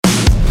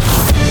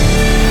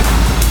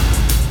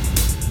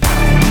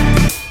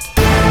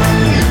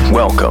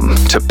Welcome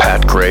to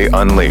Pat Gray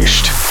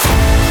Unleashed.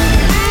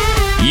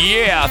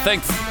 Yeah,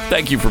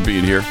 thank you for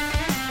being here.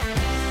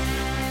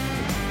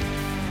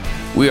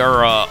 We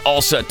are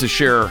all set to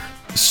share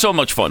so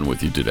much fun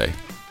with you today.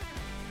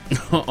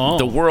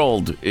 The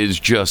world is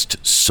just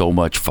so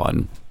much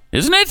fun,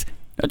 isn't it?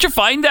 Don't you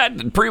find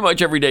that pretty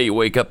much every day you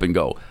wake up and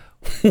go,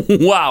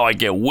 wow, I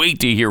can't wait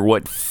to hear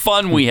what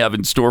fun we have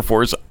in store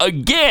for us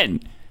again.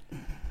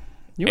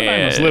 You and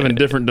I must live in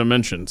different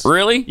dimensions.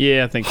 Really?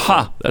 Yeah, I think so.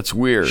 Ha, that's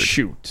weird.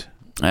 Shoot.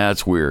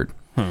 That's weird.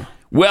 Huh.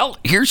 Well,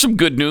 here's some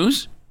good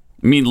news.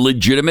 I mean,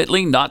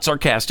 legitimately, not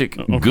sarcastic,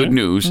 good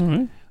news.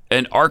 Mm-hmm.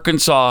 An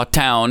Arkansas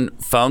town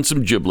found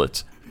some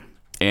giblets,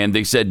 and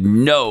they said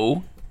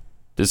no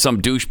to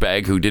some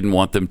douchebag who didn't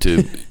want them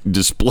to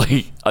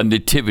display a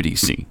nativity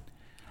scene.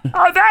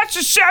 Oh, that's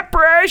a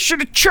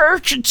separation of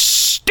church and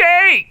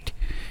state.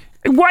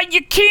 What,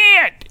 you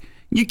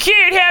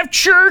can't have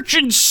church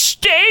and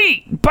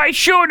state by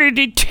showing a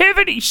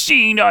nativity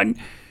scene on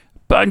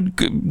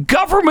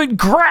government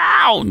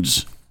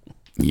grounds.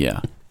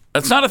 Yeah,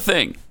 that's not a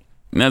thing.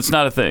 That's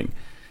not a thing.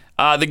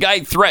 The guy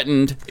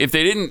threatened if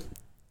they didn't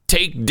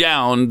take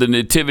down the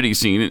nativity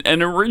scene,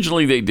 and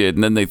originally they did,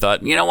 and then they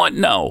thought, you know what?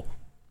 No.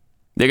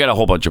 They got a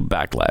whole bunch of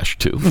backlash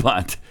too,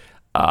 but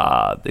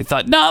they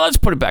thought, no, let's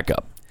put it back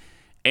up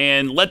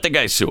and let the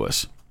guy sue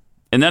us.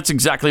 And that's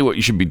exactly what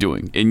you should be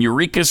doing. In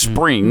Eureka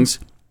Springs,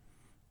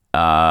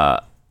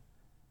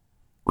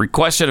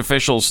 requested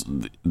officials,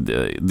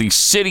 the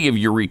city of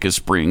Eureka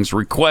Springs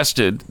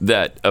requested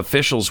that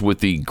officials with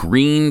the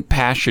Green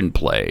Passion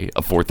Play,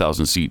 a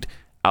 4,000-seat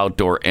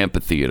outdoor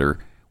amphitheater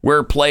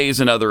where plays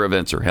and other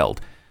events are held,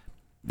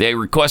 they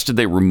requested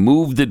they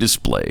remove the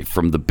display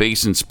from the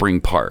Basin Spring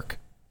Park.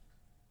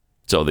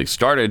 So they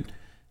started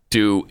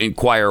to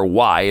inquire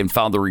why and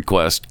found the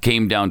request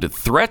came down to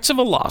threats of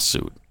a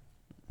lawsuit.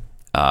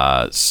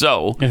 And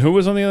who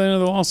was on the other end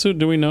of the lawsuit?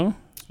 Do we know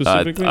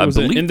specifically? Was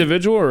it an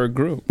individual or a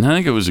group? I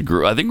think it was a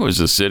group. I think it was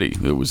a city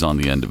that was on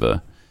the end of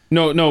a...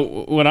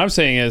 No. What I'm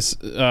saying is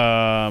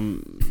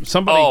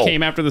somebody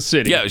came after the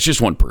city. Yeah, it's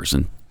just one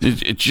person.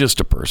 It's just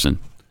a person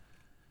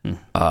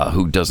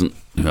who doesn't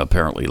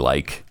apparently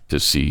like to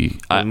see...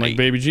 like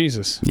baby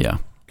Jesus. Yeah.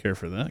 Care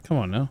for that. Come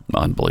on now.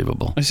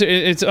 Unbelievable.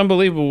 It's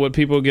unbelievable what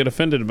people get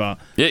offended about.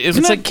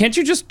 Isn't it's like, can't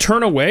you just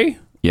turn away?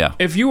 Yeah.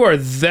 If you are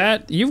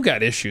that, you've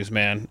got issues,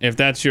 man. If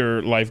that's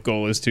your life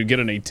goal is to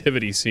get a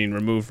nativity scene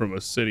removed from a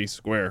city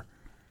square.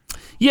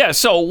 Yeah,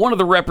 so one of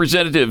the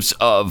representatives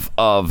of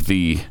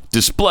the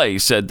display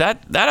said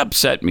that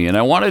upset me, and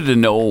I wanted to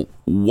know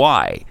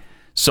why.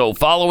 So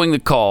following the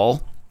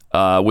call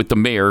with the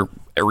mayor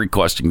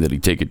requesting that he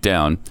take it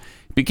down,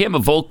 he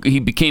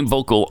became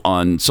vocal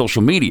on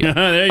social media.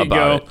 There you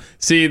go. It.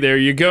 See, there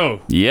you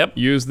go. Yep.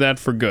 Use that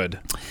for good.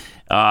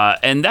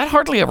 And that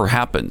hardly ever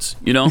happens.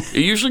 It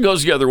usually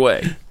goes the other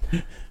way.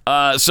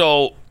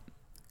 So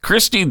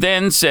Christie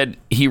then said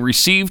he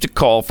received a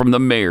call from the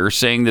mayor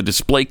saying the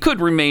display could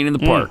remain in the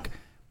park.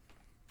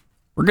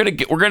 We're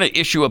gonna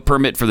issue a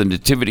permit for the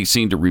nativity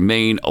scene to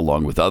remain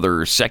along with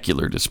other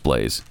secular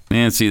displays.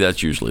 And see,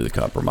 that's usually the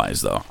compromise,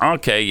 though.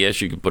 Okay,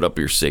 yes, you can put up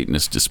your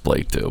Satanist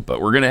display too,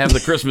 but we're gonna have the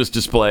Christmas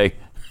display.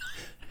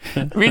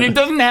 I mean, it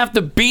doesn't have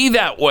to be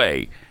that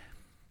way.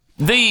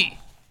 The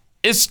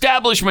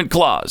Establishment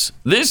Clause.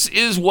 This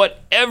is what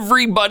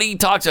everybody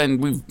talks,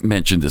 and we've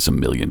mentioned this a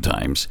million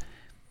times.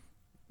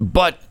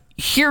 But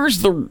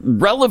here's the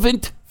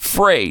relevant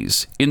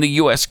phrase in the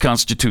U.S.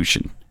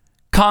 Constitution.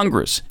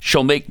 Congress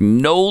shall make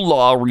no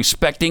law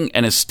respecting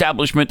an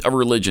establishment of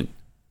religion.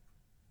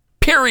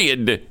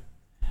 Period.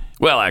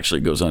 Well,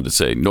 actually, it goes on to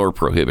say, nor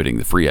prohibiting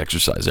the free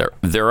exercise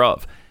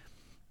thereof.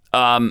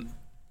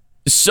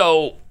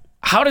 So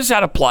how does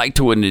that apply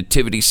to a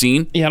nativity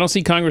scene? Yeah, I don't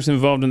see Congress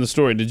involved in the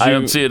story. Did you I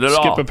don't see it at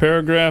all. Skip a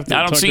paragraph?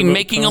 I don't see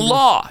making Congress? A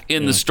law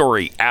in the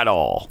story at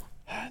all.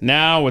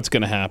 Now what's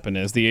going to happen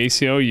is the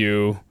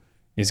ACLU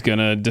is going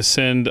to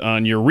descend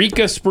on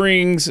Eureka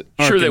Springs,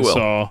 Arkansas. Sure they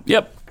will.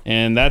 Yep.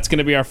 And that's going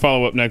to be our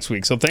follow-up next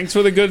week. So thanks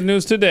for the good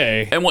news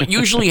today. And what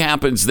usually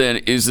happens then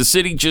is the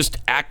city just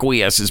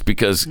acquiesces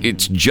because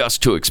it's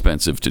just too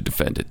expensive to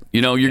defend it.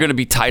 You're going to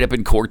be tied up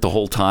in court the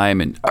whole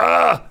time, and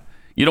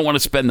you don't want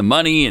to spend the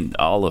money and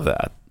all of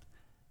that.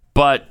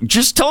 But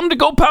just tell them to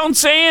go pound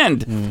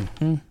sand.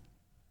 Mm-hmm.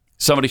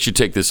 Somebody should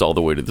take this all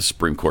the way to the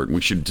Supreme Court, and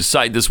we should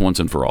decide this once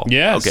and for all.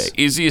 Yes. Okay,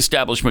 is the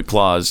Establishment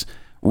Clause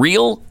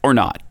real or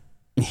not?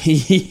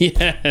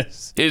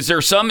 Yes. Is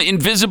there some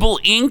invisible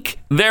ink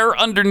there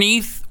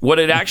underneath what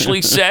it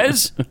actually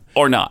says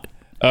or not?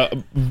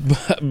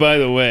 By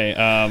the way,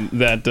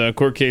 that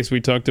court case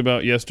we talked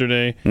about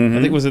yesterday,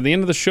 I think was at the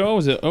end of the show.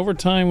 Was it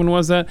overtime? When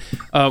was that?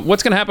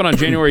 What's going to happen on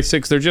January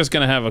 6th? They're just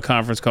going to have a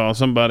conference call.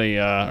 Somebody,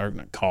 or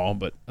not call,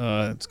 but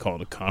it's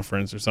called a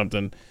conference or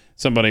something.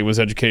 Somebody was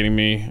educating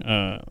me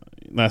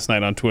last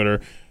night on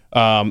Twitter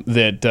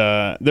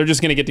that they're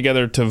just going to get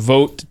together to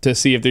vote to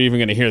see if they're even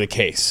going to hear the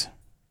case.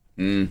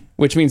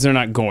 Which means they're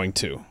not going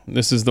to.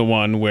 This is the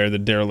one where the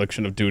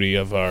dereliction of duty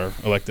of our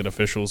elected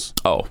officials.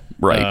 Oh,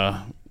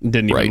 right.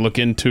 Didn't even look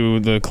into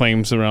the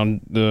claims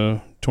around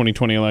the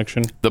 2020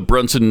 election. The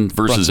Brunson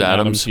versus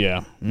Adams.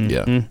 Yeah.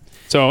 Yeah.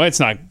 So it's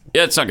not.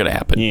 Yeah, it's not going to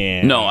happen.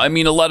 Yeah. No, I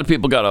mean, a lot of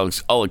people got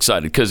all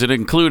excited because it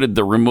included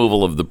the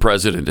removal of the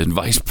president and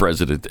vice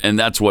president, and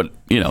that's what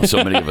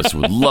so many of us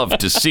would love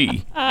to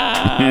see.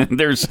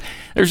 There's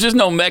just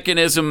no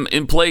mechanism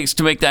in place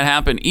to make that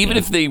happen. Even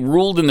if they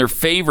ruled in their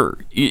favor,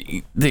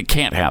 it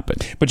can't happen.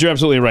 But you're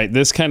absolutely right.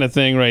 This kind of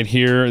thing right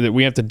here that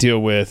we have to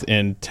deal with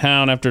in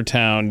town after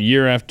town,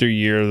 year after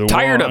year. The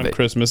tired war of on it.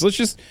 Christmas. Let's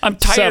just I'm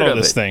tired settle of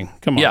this it. thing.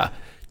 Come on. Yeah,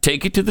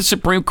 take it to the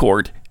Supreme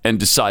Court and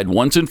decide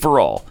once and for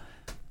all.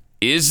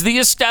 Is the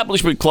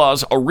Establishment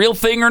Clause a real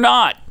thing or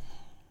not?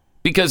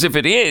 Because if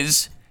it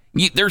is,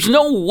 there's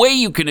no way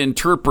you can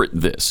interpret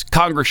this.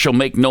 Congress shall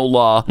make no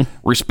law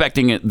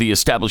respecting the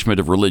establishment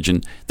of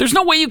religion. There's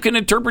no way you can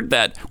interpret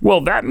that.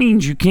 Well, that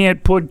means you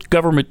can't put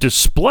government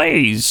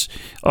displays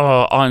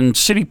on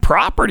city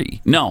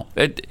property. No,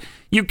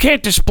 you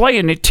can't display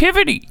a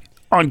nativity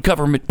on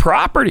government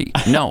property.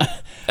 No,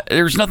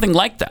 there's nothing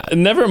like that.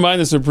 Never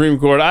mind the Supreme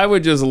Court. I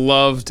would just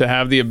love to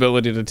have the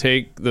ability to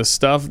take the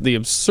stuff, the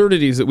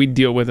absurdities that we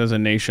deal with as a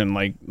nation,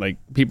 like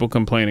people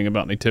complaining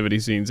about nativity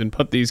scenes, and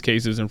put these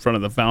cases in front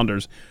of the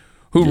founders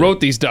who wrote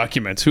these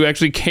documents, who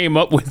actually came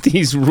up with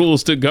these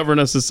rules to govern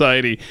a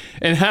society,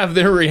 and have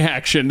their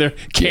reaction, their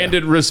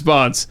candid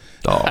response.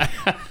 Oh,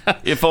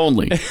 if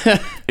only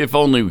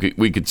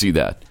we could see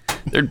that.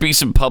 There'd be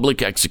some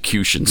public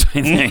executions,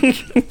 I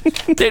think.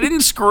 They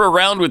didn't screw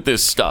around with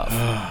this stuff.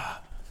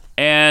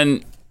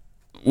 And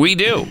we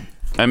do.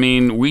 I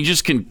mean, we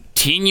just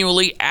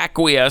continually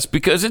acquiesce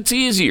because it's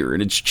easier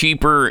and it's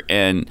cheaper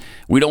and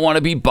we don't want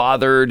to be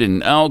bothered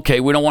and,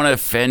 okay, we don't want to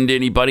offend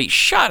anybody.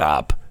 Shut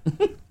up.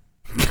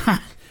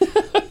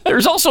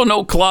 There's also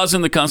no clause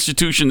in the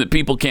Constitution that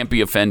people can't be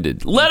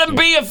offended. Let them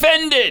be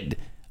offended.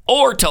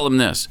 Or tell them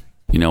this.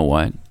 You know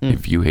what?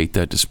 If you hate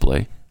that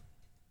display,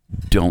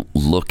 don't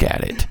look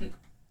at it. How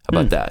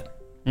about that?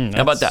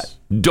 How about that?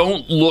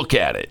 Don't look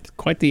at it.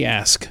 Quite the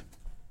ask.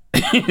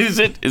 Is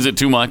it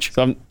too much?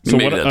 So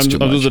Maybe what? that's too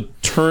I'm much. supposed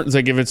to turn. It's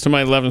like if it's to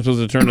my left, I'm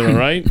supposed to turn to the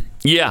right.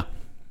 Yeah.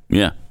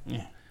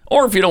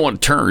 Or if you don't want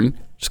to turn,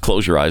 just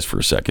close your eyes for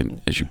a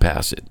second as you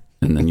pass it,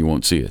 and then you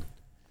won't see it.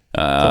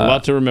 It's a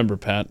lot to remember,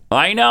 Pat.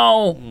 I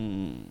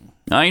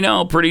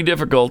know. Pretty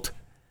difficult.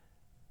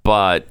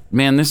 But,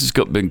 man, this has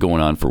been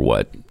going on for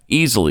what?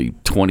 Easily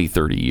 20,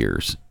 30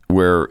 years,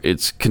 where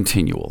it's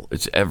continual.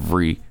 It's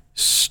every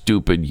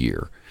stupid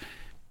year.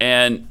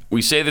 And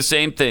we say the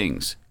same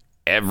things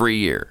every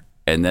year.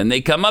 And then they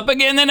come up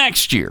again the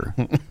next year.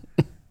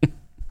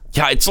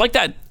 Yeah, it's like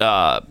that.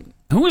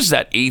 Who was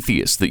that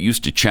atheist that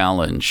used to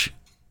challenge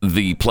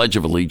the Pledge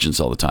of Allegiance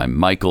all the time?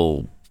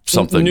 Michael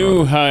something.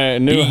 New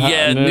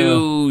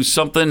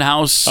something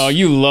house. Oh,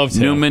 you loved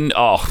him. Newman.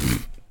 Oh,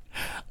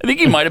 I think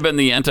he might have been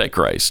the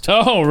Antichrist.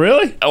 Oh,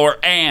 really? Or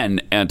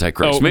an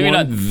Antichrist. Maybe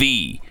not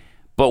the.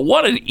 But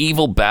what an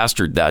evil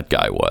bastard that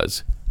guy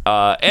was.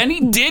 And he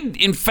did,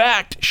 in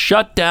fact,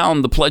 shut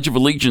down the Pledge of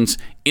Allegiance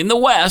in the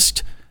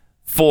West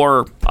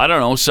for, I don't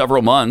know,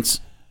 several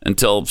months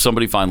until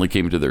somebody finally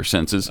came to their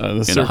senses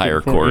in a higher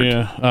court.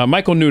 Yeah.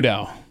 Michael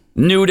Newdow.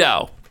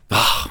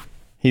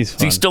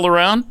 Is he still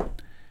around?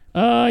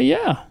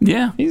 Yeah.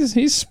 Yeah.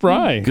 He's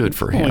spry. Good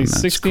for him. He's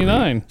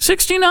 69. Great.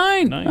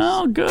 69. Nice.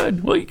 Oh,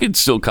 good. Well, you could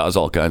still cause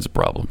all kinds of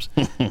problems.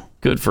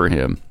 Good for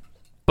him.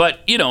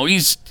 But,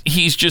 he's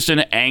just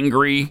an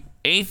angry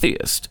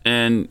atheist,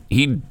 and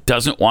he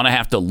doesn't want to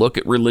have to look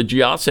at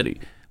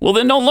religiosity. Well,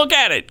 then don't look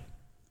at it.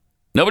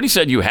 Nobody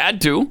said you had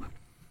to.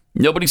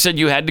 Nobody said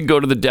you had to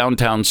go to the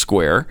downtown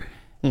square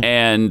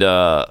and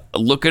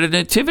look at a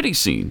nativity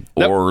scene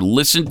or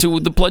listen to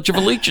the Pledge of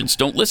Allegiance.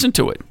 Don't listen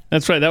to it.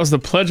 That's right. That was the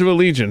Pledge of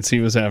Allegiance he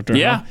was after.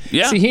 Yeah, huh?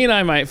 yeah. See, he and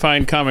I might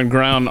find common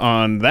ground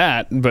on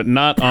that, but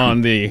not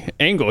on the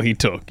angle he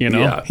took.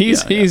 Yeah,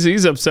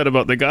 he's upset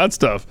about the God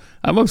stuff.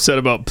 I'm upset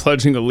about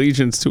pledging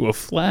allegiance to a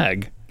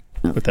flag,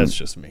 but that's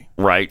just me.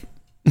 Right,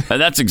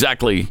 and that's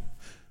exactly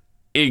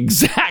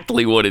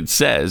what it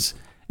says.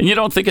 And you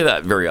don't think of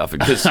that very often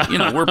because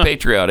we're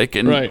patriotic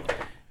and right.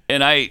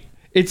 And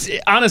It's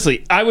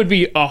honestly, I would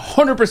be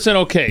 100%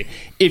 okay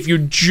if you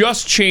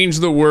just change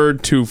the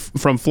word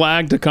from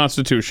flag to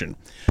Constitution.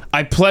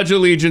 I pledge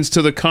allegiance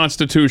to the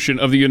Constitution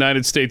of the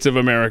United States of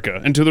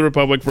America and to the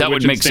republic for that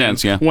which would make it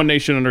stands, sense. Yeah, one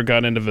nation under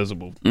God,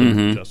 indivisible,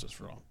 justice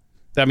for all.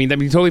 I mean, that'd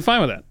be totally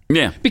fine with that.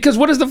 Yeah. Because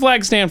what does the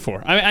flag stand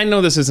for? I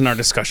know this isn't our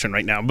discussion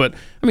right now, but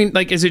I mean,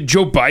 like, is it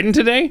Joe Biden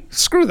today?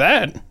 Screw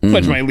that.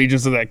 Pledge my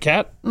allegiance to that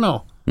cat.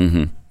 No.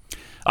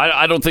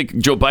 I don't think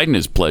Joe Biden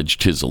has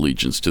pledged his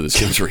allegiance to this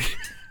country.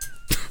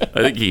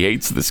 I think he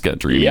hates this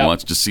country and he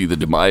wants to see the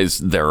demise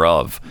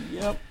thereof.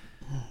 Yep.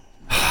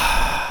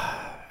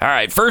 All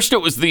right. First,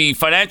 it was the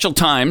Financial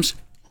Times.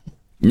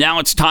 Now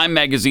it's Time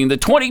Magazine, the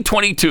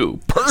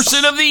 2022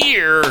 Person of the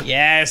Year.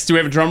 Yes. Do we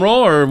have a drum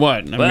roll or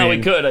what?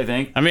 We could, I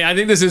think. I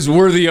think this is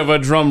worthy of a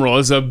drum roll.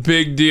 It's a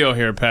big deal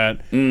here, Pat.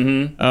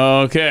 Mm-hmm.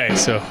 Okay.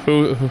 So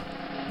who?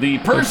 The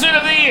Person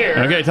of the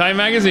Year. Okay. Time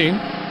Magazine.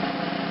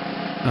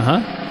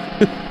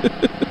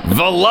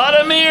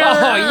 Vladimir.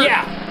 Oh,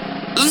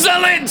 yeah.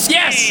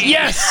 Zelensky.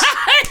 Yes.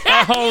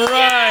 All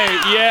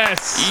right.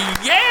 Yes.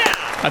 Yeah.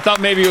 I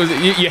thought maybe it was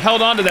you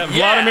held on to that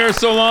Vladimir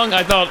so long.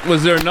 I thought,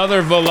 was there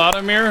another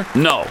Vladimir?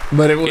 No,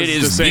 But it was it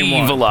is the same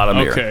one.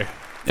 Vladimir. Okay.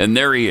 And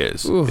there he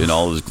is in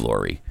all his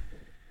glory.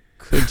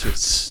 Could you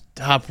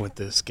stop with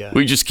this guy?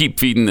 We just keep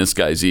feeding this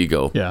guy's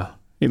ego. Yeah,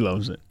 he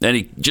loves it. And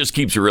he just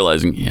keeps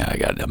realizing, I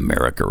got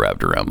America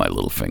wrapped around my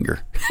little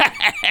finger.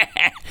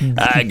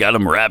 I got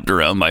him wrapped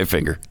around my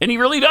finger. And he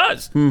really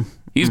does.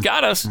 He's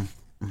got us.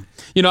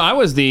 You know, I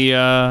was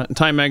the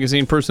Time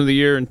Magazine Person of the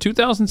Year in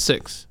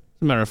 2006, as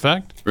a matter of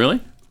fact.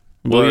 Really?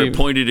 Well, it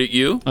pointed at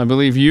you? I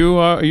believe you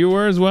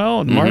were as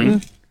well, and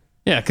Martin.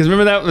 Yeah, because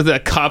remember that was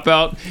that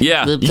cop-out?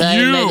 Yeah. The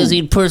Time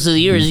Magazine Person of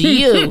the Year is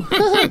you.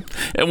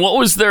 And what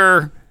was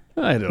their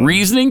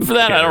reasoning for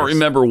that? I don't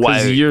remember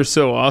why. You're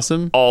so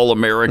awesome. All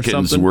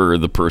Americans were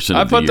the person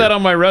of the year. I put that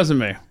on my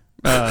resume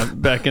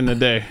back in the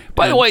day.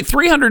 By the way,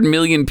 300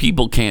 million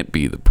people can't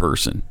be the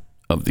person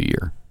of the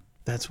year.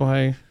 That's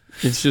why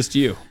it's just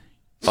you.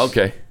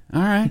 Okay.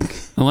 All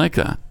right. I like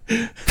that.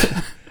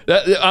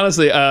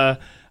 Honestly, I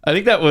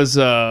think that was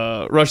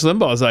Rush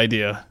Limbaugh's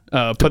idea.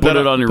 Put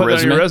it on your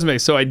resume.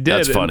 So I did.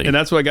 That's funny. And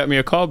that's why got me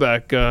a call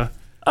back. Oh,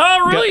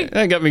 really?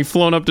 That got me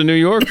flown up to New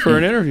York for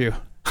an interview.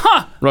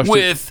 Huh.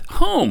 With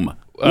whom?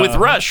 With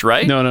Rush,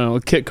 right? No,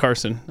 with Kit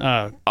Carson.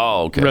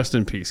 Okay. Rest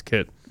in peace,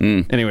 Kit.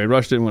 Anyway,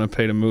 Rush didn't want to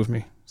pay to move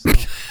me.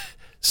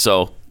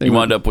 So you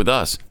wound up with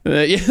us.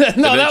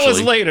 That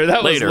was later.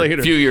 That was later.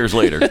 A few years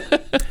later.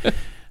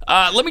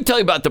 Let me tell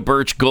you about the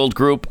Birch Gold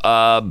Group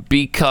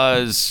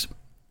because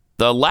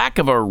the lack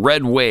of a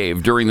red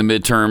wave during the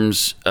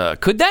midterms,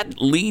 could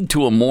that lead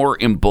to a more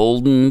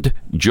emboldened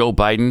Joe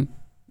Biden?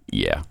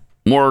 Yeah.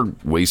 More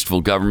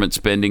wasteful government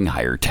spending,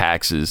 higher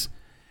taxes.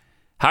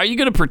 How are you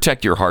going to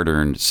protect your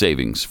hard-earned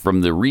savings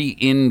from the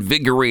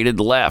reinvigorated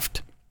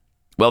left?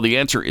 Well, the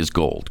answer is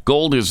gold.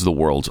 Gold is the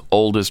world's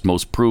oldest,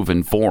 most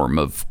proven form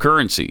of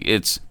currency.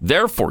 It's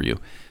there for you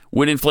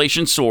when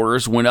inflation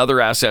soars, when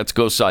other assets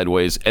go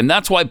sideways. And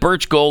that's why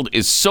Birch Gold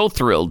is so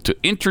thrilled to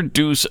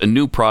introduce a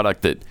new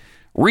product that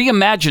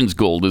reimagines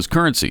gold as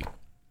currency,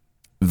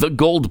 the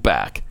Gold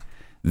Back.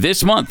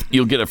 This month,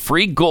 you'll get a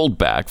free gold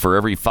back for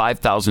every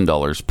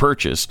 $5,000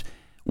 purchased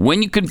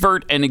when you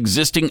convert an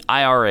existing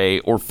IRA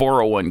or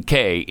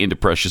 401k into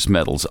precious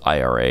metals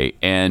IRA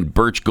and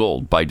Birch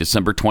Gold by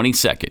December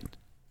 22nd.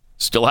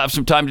 Still have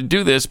some time to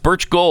do this.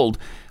 Birch Gold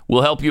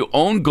will help you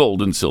own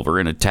gold and silver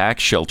in a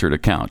tax-sheltered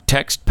account.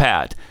 Text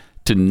PAT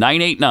to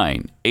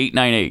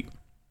 989-898.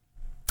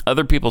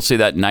 Other people say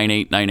that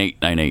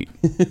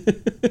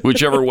 989898,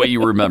 whichever way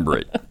you remember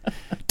it.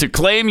 To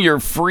claim your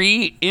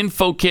free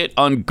info kit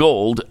on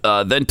gold,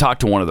 then talk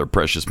to one of their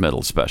precious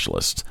metal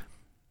specialists.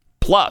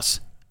 Plus,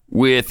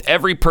 with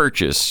every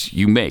purchase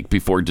you make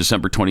before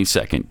December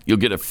 22nd, you'll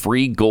get a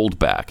free gold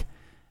back.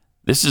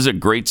 This is a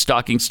great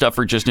stocking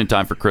stuffer just in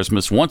time for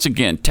Christmas. Once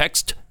again,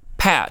 text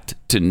PAT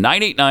to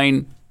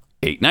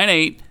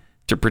 989-898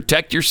 to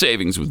protect your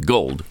savings with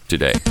gold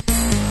today.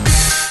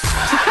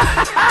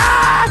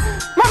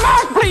 My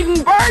mouth's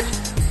bleeding, Bert!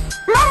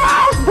 My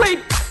mouth's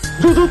bleeding!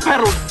 Zuzu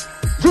pedals!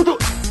 Zuzu...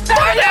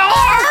 There they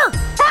are!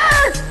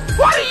 Bert!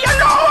 What do you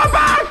know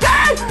about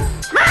that?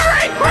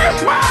 Merry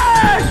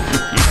Christmas!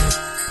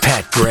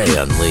 Pat Gray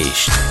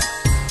Unleashed.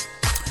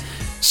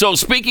 So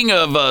speaking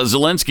of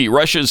Zelensky,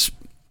 Russia's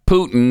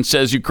Putin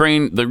says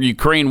the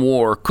Ukraine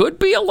war could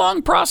be a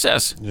long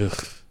process.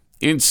 Ugh.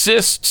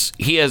 Insists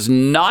he has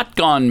not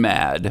gone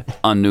mad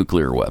on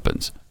nuclear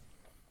weapons.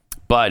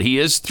 But he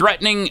is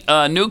threatening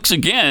nukes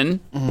again,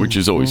 which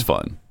is always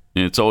fun.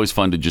 And it's always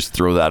fun to just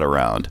throw that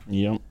around.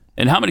 Yep.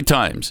 And how many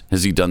times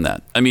has he done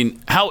that? I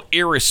mean, how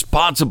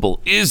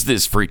irresponsible is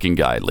this freaking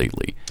guy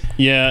lately?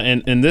 Yeah,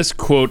 and this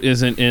quote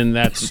isn't in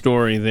that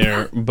story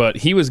there, but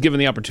he was given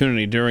the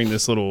opportunity during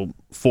this little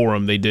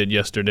forum they did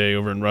yesterday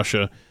over in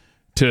Russia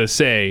to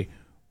say,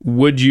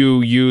 would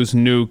you use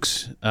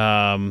nukes?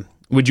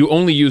 Would you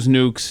only use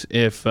nukes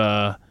if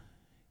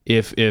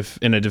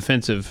in a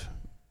defensive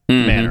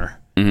manner?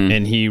 Mm-hmm.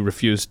 And he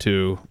refused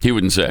to. He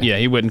wouldn't say. Yeah,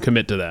 he wouldn't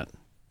commit to that.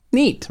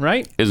 Neat,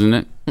 right? Isn't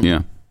it?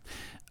 Yeah.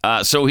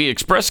 So he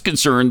expressed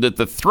concern that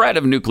the threat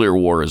of nuclear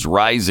war is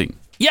rising.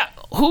 Yeah,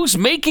 who's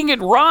making it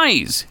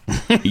rise?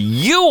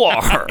 You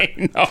are.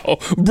 I know,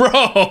 bro.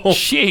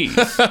 Jeez.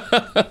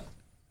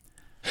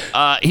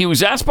 He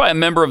was asked by a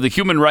member of the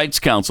Human Rights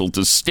Council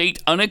to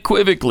state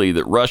unequivocally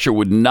that Russia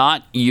would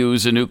not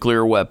use a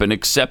nuclear weapon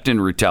except in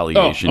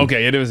retaliation. Oh,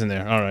 okay, it was in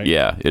there. All right.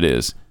 Yeah, it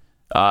is.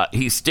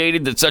 He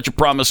stated that such a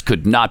promise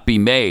could not be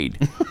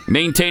made,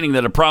 maintaining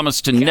that a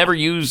promise to never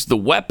use the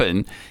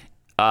weapon,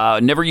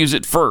 never use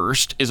it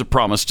first, is a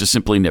promise to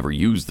simply never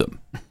use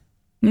them.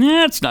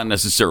 That's not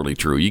necessarily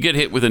true. You get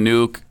hit with a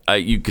nuke,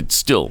 you could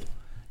still,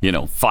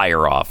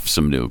 fire off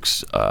some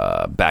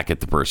nukes back at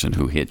the person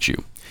who hit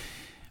you.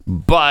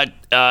 But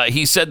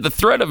he said the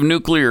threat of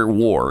nuclear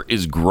war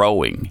is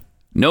growing.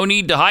 No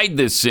need to hide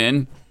this,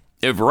 Sin.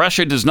 If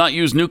Russia does not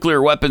use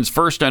nuclear weapons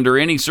first under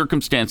any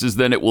circumstances,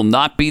 then it will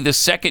not be the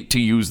second to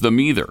use them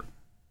either.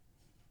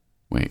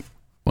 Wait,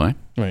 What?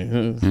 Wait,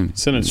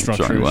 sentence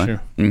structure Sorry,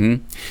 what? issue.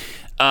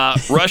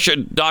 Russia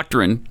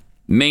doctrine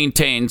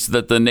maintains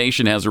that the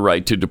nation has a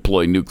right to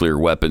deploy nuclear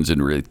weapons in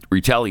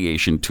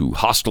retaliation to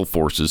hostile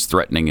forces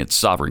threatening its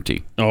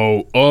sovereignty.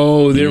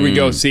 Oh, there we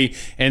go. See,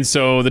 and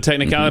so the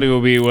technicality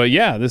will be, well,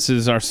 yeah, this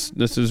is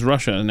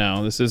Russia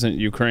now. This isn't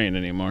Ukraine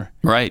anymore.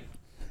 Right.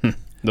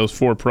 Those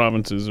 4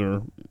 provinces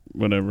or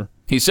whatever.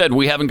 He said,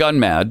 we haven't gone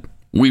mad.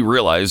 We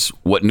realize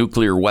what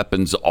nuclear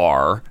weapons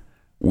are.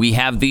 We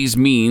have these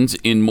means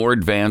in more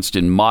advanced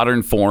and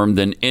modern form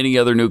than any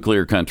other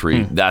nuclear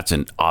country. That's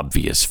an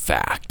obvious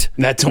fact.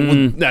 That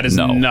is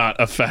not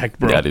a fact,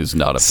 bro. That is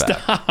not a fact.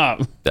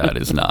 Stop. That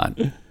is not.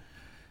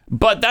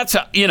 But that's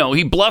how,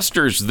 he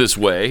blusters this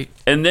way,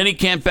 and then he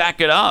can't back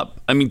it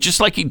up. I mean, just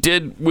like he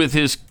did with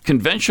his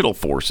conventional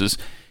forces,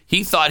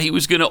 he thought he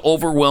was going to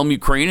overwhelm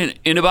Ukraine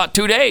in about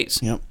 2 days.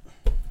 Yep.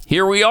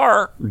 Here we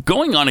are,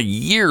 going on a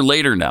year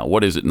later now.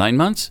 What is it, 9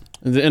 months?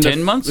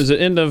 10 months? Is it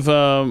end of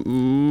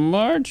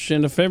March,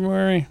 end of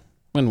February?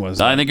 When was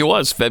it? I think it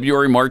was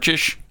February,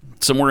 March-ish,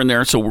 somewhere in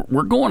there. So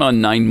we're going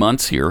on 9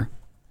 months here.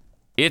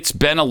 It's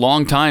been a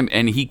long time,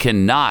 and he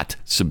cannot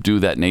subdue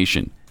that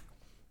nation.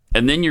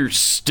 And then you're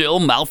still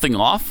mouthing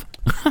off?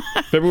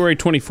 February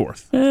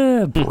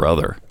 24th.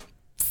 Brother.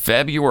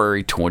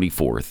 February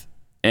 24th.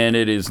 And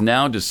it is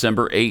now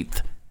December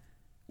 8th.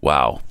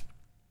 Wow.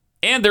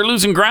 And they're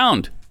losing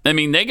ground. I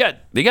mean, they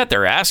got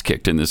their ass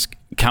kicked in this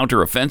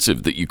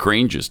counteroffensive that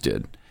Ukraine just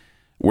did,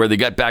 where they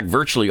got back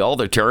virtually all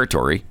their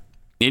territory.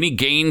 Any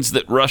gains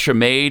that Russia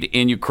made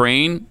in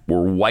Ukraine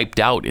were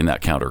wiped out in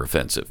that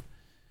counteroffensive.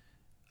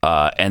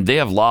 And they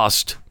have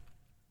lost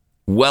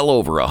well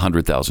over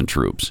 100,000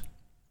 troops,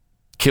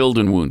 killed,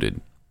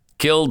 wounded,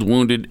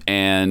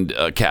 and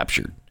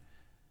captured.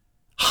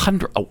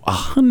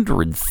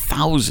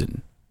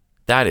 100,000.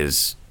 That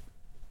is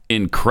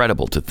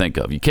incredible to think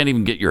of. You can't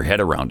even get your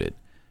head around it.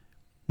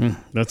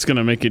 That's going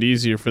to make it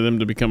easier for them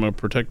to become a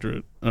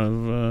protectorate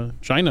of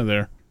China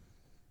there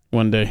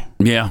one day.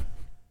 Yeah.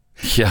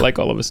 Like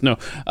all of us know.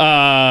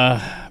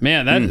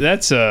 Man,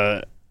 that's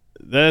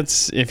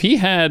if he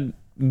had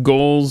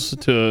goals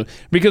to,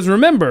 because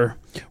remember,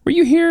 were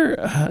you here?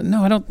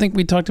 No, I don't think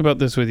we talked about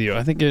this with you.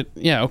 I think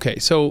okay.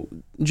 So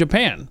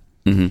Japan,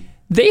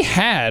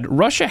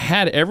 Russia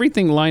had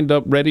everything lined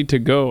up ready to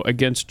go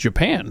against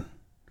Japan.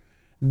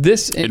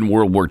 In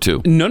World War II.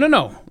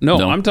 No.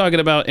 I'm talking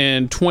about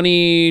in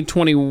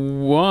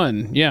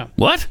 2021. Yeah.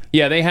 What?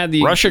 Yeah, they had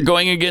the Russia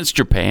going against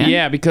Japan?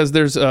 Yeah, because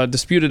there's a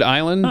disputed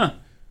island.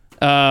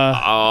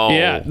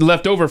 Yeah,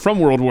 left over from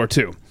World War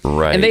II.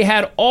 Right. And they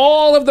had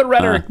all of the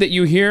rhetoric that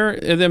you hear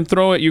them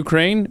throw at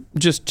Ukraine,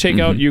 just take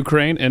out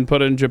Ukraine and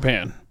put in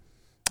Japan.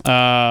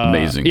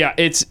 Amazing. Yeah,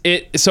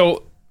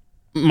 so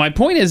my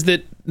point is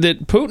that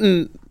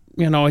Putin,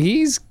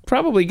 he's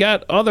probably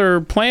got other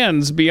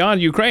plans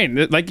beyond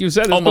Ukraine. Like you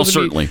said, it's almost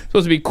supposed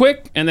to be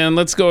quick, and then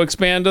let's go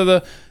expand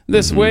to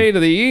this way to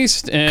the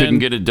east. And couldn't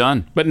get it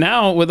done. But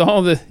now with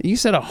all you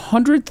said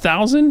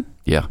 100,000?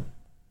 Yeah.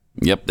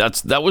 Yep,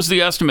 that was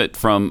the estimate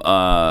from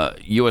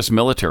U.S.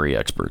 military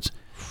experts.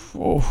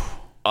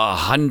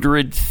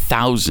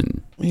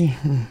 100,000.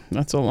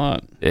 That's a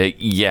lot.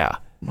 Yeah.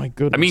 My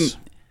goodness. I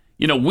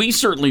mean, we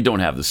certainly don't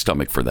have the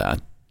stomach for that.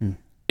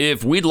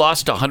 If we'd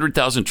lost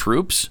 100,000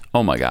 troops,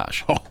 oh my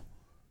gosh.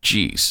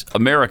 Geez,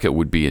 America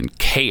would be in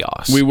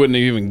chaos. We wouldn't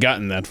have even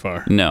gotten that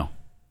far. No.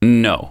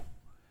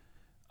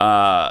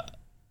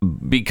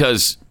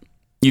 Because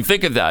you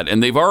think of that,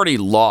 and they've already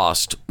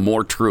lost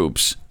more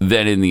troops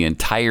than in the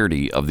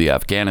entirety of the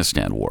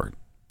Afghanistan war,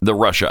 the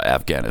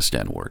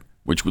Russia-Afghanistan war,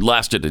 which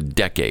lasted a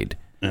decade.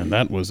 And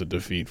that was a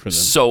defeat for them.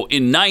 So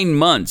in 9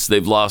 months,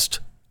 they've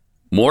lost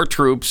more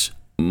troops,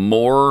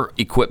 more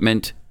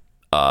equipment,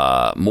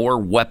 more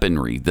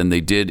weaponry than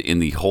they did in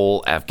the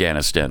whole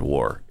Afghanistan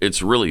war.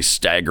 It's really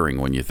staggering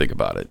when you think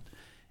about it.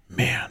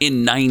 Man.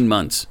 In 9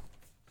 months.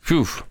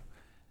 Phew.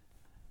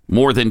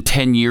 More than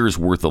 10 years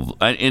worth of,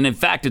 and in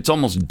fact, it's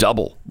almost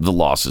double the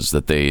losses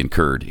that they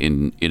incurred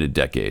in a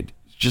decade.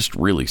 It's just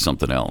really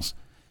something else.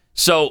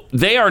 So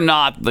they are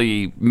not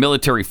the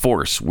military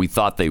force we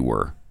thought they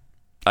were.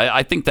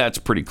 I think that's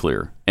pretty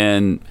clear.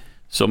 And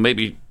so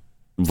maybe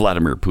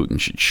Vladimir Putin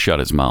should shut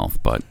his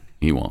mouth, but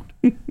he won't.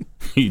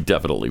 He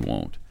definitely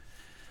won't.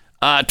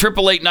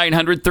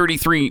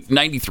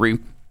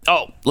 888-900-3393.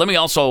 Oh, let me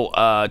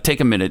also take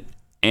a minute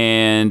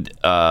and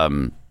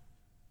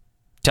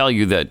tell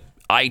you that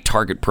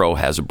iTarget Pro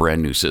has a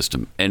brand new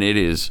system, and it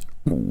is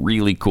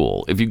really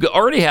cool. If you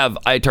already have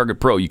iTarget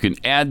Pro, you can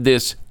add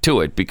this to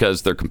it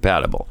because they're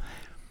compatible.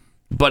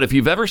 But if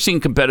you've ever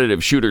seen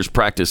competitive shooters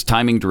practice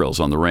timing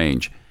drills on the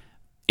range,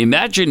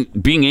 imagine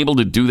being able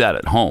to do that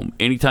at home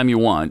anytime you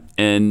want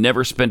and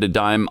never spend a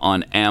dime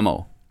on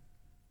ammo.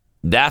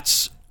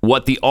 That's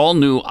what the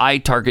all-new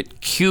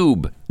iTarget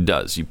Cube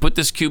does. You put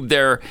this cube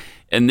there,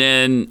 and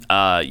then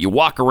you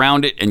walk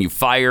around it, and you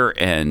fire,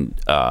 and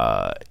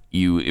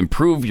you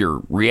improve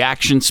your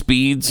reaction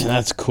speeds.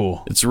 That's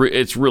cool. It's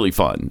really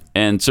fun.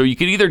 And so you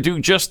can either do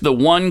just the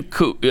one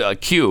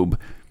cube,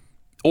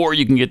 or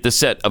you can get the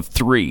set of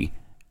 3.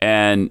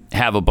 and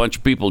have a bunch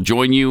of people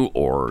join you,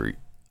 or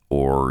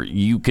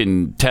you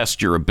can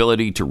test your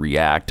ability to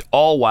react,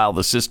 all while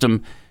the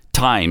system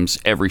times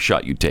every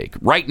shot you take.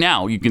 Right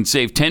now, you can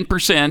save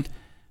 10%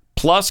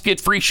 plus get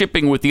free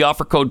shipping with the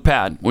offer code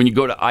PAT when you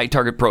go to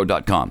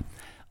iTargetPro.com.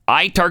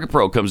 iTarget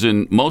Pro comes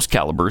in most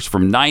calibers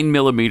from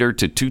 9mm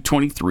to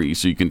 223,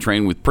 so you can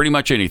train with pretty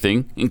much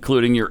anything,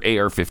 including your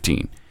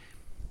AR-15.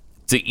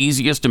 It's the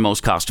easiest and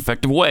most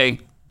cost-effective way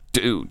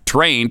to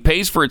train.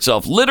 Pays for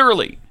itself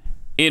literally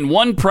in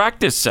one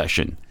practice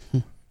session.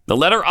 The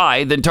letter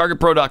I, then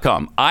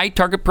TargetPro.com.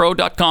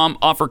 iTargetPro.com,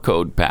 offer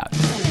code PAT.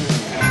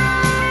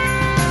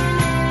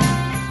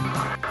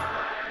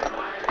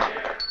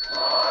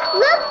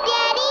 Look,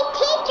 Daddy,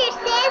 teacher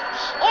says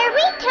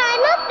every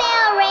time a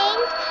bell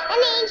rings,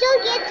 an angel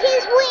gets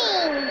his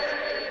wings.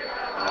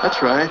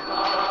 That's right.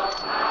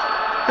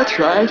 That's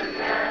right.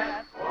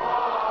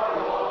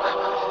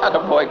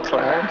 Attaboy,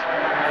 Clarence.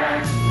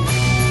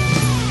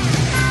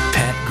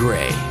 Pat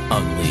Gray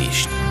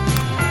Unleashed.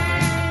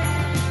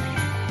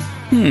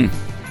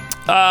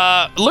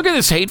 Look at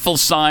this hateful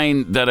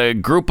sign that a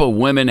group of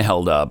women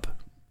held up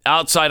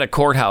outside a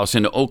courthouse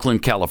in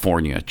Oakland,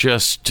 California.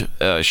 Just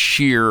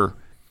sheer,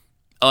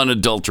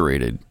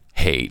 unadulterated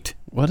hate.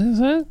 What is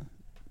that?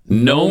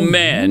 No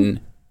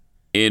men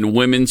in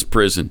women's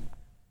prison.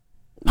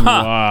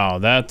 Wow,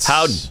 that's...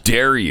 How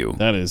dare you?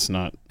 That is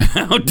not...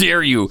 How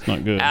dare you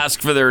not good.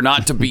 ask for there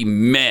not to be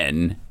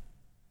men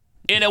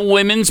in a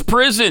women's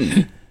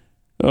prison?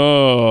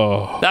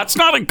 Oh. That's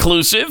not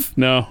inclusive.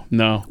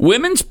 No.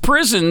 Women's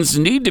prisons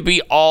need to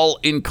be all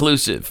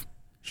inclusive.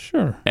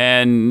 Sure.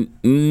 And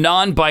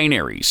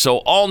non-binary. So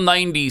all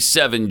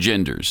 97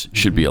 genders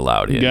should be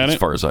allowed in, as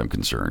far as I'm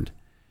concerned.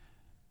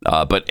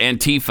 But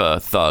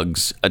Antifa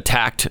thugs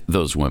attacked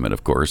those women,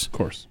 of course. Of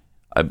course.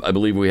 I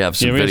believe we have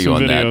some we have video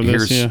some on that. video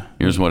of this,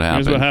 Here's what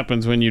happened. Here's what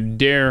happens when you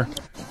dare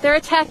They're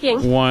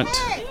attacking. want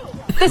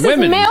This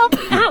women is male.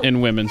 Ow.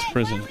 in women's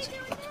prisons.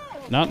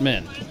 Not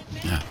men.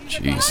 Jeez.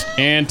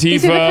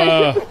 These are the Antifa.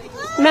 kind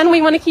of men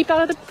we want to keep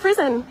out of the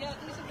prison.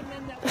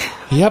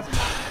 Yep.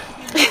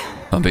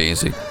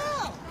 Amazing.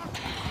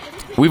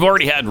 We've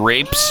already had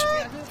rapes.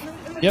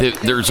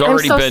 Yep. There's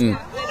already so been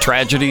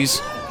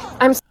tragedies.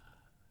 I'm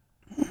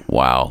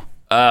Wow.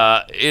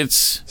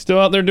 It's Still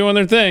out there doing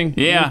their thing.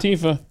 Yeah.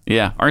 Antifa.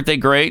 yeah, aren't they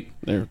great?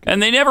 They're-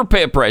 And they never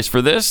pay a price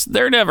for this.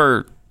 They're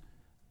never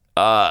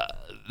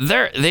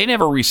they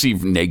never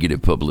receive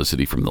negative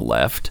publicity from the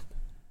left.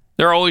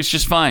 They're always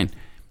just fine.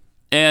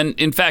 And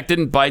in fact,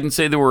 didn't Biden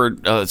say they were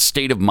a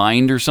state of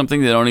mind or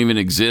something? They don't even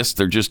exist.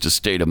 They're just a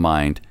state of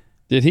mind.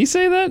 Did he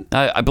say that?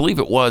 I believe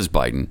it was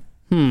Biden.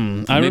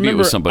 I Maybe it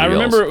was somebody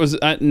remember else.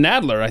 it was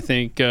Nadler, I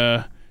think.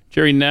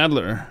 Jerry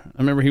Nadler. I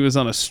remember he was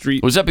on a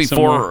street. Was that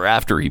before somewhere. or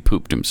after he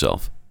pooped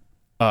himself?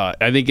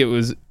 I think it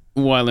was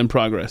while in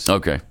progress.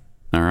 Okay.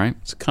 All right.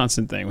 It's a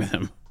constant thing with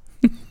him.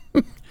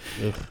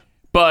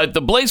 But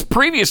the Blaze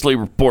previously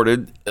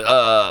reported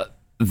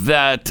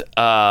that,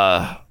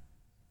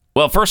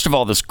 well, first of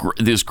all, this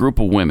group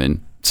of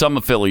women, some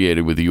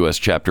affiliated with the U.S.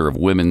 chapter of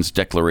Women's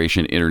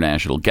Declaration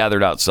International,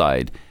 gathered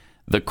outside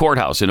the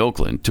courthouse in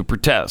Oakland to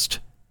protest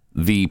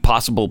the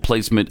possible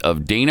placement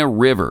of Dana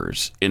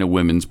Rivers in a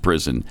women's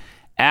prison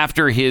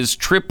after his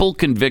triple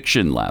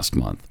conviction last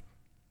month.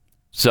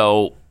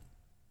 So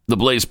the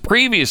Blaze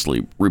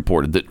previously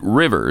reported that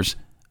Rivers,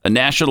 a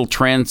national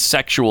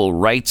transsexual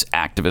rights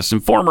activist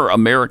and former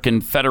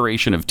American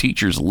Federation of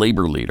Teachers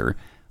labor leader,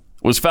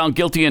 was found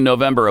guilty in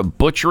November of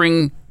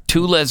butchering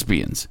two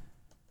lesbians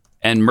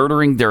and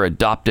murdering their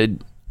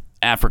adopted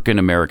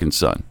African-American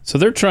son. So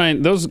they're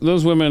trying. Those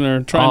women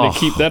are trying to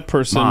keep that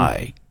person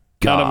My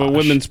out of a gosh.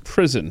 women's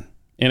prison.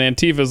 And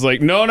Antifa's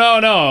like, no,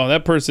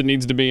 that person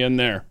needs to be in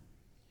there.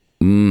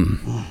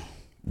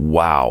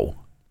 Wow.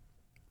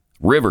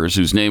 Rivers,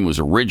 whose name was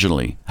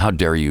originally, how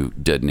dare you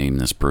dead name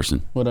this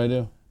person? What'd I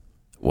do?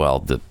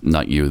 Well,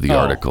 not you, the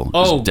article.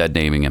 Just dead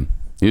naming him.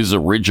 He was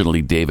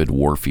originally David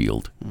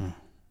Warfield.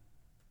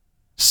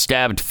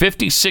 Stabbed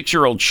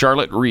 56-year-old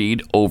Charlotte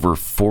Reed over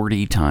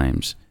 40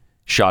 times.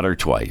 Shot her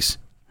twice.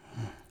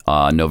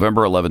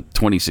 November 11th,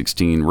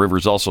 2016,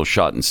 Rivers also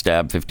shot and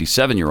stabbed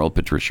 57-year-old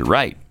Patricia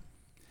Wright.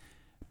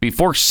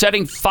 Before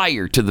setting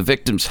fire to the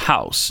victim's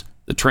house,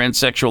 the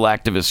transsexual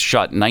activist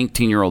shot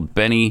 19-year-old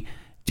Benny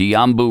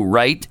Diambu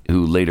Wright,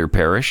 who later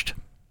perished.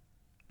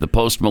 The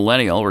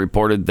Post-Millennial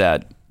reported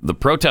that the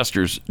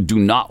protesters do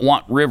not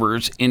want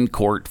Rivers in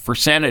court for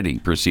sanity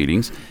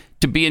proceedings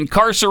to be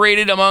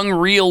incarcerated among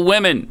real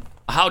women.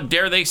 How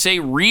dare they say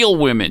real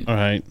women? All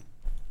right.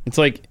 It's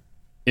like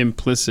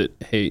implicit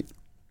hate.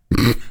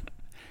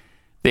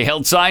 They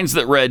held signs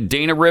that read,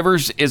 Dana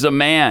Rivers is a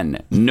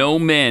man. No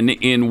men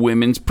in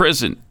women's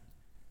prison.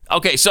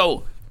 Okay,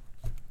 so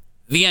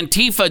the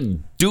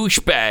Antifa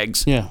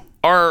douchebags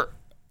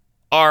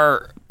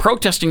are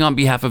protesting on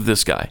behalf of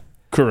this guy.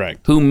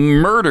 Correct. Who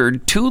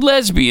murdered two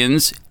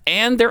lesbians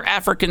and their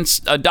African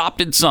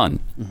adopted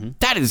son.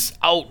 That is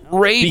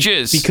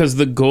outrageous. Because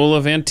the goal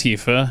of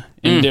Antifa,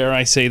 and dare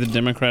I say the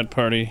Democrat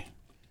Party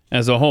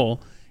as a whole,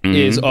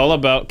 is all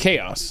about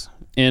chaos.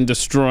 in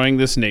destroying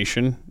this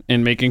nation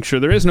and making sure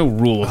there is no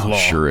rule of law.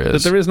 Sure is.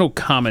 That there is no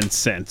common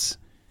sense.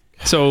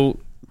 So,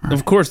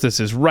 of course, this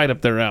is right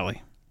up their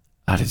alley.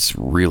 That is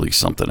really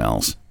something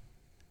else.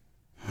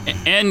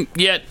 And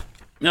yet,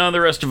 no,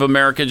 the rest of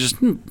America just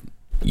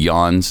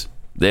yawns.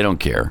 They don't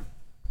care.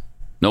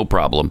 No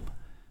problem.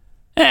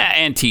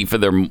 Antifa,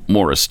 they're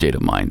more a state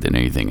of mind than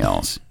anything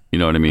else. You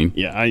know what I mean?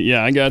 Yeah,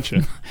 I got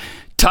you.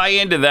 Tie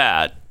into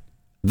that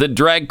the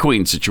drag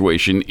queen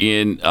situation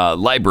in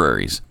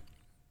libraries.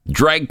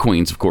 Drag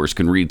queens, of course,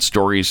 can read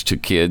stories to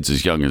kids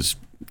as young as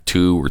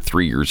 2 or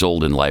 3 years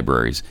old in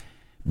libraries,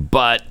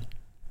 but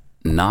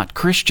not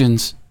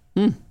Christians.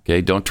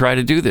 Okay, don't try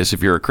to do this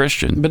if you're a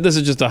Christian. But this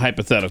is just a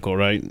hypothetical,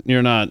 right?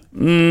 You're not,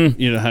 you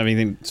don't have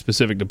anything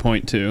specific to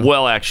point to.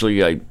 Well,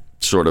 actually, I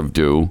sort of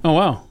do. Oh,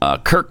 wow.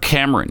 Kirk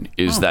Cameron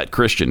is that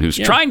Christian who's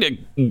trying to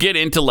get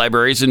into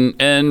libraries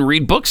and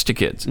read books to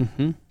kids.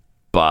 Mm-hmm.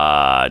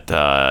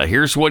 But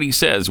here's what he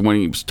says when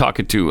he was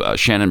talking to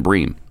Shannon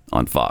Bream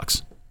on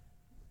Fox.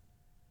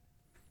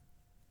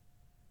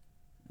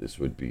 This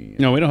would be...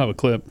 No, we don't have a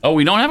clip. Oh,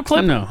 we don't have a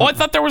clip? No. Oh, I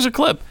thought there was a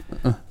clip.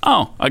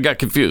 Oh, I got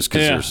confused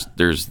because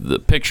there's the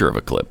picture of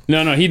a clip.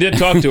 No, he did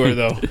talk to her,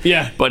 though.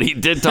 Yeah. But he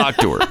did talk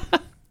to her.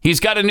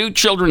 He's got a new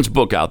children's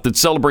book out that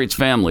celebrates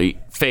family,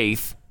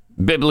 faith,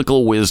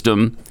 biblical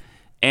wisdom,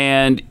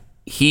 and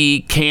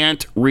he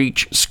can't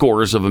reach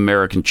scores of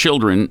American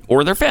children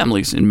or their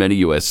families in many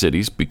U.S.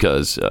 cities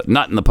because,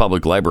 not in the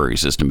public library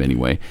system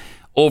anyway,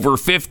 over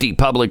 50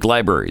 public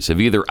libraries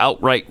have either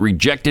outright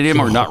rejected him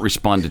or not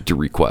responded to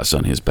requests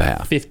on his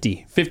behalf.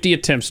 50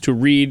 attempts to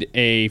read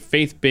a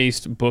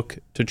faith-based book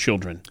to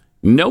children.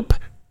 Nope.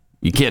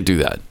 You can't do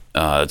that.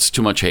 It's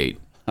too much hate.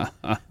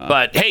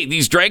 But, hey,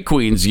 these drag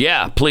queens,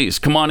 yeah, please,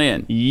 come on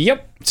in.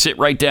 Yep. Sit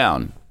right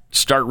down.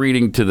 Start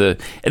reading to the...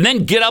 And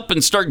then get up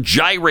and start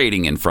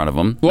gyrating in front of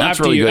them. Well, That's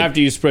after really good. After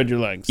you spread your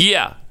legs.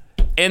 Yeah.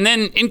 And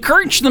then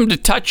encourage them to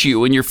touch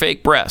you and your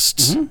fake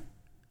breasts. Mm-hmm.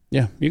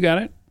 Yeah, you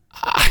got it.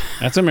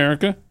 That's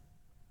America.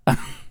 I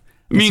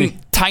mean,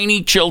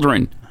 tiny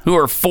children who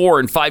are 4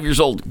 and 5 years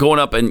old going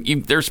up, and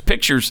there's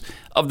pictures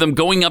of them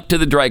going up to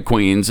the drag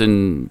queens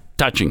and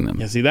touching them.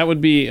 Yeah, see, that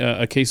would be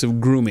a case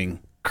of grooming.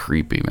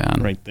 Creepy,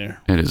 man. Right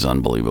there. It is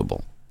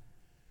unbelievable.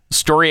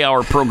 Story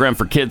Hour program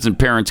for kids and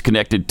parents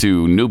connected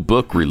to new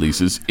book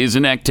releases is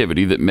an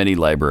activity that many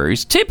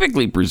libraries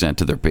typically present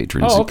to their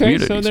patrons and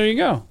communities. So there you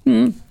go.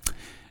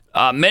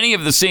 Many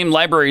of the same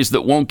libraries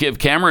that won't give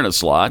Cameron a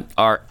slot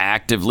are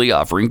actively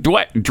offering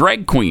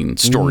drag queen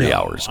story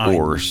hours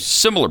or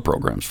similar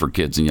programs for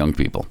kids and young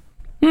people.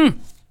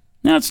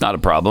 That's not a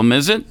problem,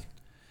 is it?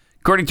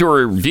 According to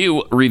a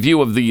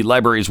review of the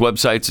library's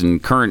websites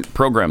and current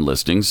program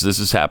listings, this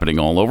is happening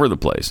all over the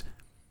place.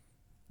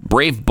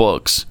 Brave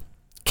Books,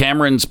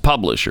 Cameron's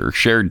publisher,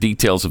 shared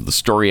details of the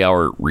story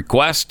hour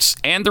requests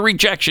and the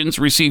rejections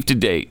received to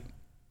date.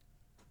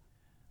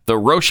 The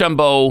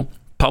Rochambeau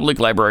Public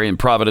Library in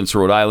Providence,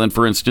 Rhode Island,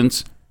 for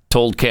instance,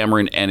 told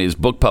Cameron and his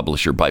book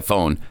publisher by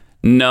phone,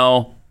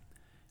 "No,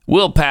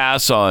 we'll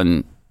pass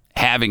on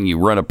having you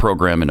run a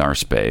program in our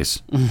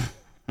space.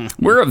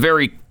 We're a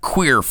very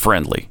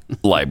queer-friendly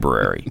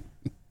library.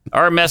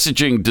 Our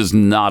messaging does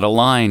not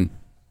align."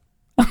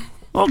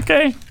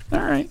 Okay, all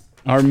right.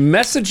 Our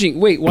messaging.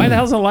 Wait, why the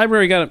hell's the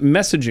library got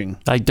messaging?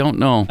 I don't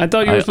know. I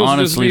thought you were supposed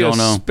to just be a don't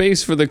know.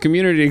 space for the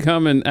community to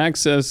come and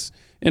access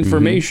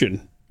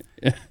information.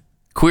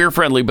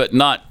 Queer-friendly, but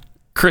not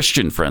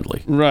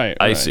Christian-friendly. Right.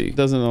 I see.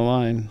 Doesn't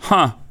align.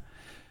 Huh.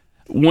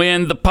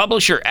 When the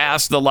publisher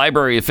asked the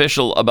library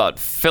official about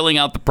filling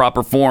out the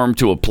proper form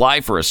to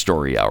apply for a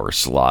story hour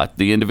slot,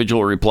 the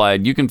individual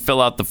replied, "You can fill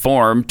out the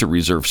form to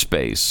reserve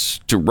space,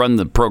 to run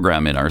the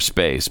program in our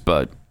space,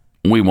 but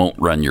we won't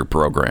run your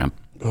program."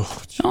 Well,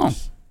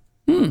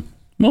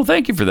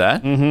 thank you for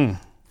that.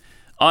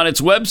 On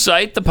its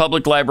website, the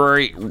public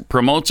library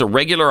promotes a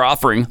regular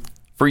offering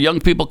for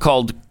young people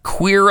called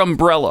Queer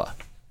Umbrella.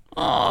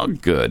 Oh,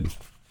 good.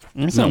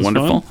 Isn't that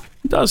wonderful? Fun.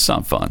 It does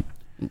sound fun.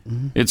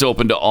 It's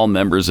open to all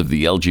members of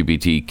the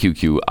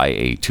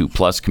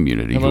LGBTQIA2+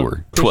 community who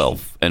are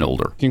 12 and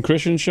older. Can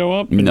Christians show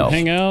up and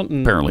hang out?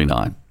 Apparently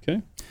not.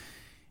 Okay.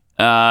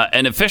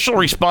 An official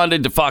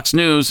responded to Fox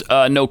News,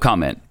 no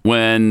comment,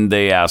 when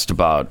they asked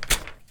about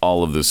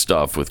all of this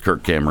stuff with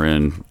Kirk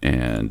Cameron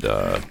and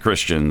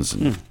Christians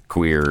and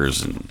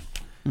queers and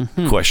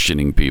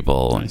questioning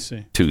people. I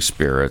see. Two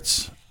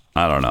spirits.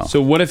 I don't know.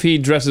 So what if he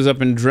dresses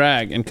up in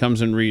drag and comes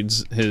and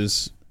reads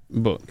his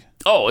book?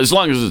 Oh, as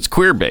long as it's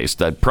queer-based,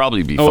 that'd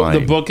probably be Oh, fine.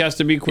 the book has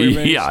to be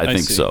queer-based? Yeah, I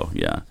think see. so,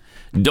 yeah.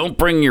 Don't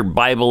bring your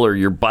Bible or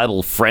your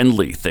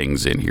Bible-friendly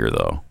things in here,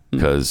 though,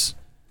 because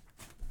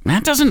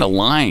that doesn't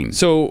align.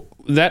 So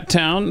that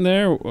town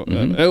there,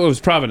 it was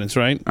Providence,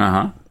 right?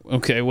 Uh-huh.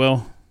 Okay,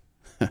 well,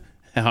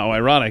 how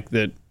ironic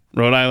that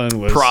Rhode Island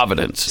was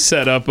Providence.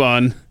 set up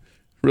on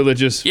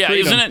religious Yeah,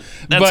 freedom. isn't it?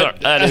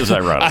 That is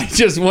ironic. I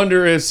just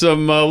wonder if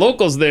some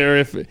locals there,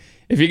 if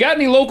you got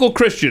any local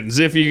Christians,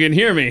 if you can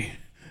hear me,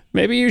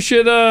 maybe you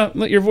should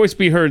let your voice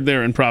be heard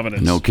there in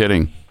Providence. No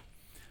kidding.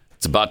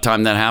 It's about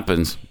time that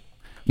happens.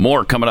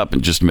 More coming up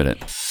in just a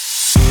minute.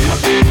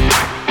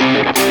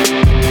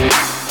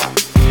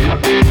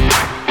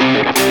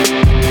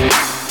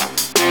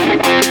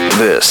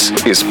 This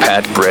is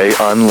Pat Gray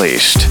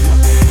Unleashed.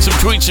 Some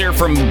tweets here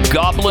from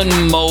Goblin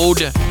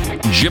Mode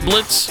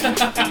Giblets.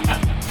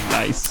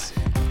 Nice.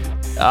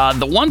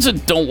 The ones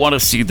that don't want to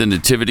see the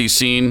nativity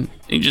scene,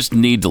 you just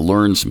need to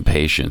learn some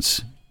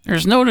patience.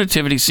 There's no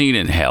nativity scene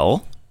in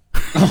hell.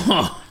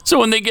 So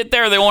when they get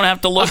there, they won't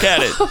have to look at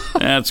it.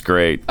 That's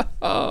great.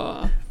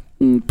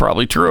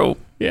 Probably true.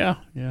 Yeah.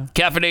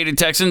 Caffeinated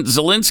Texan,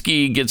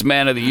 Zelensky gets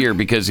Man of the Year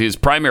because his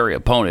primary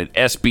opponent,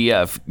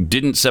 SBF,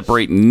 didn't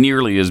separate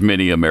nearly as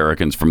many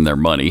Americans from their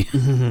money.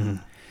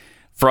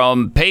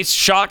 From Pace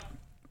Shock,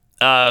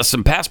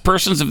 some past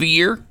persons of the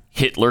year,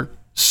 Hitler,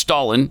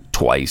 Stalin,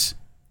 twice,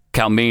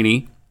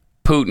 Khomeini,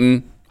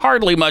 Putin,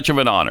 hardly much of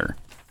an honor.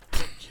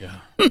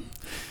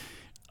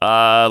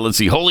 Let's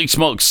see. Holy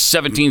smokes,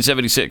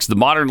 1776. The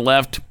modern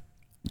left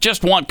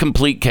just want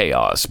complete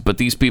chaos, but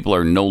these people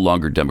are no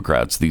longer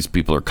Democrats. These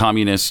people are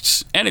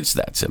communists, and it's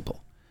that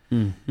simple.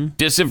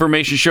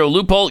 Disinformation show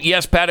loophole.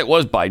 Yes, Pat, it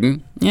was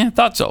Biden. Yeah,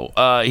 thought so.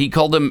 He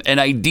called them an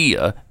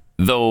idea,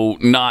 though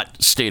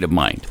not state of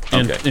mind.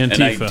 Okay,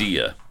 an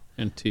idea.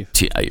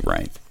 Antifa.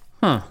 Right.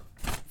 Huh.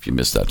 If you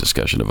missed that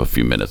discussion of a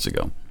few minutes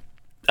ago.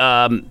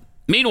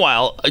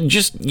 Meanwhile,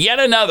 just yet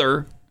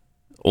another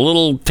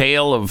little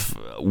tale of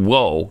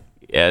woe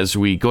as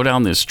we go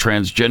down this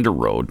transgender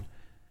road.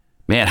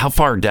 Man, how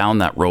far down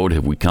that road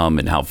have we come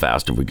and how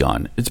fast have we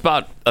gone? It's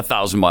about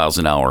 1,000 miles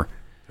an hour.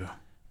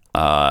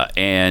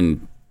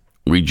 And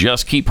we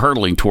just keep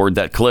hurtling toward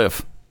that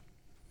cliff.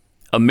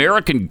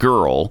 American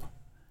Girl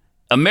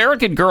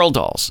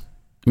dolls.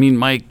 I mean,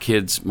 my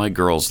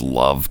girls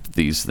loved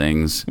these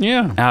things.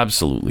 Yeah.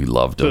 Absolutely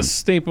loved them. The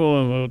staple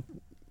of a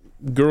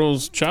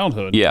girl's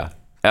childhood. Yeah,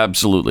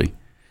 absolutely.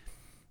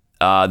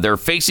 They're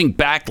facing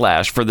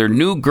backlash for their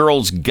new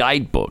girls'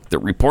 guidebook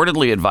that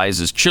reportedly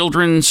advises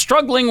children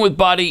struggling with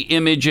body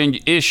image and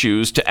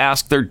issues to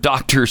ask their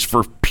doctors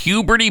for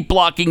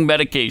puberty-blocking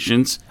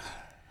medications.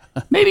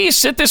 Maybe you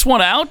sit this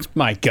one out.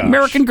 My gosh.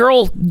 American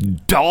Girl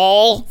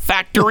Doll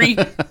Factory.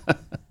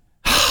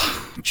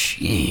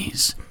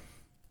 Jeez.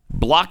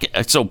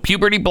 So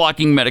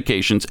puberty-blocking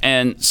medications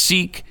and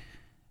seek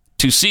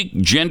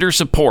gender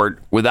support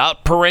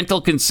without parental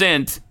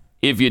consent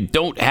if you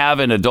don't have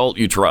an adult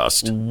you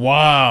trust.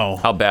 Wow.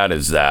 How bad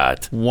is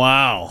that?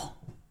 Wow.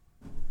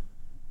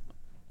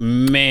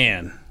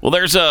 Man. Well,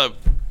 there's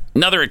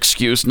another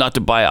excuse not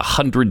to buy a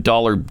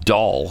 $100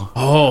 doll.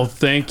 Oh,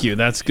 thank you.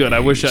 That's good.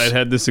 I wish I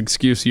had this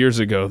excuse years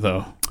ago,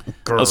 though.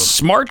 A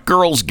Smart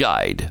Girl's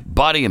Guide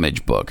body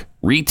image book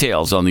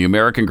retails on the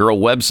American Girl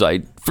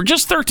website for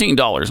just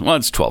 $13. Well,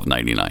 it's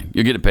 $12.99.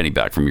 You get a penny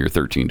back from your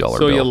 $13 bill.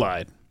 So you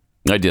lied.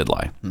 I did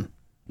lie.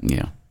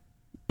 Yeah.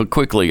 But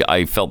quickly,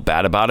 I felt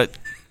bad about it.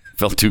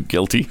 Felt too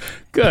guilty.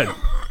 Good.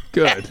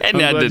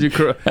 And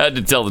had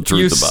to tell the truth about it.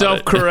 You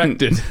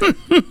self-corrected.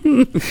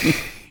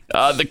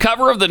 The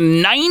cover of the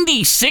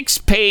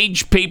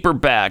 96-page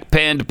paperback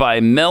penned by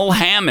Mel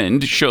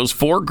Hammond shows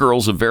 4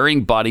 girls of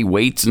varying body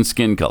weights and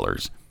skin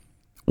colors.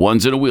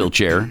 One's in a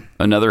wheelchair.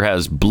 Another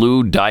has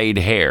blue dyed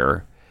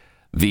hair.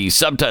 The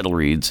subtitle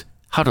reads,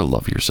 How to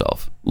Love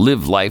Yourself.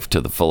 Live life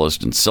to the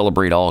fullest and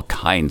celebrate all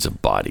kinds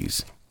of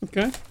bodies.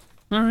 Okay.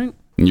 All right.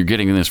 And you're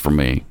getting this from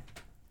a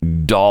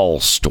doll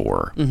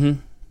store.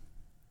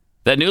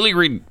 That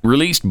newly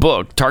released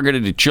book,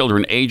 targeted to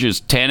children ages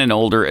 10 and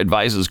older,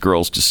 advises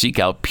girls to seek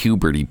out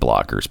puberty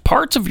blockers.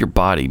 Parts of your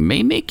body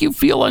may make you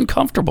feel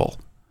uncomfortable,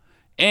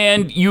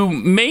 and you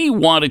may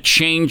want to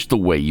change the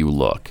way you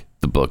look,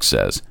 the book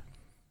says.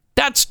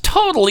 That's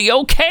totally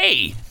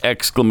okay!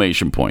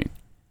 Exclamation point.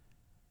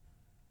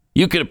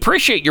 You can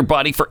appreciate your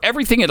body for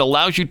everything it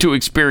allows you to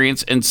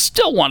experience and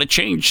still want to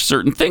change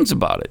certain things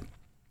about it.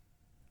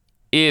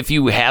 If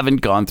you haven't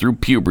gone through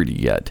puberty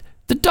yet,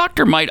 the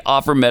doctor might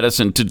offer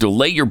medicine to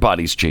delay your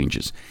body's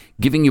changes,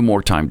 giving you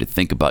more time to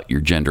think about your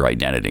gender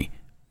identity.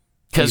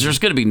 Because there's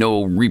going to be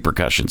no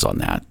repercussions on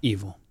that.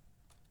 Evil.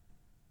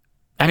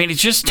 I mean,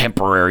 it's just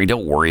temporary.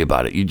 Don't worry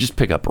about it. You just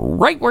pick up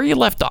right where you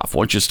left off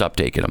once you stop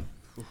taking them.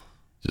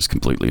 Just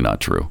completely not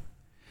true.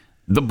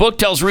 The book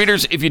tells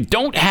readers if you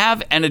don't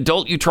have an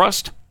adult you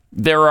trust,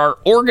 there are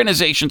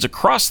organizations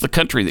across the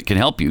country that can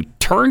help you.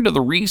 Turn to the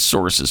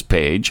resources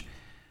page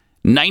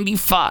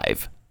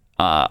 95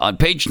 on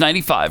page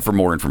 95 for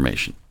more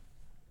information.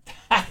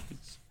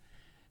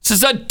 This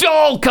is a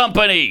doll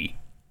company,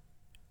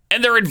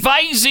 and they're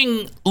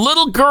advising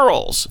little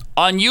girls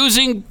on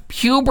using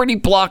puberty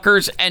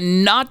blockers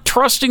and not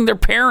trusting their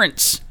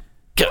parents.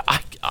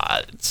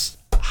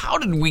 How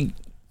did we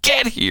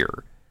get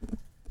here?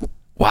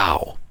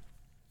 Wow.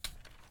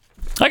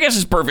 I guess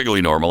it's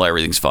perfectly normal.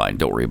 Everything's fine.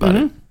 Don't worry about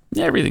it.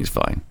 Everything's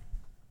fine.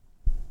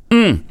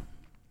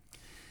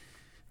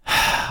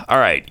 All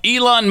right.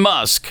 Elon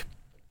Musk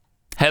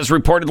has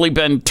reportedly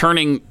been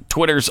turning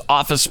Twitter's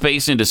office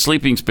space into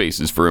sleeping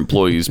spaces for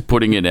employees,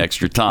 putting in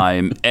extra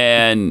time,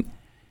 and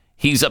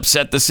he's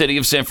upset the city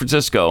of San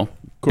Francisco.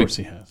 Of course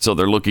he has. So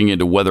they're looking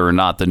into whether or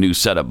not the new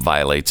setup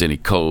violates any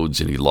codes,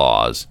 any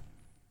laws.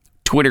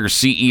 Twitter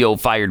CEO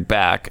fired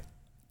back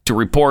to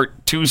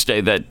report Tuesday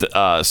that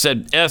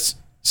said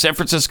San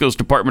Francisco's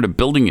Department of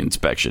Building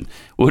Inspection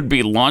would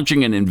be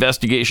launching an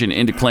investigation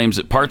into claims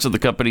that parts of the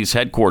company's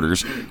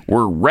headquarters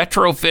were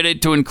retrofitted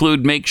to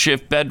include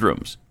makeshift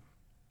bedrooms.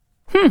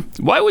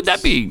 Why would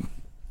that be?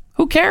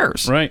 Who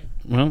cares? Right.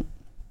 Well,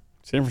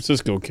 San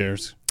Francisco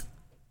cares.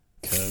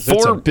 Because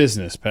it's a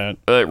business, Pat.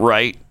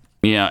 Right.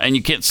 Yeah. And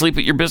you can't sleep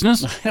at your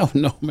business? I don't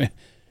know, man.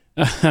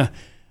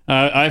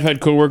 I've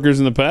had coworkers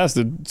in the past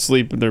that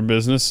sleep at their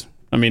business.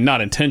 I mean,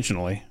 not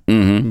intentionally,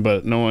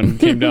 but no one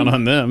came down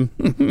on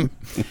them.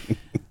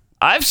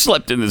 I've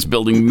slept in this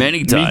building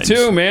many times. Me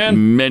too,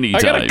 man. Many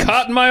times. I got a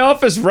cot in my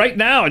office right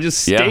now. It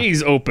just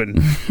stays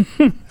open.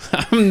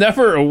 I'm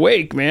never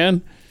awake,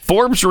 man.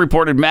 Forbes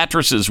reported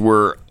mattresses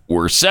were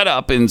set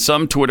up in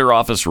some Twitter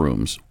office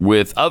rooms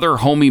with other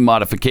homey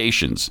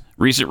modifications.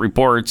 Recent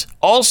reports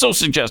also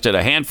suggested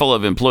a handful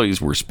of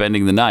employees were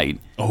spending the night.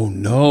 Oh,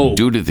 no.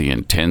 Due to the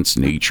intense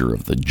nature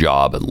of the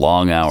job and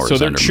long hours so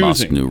they're under choosing.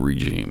 Musk's new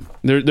regime.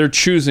 They're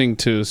choosing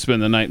to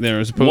spend the night there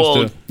as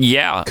opposed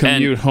to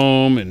commute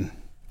home. And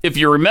if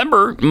you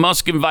remember,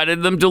 Musk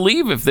invited them to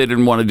leave if they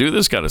didn't want to do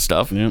this kind of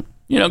stuff. Yeah.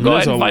 Go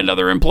ahead and find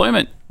other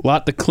employment. A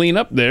lot to clean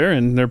up there,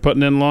 and they're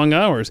putting in long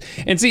hours.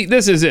 And see,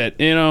 this is it.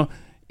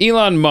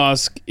 Elon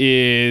Musk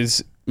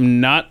is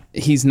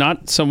he's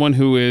not someone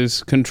who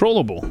is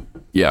controllable.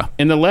 Yeah.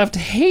 And the left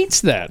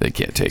hates that. They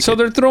can't take it. So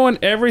they're throwing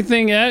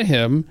everything at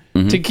him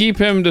to keep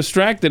him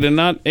distracted and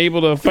not able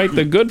to fight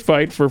the good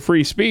fight for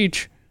free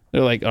speech.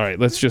 They're like, all right,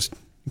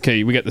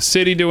 we got the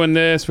city doing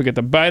this. We got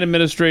the Biden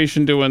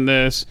administration doing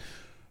this.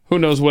 Who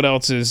knows what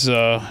else is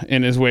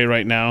in his way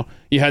right now?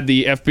 You had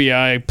the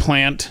FBI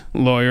plant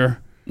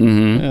lawyer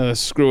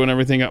screwing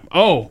everything up.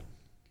 Oh,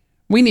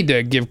 we need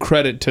to give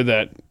credit to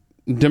that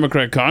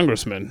Democrat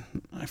congressman.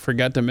 I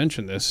forgot to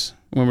mention this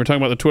when we were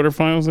talking about the Twitter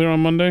files there on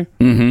Monday.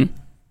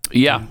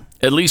 Yeah.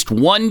 At least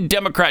one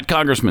Democrat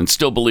congressman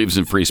still believes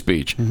in free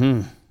speech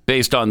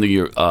based on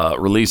the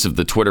release of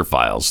the Twitter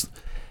files.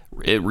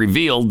 They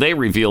revealed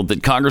that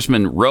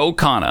Congressman Ro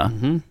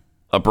Khanna,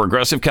 a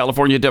progressive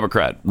California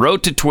Democrat,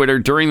 wrote to Twitter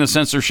during the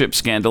censorship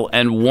scandal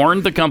and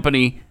warned the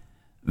company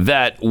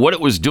that what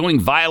it was doing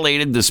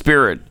violated the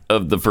spirit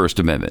of the First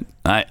Amendment.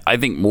 I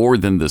think more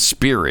than the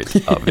spirit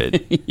of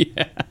it.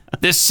 Yeah.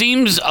 This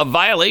seems a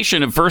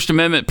violation of First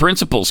Amendment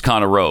principles,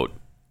 Khanna wrote.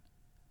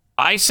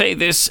 I say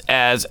this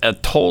as a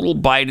total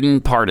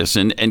Biden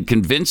partisan and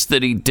convinced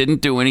that he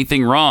didn't do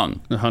anything wrong.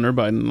 The Hunter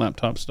Biden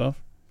laptop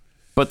stuff.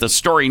 But the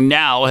story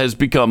now has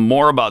become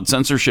more about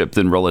censorship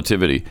than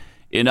relatively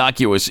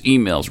innocuous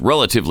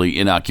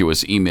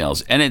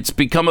emails. And it's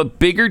become a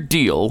bigger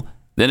deal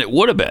than it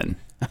would have been.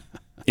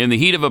 In the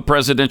heat of a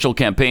presidential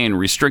campaign,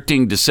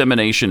 restricting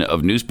dissemination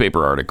of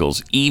newspaper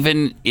articles,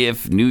 even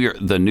if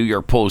the New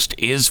York Post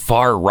is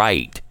far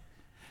right,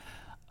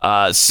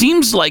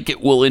 seems like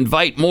it will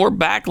invite more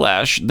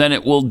backlash than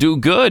it will do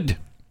good.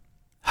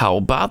 How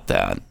about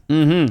that?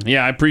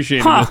 Yeah, I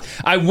appreciate it.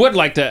 I would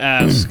like to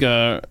ask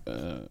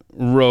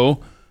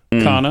Ro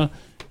Khanna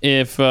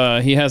if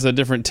he has a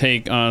different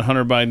take on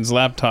Hunter Biden's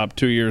laptop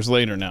 2 years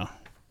later now.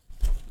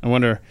 I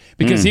wonder,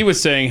 because he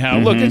was saying how,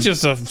 look, it's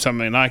just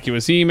some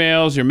innocuous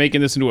emails. You're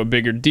making this into a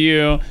bigger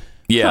deal.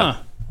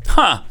 Yeah.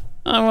 I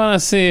want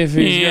to see if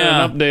he's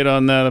got an update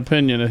on that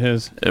opinion of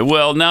his.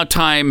 Well, now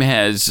time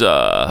has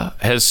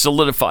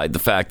solidified the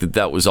fact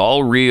that was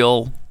all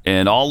real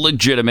and all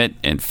legitimate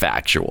and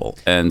factual.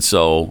 And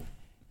so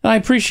I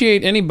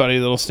appreciate anybody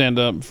that'll stand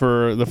up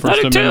for the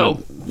First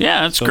Amendment. Too.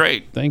 Yeah, that's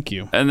great. Thank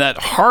you. And that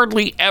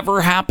hardly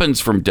ever happens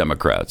from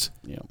Democrats.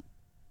 Yeah.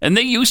 And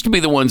they used to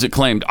be the ones that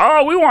claimed,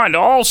 we want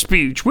all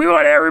speech. We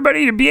want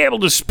everybody to be able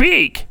to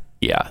speak.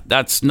 Yeah,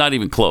 that's not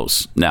even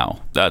close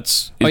now.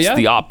 It's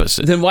the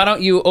opposite. Then why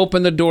don't you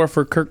open the door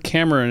for Kirk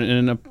Cameron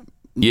in a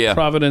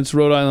Providence,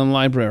 Rhode Island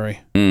library?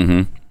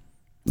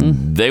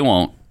 They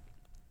won't.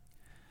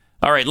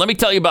 All right, let me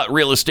tell you about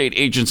Real Estate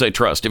Agents I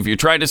Trust. If you're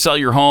trying to sell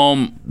your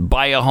home,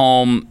 buy a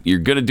home, you're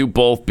going to do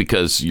both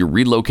because you're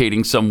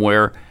relocating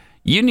somewhere.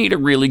 You need a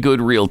really good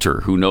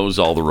realtor who knows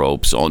all the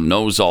ropes,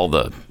 knows all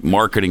the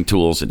marketing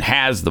tools, and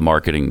has the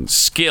marketing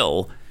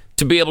skill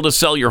to be able to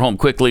sell your home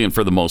quickly and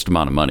for the most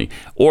amount of money,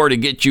 or to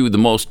get you the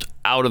most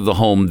out of the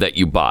home that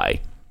you buy.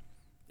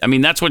 I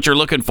mean, that's what you're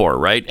looking for,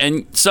 right?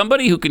 And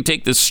somebody who can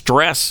take the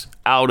stress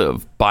out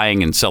of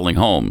buying and selling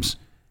homes.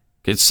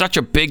 It's such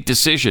a big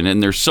decision,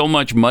 and there's so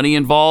much money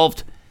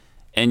involved,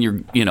 and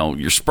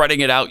you're spreading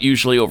it out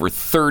usually over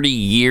 30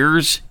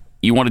 years.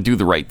 You want to do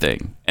the right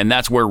thing. And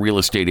that's where Real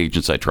Estate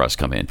Agents I Trust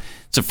come in.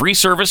 It's a free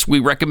service. We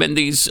recommend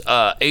these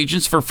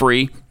agents for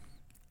free.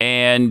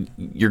 And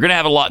you're going to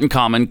have a lot in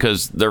common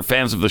because they're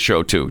fans of the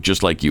show too,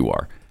 just like you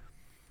are.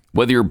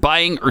 Whether you're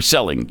buying or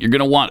selling, you're going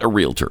to want a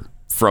realtor.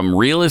 From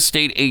Real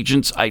Estate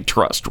Agents I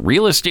Trust.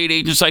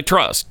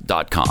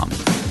 RealEstateAgentsITrust.com.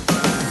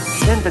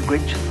 Then the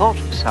Grinch thought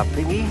of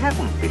something he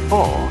hadn't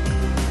before.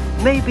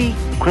 Maybe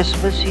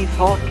Christmas, he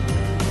thought,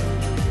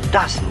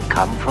 doesn't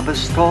come from a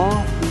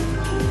store.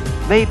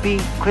 Maybe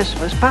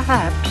Christmas,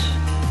 perhaps,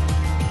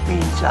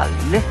 means a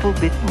little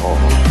bit more.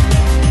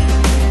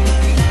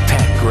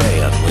 Gray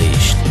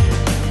Unleashed.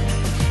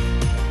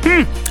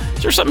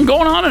 Is there something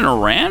going on in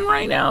Iran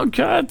right now?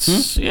 God,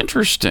 it's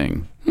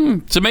interesting.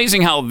 It's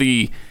amazing how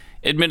the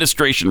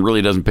administration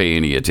really doesn't pay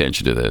any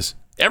attention to this.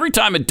 Every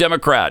time a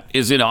Democrat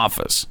is in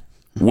office,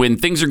 when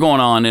things are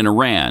going on in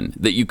Iran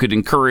that you could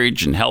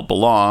encourage and help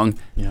along,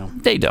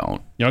 they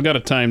don't. Y'all got to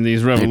time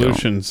these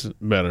revolutions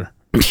better.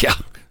 Yeah.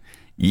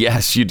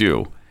 Yes, you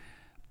do.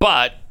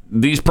 But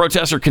these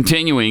protests are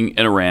continuing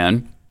in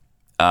Iran.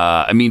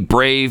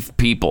 Brave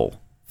people.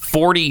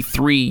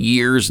 43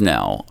 years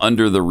now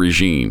under the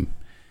regime.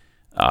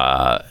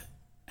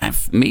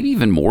 Maybe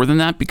even more than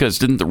that, because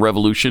didn't the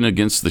revolution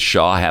against the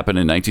Shah happen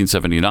in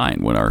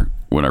 1979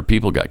 when our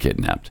people got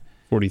kidnapped?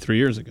 43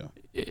 years ago.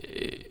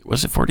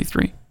 Was it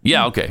 43?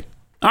 Yeah, okay.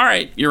 All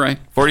right, you're right.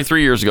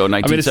 43 years ago,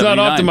 1979. It's not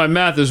often my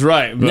math is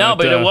right. But,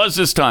 but it was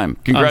this time.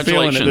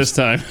 Congratulations. I'm feeling it this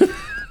time.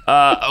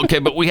 Okay,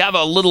 but we have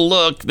a little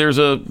look. There's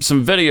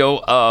some video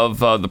of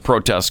the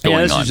protests going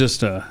on. Yeah, this is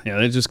just,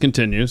 it just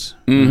continues.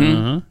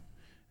 Mm-hmm.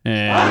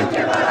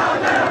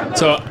 And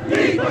so, all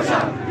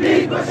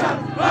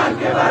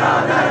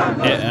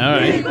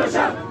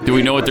right. Do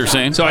we know what they're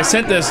saying? So I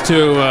sent this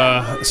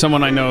to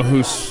someone I know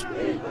who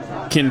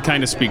can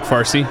kind of speak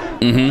Farsi.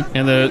 Mm-hmm.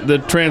 And the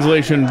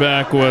translation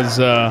back was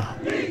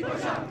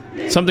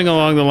something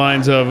along the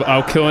lines of,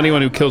 "I'll kill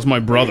anyone who kills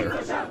my brother."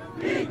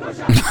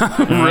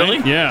 Really?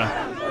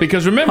 Yeah.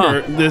 Because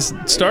remember, this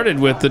started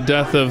with the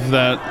death of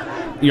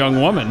that young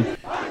woman.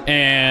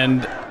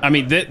 And,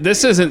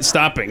 this isn't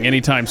stopping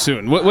anytime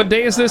soon. What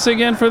day is this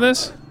again for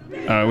this?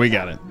 We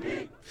got it.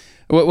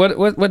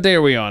 What day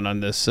are we on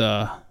this?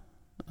 I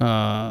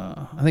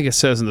think it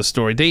says in the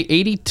story. Day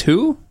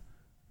 82?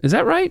 Is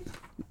that right?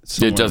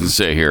 It doesn't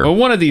say here. Well,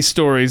 one of these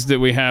stories that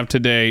we have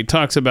today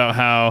talks about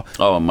how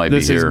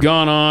this has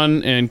gone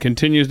on and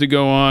continues to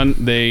go on.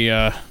 They,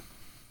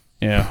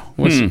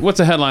 What's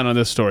the headline on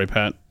this story,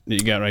 Pat, that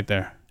you got right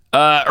there?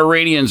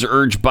 Iranians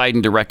urge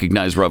Biden to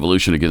recognize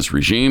revolution against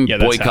regime,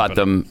 boycott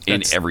them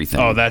in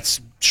everything. Oh,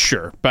 that's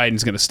sure.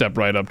 Biden's going to step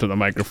right up to the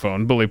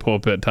microphone. Bully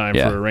pulpit time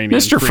for Iranian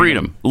Mr.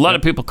 Freedom. A lot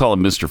of people call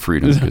him Mr.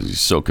 Freedom because he's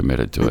so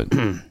committed to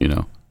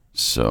it,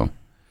 So,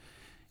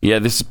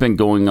 this has been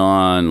going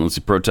on.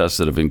 Protests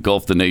that have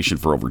engulfed the nation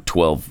for over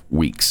 12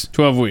 weeks.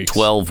 12 weeks.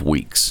 12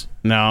 weeks.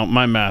 Now,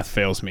 my math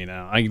fails me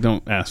now.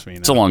 Don't ask me now.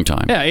 It's a long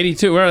time. Yeah,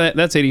 82. Well,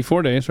 that's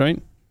 84 days, right?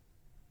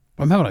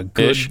 I'm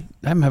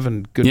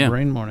having a good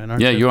brain morning,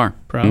 aren't you? Yeah, you are.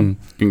 Proud.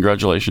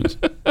 Congratulations.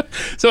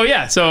 So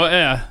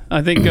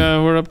I think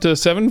we're up to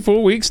 7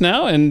 full weeks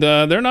now, and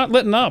they're not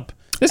letting up.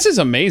 This is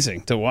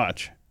amazing to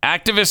watch.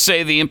 Activists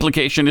say the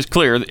implication is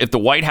clear. If the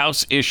White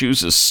House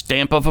issues a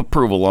stamp of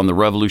approval on the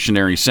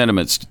revolutionary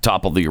sentiments to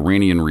topple the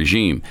Iranian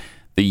regime,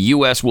 the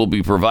U.S. will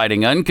be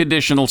providing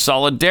unconditional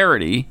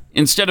solidarity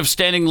instead of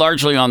standing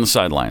largely on the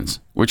sidelines,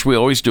 which we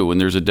always do when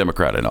there's a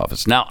Democrat in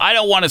office. Now, I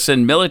don't want to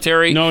send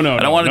military. No.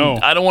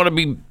 I don't want to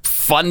be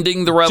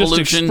funding the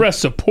revolution. Just express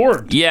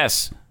support.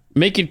 Yes.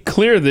 Make it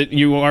clear that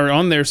you are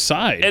on their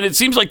side. And it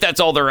seems like that's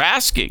all they're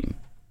asking.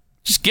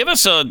 Just give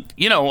us a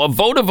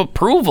vote of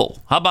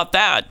approval. How about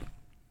that?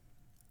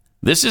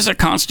 This is a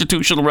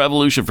constitutional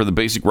revolution for the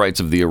basic rights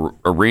of the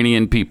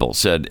Iranian people,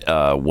 said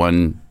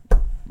one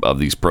of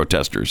these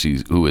protesters,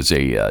 who is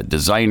a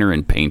designer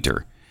and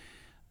painter.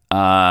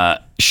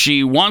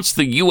 She wants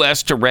the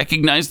U.S. to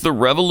recognize the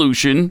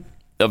revolution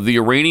of the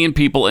Iranian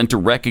people and to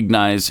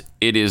recognize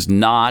it is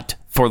not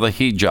for the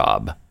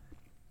hijab.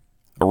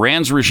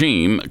 Iran's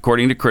regime,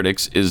 according to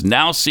critics, is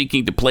now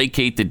seeking to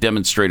placate the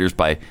demonstrators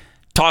by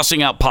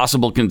tossing out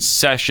possible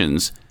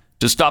concessions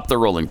to stop the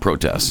rolling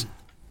protests.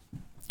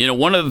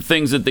 One of the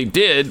things that they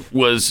did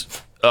was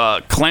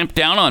clamp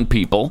down on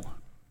people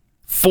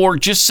for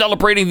just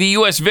celebrating the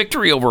U.S.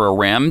 victory over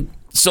Iran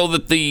so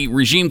that the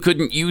regime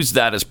couldn't use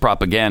that as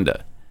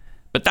propaganda.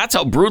 But that's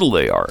how brutal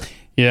they are.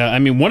 Yeah,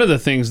 one of the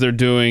things they're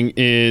doing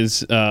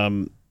is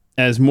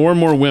as more and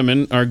more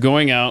women are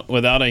going out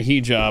without a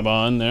hijab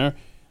on there,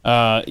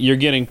 you're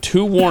getting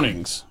 2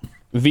 warnings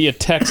via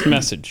text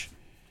message.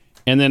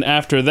 And then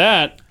after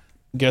that,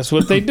 guess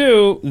what they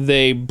do?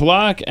 They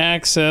block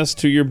access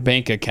to your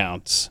bank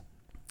accounts.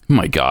 Oh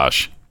my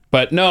gosh.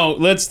 But no,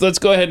 let's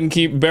go ahead and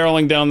keep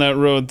barreling down that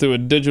road through a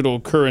digital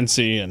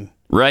currency and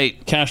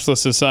cashless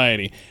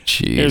society.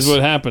 Jeez. Here's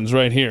what happens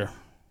right here.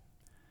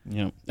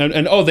 Yeah.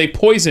 And they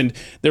poisoned.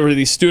 There were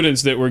these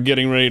students that were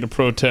getting ready to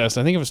protest.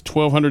 I think it was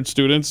 1,200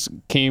 students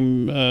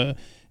came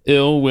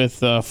ill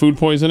with food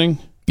poisoning.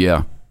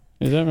 Yeah.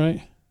 Is that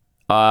right?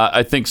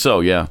 I think so,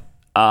 yeah.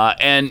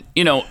 And,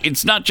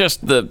 it's not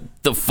just the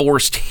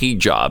forced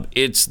hijab.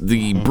 It's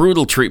the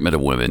brutal treatment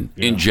of women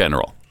in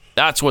general.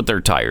 That's what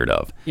they're tired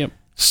of. Yep.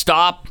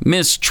 Stop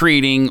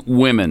mistreating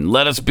women.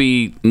 Let us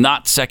be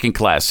not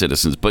second-class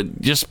citizens,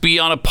 but just be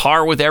on a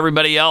par with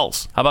everybody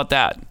else. How about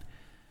that?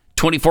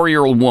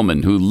 24-year-old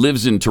woman who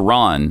lives in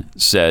Tehran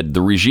said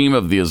the regime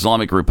of the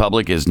Islamic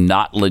Republic is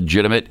not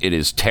legitimate. It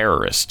is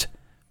terrorist.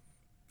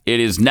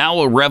 It is now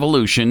a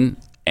revolution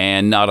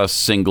and not a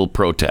single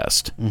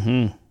protest.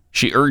 Mm-hmm.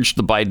 She urged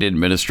the Biden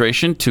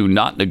administration to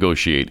not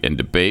negotiate and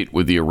debate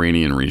with the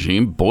Iranian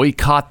regime,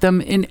 boycott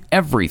them in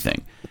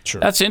everything.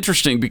 Sure. That's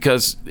interesting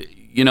because,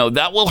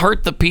 that will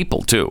hurt the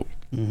people too.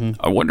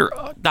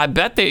 I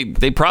bet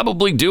they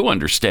probably do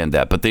understand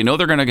that, but they know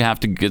they're going to have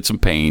to get some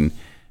pain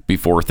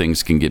before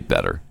things can get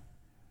better.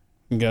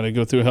 You got to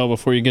go through hell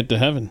before you get to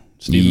heaven.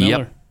 Steve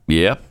Miller.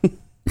 Yep.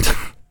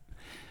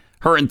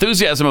 Her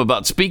enthusiasm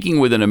about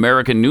speaking with an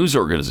American news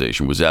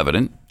organization was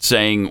evident,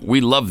 saying, "We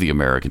love the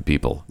American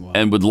people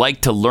and would like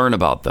to learn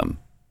about them."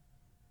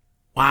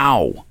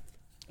 Wow.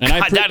 And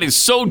God, that is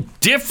so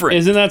different.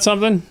 Isn't that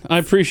something? I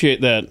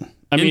appreciate that.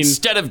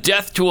 Instead of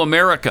death to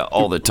America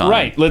all the time.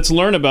 Right. Let's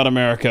learn about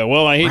America.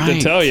 Well, I hate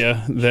to tell you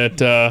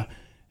that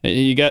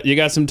you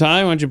got some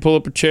time. Why don't you pull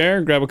up a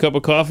chair, grab a cup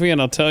of coffee, and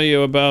I'll tell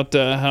you about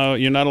how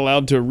you're not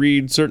allowed to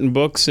read certain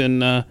books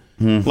in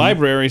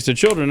libraries to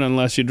children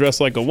unless you dress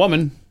like a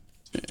woman.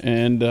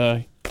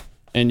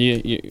 And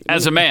you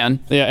as a man,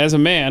 as a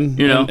man,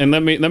 and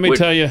let me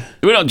tell you,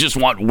 we don't just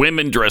want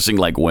women dressing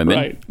like women.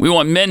 Right. We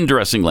want men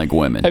dressing like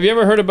women. Have you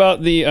ever heard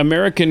about the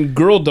American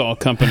Girl Doll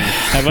Company?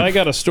 Have I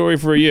got a story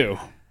for you?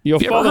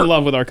 You'll fall in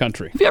love with our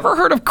country. Have you ever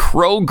heard of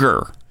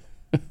Kroger?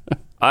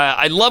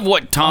 I love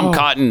what Tom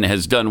Cotton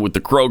has done with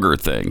the Kroger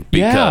thing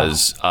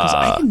because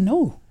I didn't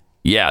know.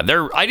 Yeah,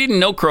 I didn't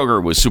know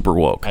Kroger was super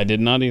woke. I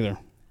did not either.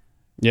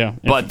 Yeah,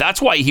 but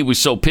that's why he was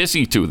so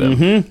pissy to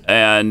them,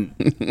 and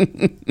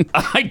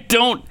I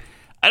don't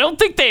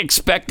think they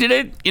expected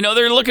it.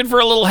 They're looking for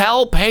a little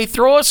help. Hey,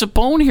 throw us a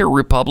bone here,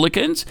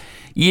 Republicans.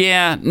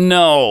 Yeah,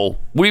 no,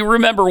 we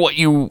remember what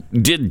you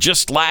did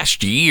just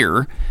last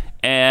year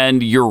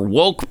and your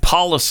woke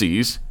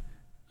policies.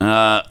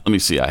 Let me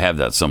see. I have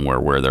that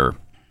somewhere where they're,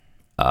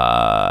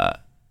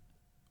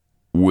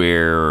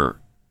 where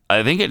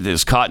I think it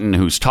is Cotton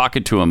who's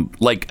talking to him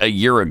like a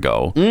year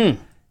ago.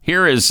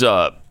 Here is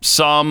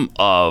some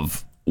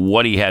of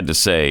what he had to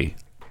say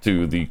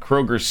to the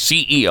Kroger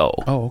CEO.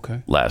 Oh,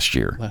 okay. Last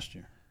year.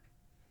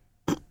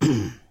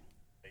 And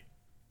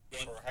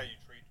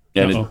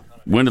it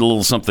went a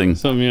little something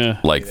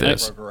like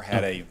this. Kroger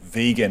had a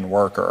vegan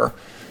worker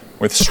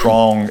with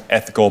strong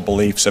ethical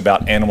beliefs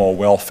about animal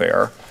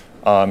welfare.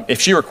 If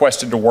she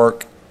requested to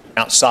work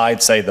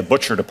outside, say, the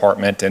butcher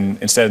department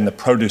and instead in the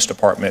produce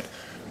department,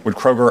 would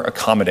Kroger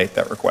accommodate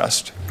that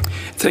request?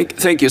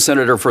 Thank you,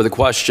 Senator, for the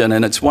question.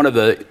 And it's one of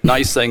the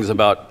nice things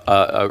about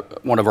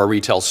one of our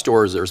retail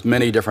stores. There's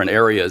many different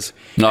areas.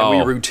 And we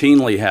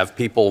routinely have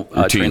people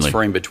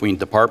transferring between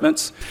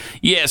departments.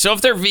 Yeah, so if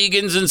they're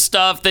vegans and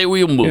stuff,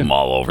 we'll move them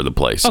all over the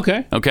place.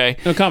 Okay.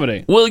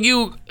 Accommodate. Will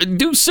you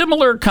do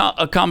similar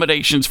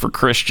accommodations for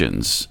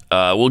Christians?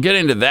 We'll get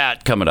into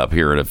that coming up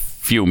here in a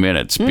few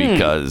minutes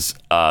because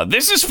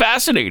this is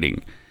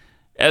fascinating.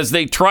 As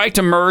they try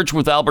to merge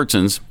with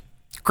Albertsons,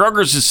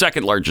 Kroger's the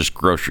second largest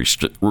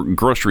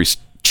grocery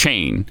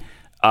chain.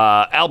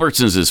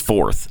 Albertsons is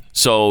fourth.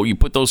 So you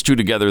put those two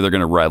together, they're going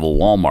to rival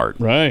Walmart.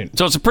 Right.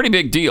 So it's a pretty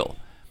big deal.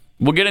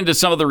 We'll get into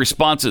some of the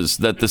responses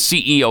that the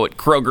CEO at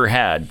Kroger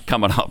had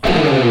coming up.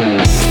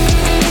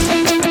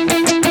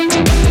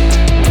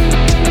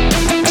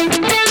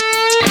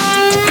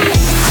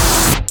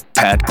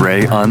 Pat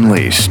Gray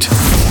Unleashed.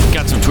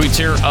 Got some tweets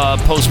here.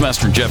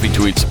 Postmaster Jeffy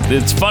tweets,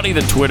 "It's funny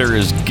that Twitter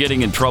is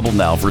getting in trouble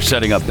now for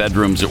setting up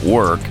bedrooms at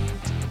work.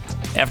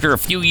 After a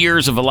few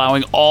years of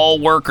allowing all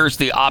workers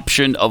the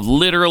option of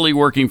literally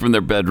working from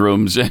their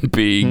bedrooms and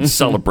being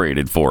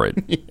celebrated for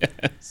it."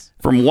 Yes.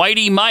 From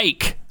Whitey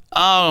Mike.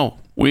 "Oh,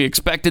 we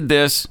expected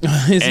this,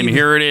 and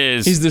here it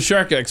is." He's the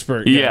shark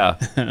expert. Yeah.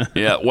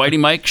 Whitey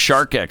Mike,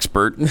 shark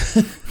expert.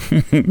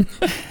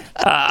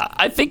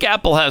 I think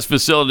Apple has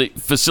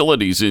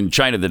facilities in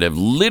China that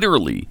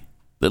literally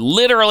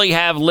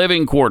have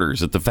living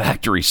quarters at the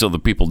factory so the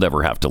people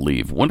never have to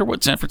leave. Wonder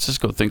what San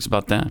Francisco thinks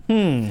about that.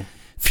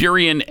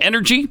 Furion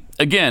Energy.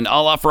 "Again,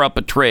 I'll offer up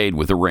a trade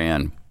with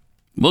Iran.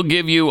 We'll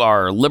give you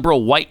our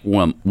liberal white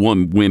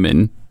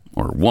woman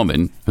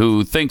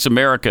who thinks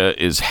America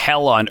is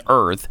hell on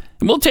earth,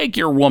 and we'll take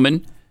your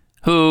woman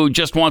who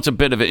just wants a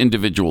bit of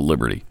individual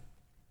liberty."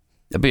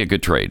 That'd be a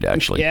good trade,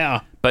 actually. Yeah.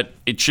 But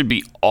it should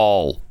be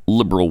all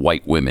liberal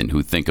white women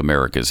who think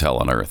America is hell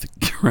on earth.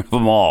 Get rid of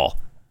them all.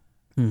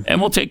 And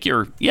we'll take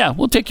your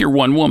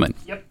one woman.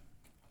 Yep.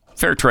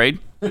 Fair trade.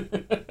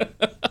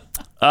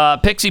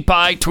 Pixie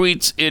Pie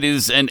tweets, "It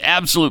is an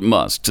absolute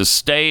must to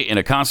stay in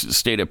a constant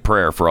state of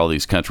prayer for all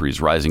these countries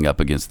rising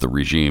up against the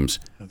regimes."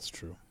 That's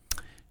true.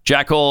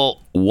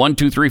 Jackal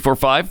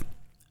 12345.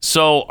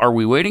 "So are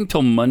we waiting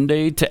till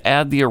Monday to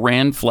add the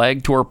Iran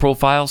flag to our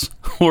profiles?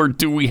 Or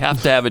do we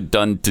have to have it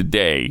done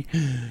today?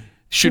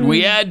 Should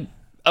we add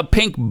a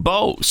pink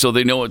bow so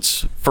they know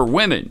it's for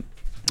women?"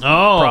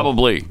 Oh,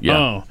 probably. Yeah.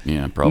 Oh.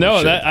 Yeah, probably. No,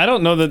 should. I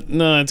don't know that.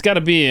 No, it's got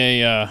to be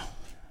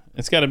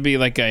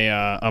like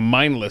a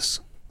mindless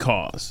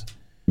cause.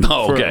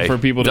 Oh, okay. For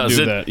people to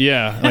do that.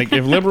 Yeah. Like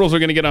if liberals are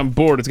going to get on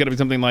board, it's got to be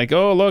something like,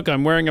 "Oh, look,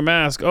 I'm wearing a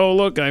mask. Oh,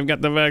 look, I've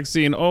got the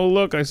vaccine. Oh,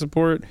 look, I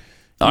support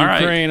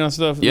Ukraine and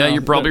stuff." Yeah, no,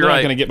 you're probably they're right.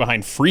 not going to get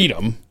behind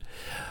freedom.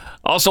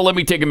 Also, let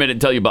me take a minute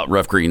and tell you about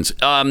Rough Greens.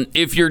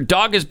 If your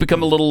dog has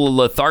become a little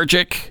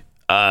lethargic,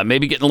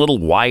 maybe getting a little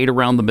wide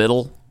around the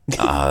middle,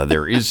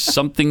 there is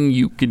something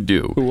you can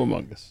do. Who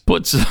among us?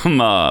 Put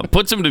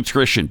some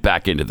nutrition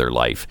back into their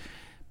life.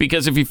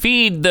 Because if you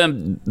feed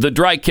them the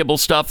dry kibble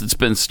stuff that's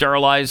been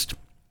sterilized,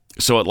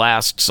 so it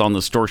lasts on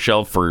the store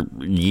shelf for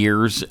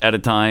years at a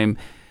time,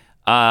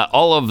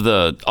 all of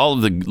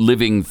the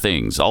living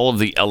things, all of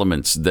the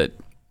elements that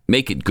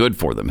make it good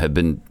for them have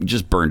been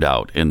just burned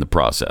out in the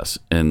process,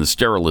 in the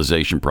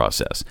sterilization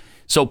process.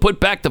 So put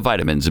back the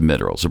vitamins and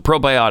minerals, the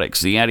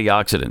probiotics, the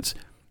antioxidants,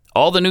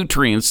 all the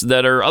nutrients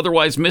that are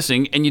otherwise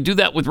missing, and you do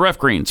that with Rough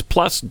Greens.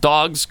 Plus,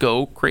 dogs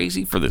go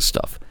crazy for this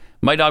stuff.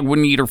 My dog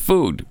wouldn't eat her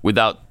food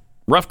without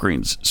Rough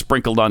Greens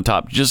sprinkled on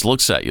top. Just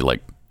looks at you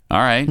like, all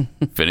right,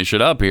 finish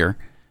it up here.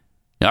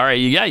 All right,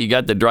 yeah, you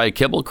got the dry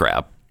kibble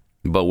crap,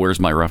 but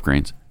where's my Rough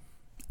Greens?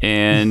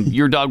 And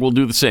your dog will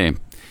do the same.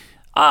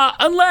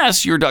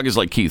 Unless your dog is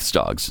like Keith's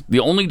dogs. The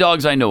only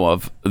dogs I know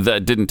of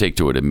that didn't take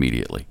to it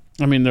immediately.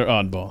 I mean, they're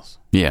oddballs.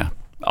 Yeah,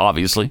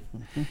 obviously.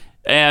 Mm-hmm.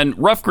 And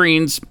Rough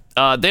Greens,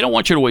 they don't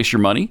want you to waste your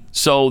money,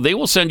 so they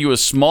will send you a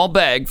small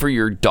bag for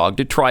your dog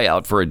to try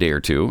out for a day or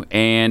two,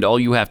 and all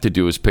you have to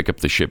do is pick up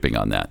the shipping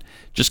on that.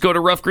 Just go to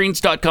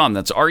roughgreens.com.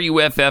 That's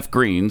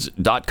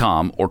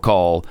RUFFgreens.com, or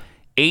call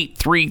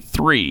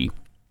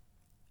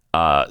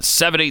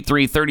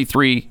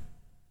 833-783-33.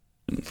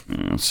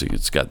 Let's see,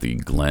 it's got the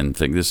Glenn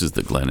thing. This is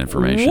the Glenn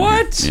information.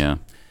 What? Here. Yeah.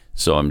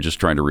 So I'm just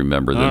trying to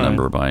remember the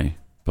number by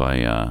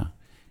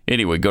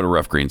anyway, go to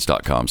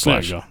roughgreens.com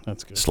slash Pat.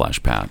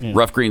 Yeah.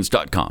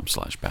 Roughgreens.com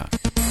 / Pat.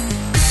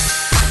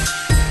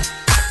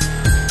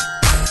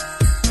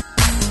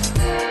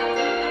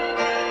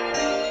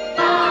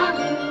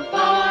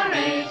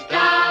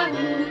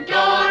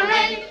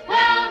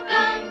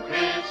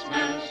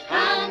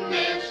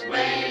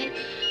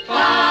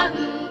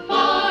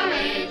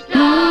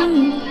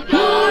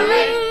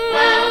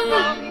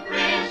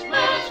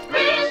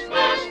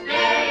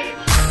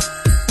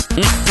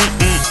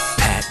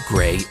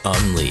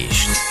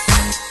 Unleashed.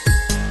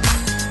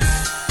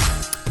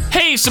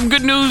 Hey, some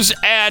good news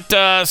at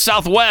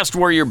Southwest,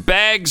 where your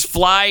bags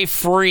fly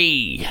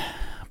free,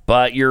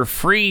 but your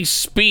free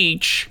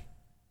speech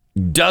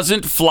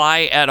doesn't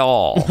fly at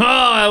all. Oh,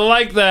 I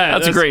like that.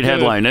 That's a great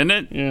headline, isn't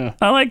it? Yeah.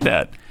 I like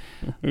that.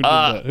 Who did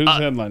that? Whose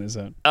headline is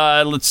that?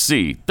 Let's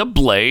see. The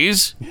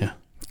Blaze,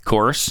 of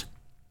course.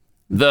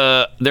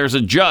 There's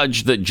a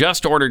judge that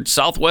just ordered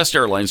Southwest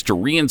Airlines to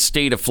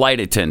reinstate a flight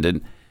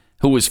attendant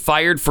who was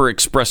fired for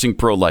expressing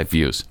pro-life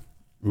views.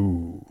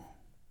 Ooh.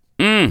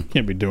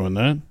 Can't be doing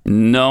that.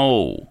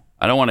 No.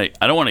 I don't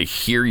want to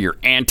hear your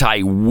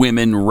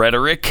anti-women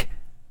rhetoric.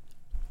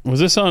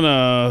 Was this on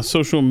a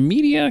social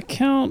media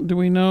account? Do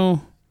we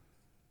know?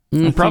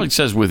 It probably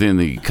says within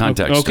the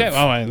context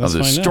of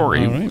the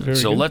story.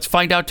 So let's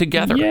find out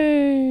together.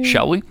 Yay.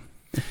 Shall we?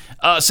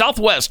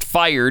 Southwest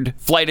fired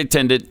flight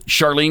attendant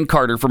Charlene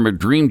Carter from her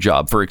dream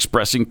job for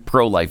expressing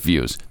pro-life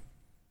views.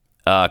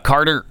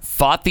 Carter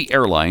fought the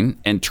airline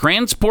and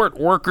Transport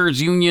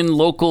Workers Union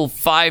Local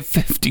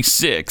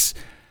 556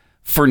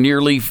 for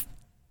nearly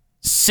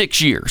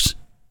 6 years.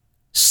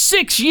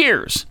 6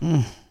 years!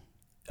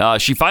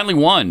 She finally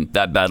won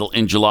that battle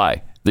in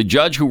July. The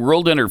judge who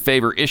ruled in her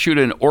favor issued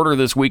an order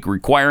this week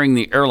requiring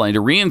the airline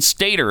to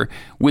reinstate her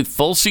with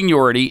full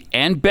seniority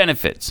and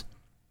benefits.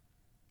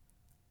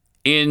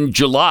 In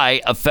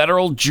July, a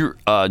federal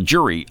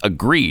jury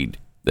agreed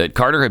that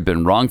Carter had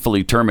been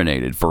wrongfully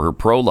terminated for her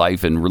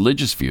pro-life and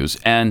religious views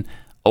and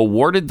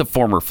awarded the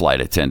former flight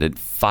attendant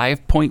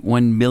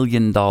 $5.1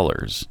 million. All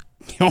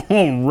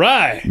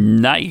right.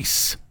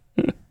 Nice.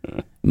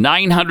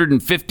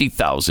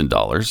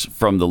 $950,000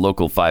 from the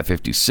local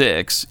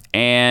 556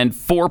 and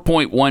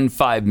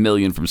 $4.15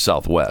 million from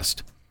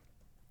Southwest.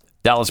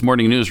 Dallas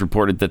Morning News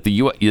reported that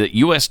the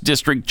U.S.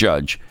 District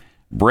Judge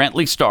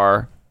Brantley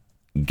Starr,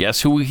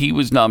 guess who he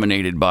was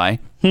nominated by?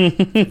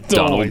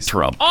 Donald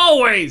Trump.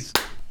 Always.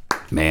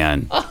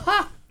 Man,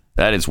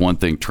 that is one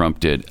thing Trump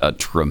did a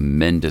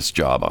tremendous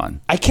job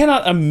on. I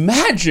cannot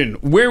imagine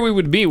where we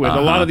would be with a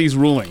lot of these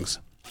rulings.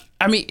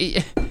 I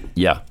mean,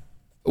 yeah.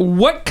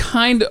 What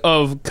kind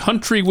of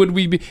country would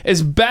we be?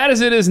 As bad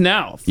as it is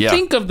now,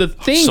 think of the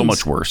things. So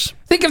much worse.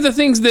 Think of the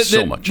things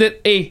that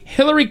a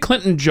Hillary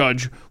Clinton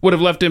judge would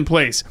have left in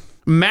place.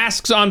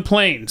 Masks on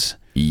planes.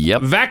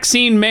 Yep.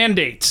 Vaccine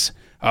mandates.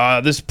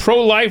 This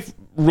pro-life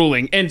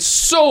ruling, and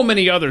so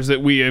many others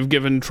that we have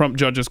given Trump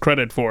judges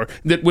credit for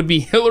that would be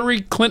Hillary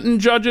Clinton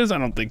judges? I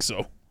don't think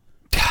so.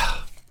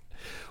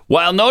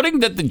 While noting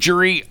that the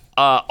jury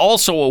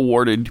also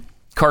awarded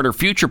Carter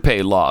future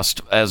pay lost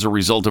as a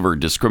result of her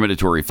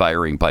discriminatory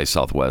firing by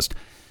Southwest,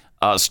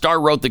 Starr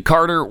wrote that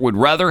Carter would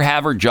rather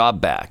have her job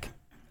back.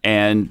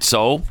 And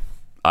so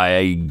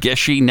I guess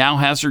she now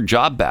has her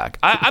job back.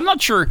 I'm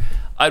not sure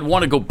I'd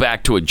want to go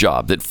back to a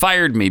job that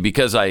fired me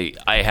because I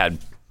had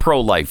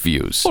pro-life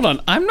views. Hold on.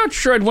 I'm not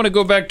sure I'd want to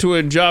go back to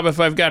a job if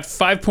I've got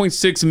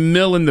 $5.6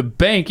 million in the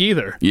bank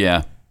either.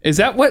 Yeah. Is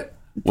that what?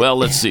 Well,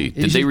 let's see.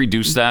 Did they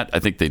reduce that? I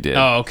think they did.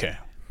 Oh, okay.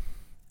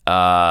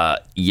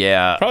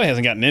 Yeah. Probably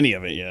hasn't gotten any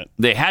of it yet.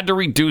 They had to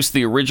reduce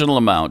the original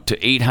amount to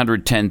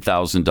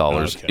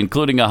 $810,000,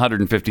 including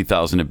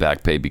 $150,000 in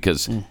back pay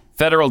because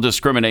federal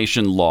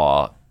discrimination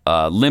law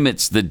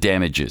limits the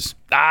damages.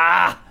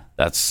 That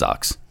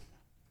sucks.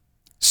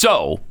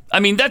 So, I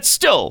mean, that's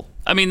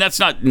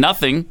not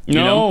nothing.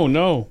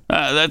 No.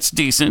 That's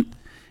decent.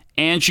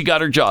 And she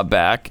got her job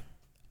back.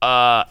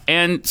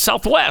 And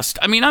Southwest,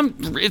 I mean,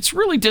 it's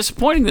really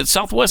disappointing that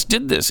Southwest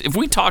did this. If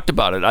we talked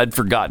about it, I'd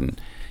forgotten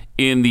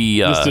in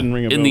the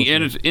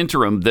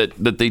interim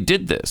that they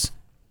did this.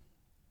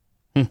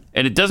 And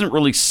it doesn't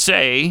really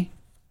say.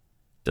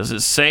 Does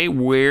it say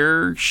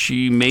where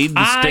she made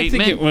the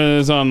statement? I think it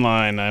was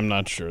online. I'm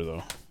not sure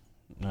though.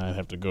 I'd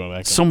have to go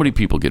back. So many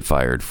people get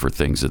fired for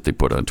things that they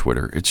put on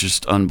Twitter. It's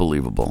just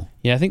unbelievable.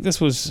 Yeah, I think this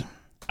was.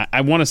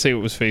 I want to say it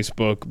was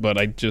Facebook, but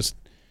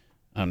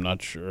I'm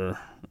not sure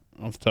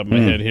off the top of my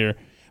head here.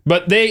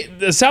 But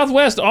the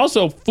Southwest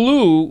also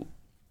flew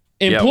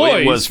employees. Yeah,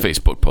 it was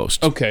Facebook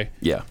post. Okay.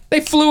 Yeah. They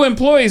flew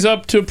employees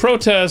up to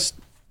protest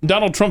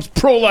Donald Trump's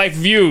pro-life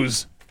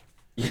views.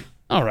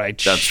 All right.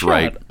 That's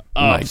right.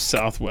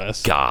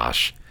 Southwest.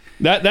 Gosh.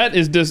 That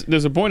is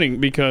disappointing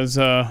because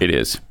it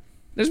is.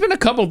 There's been a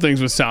couple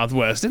things with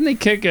Southwest. Didn't they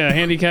kick a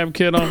handicapped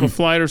kid off a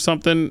flight or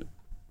something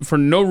for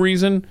no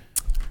reason?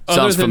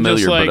 Sounds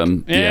familiar,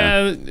 but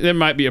there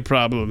might be a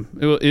problem.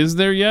 Is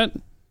there yet?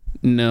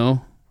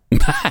 No.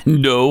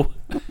 No.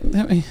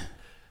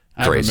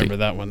 I remember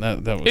that one.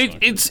 That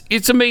was.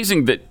 It's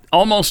amazing that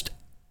almost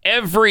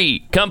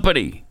every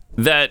company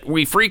that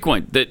we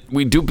frequent, that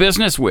we do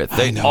business with,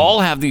 they all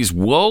have these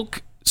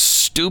woke,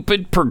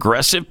 stupid,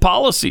 progressive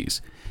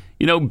policies.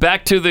 You know,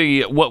 back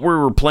to what we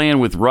were playing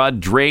with Rod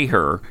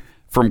Dreher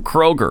from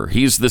Kroger.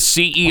 He's the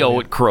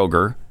CEO at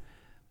Kroger,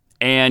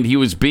 and he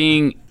was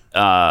being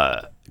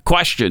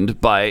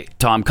questioned by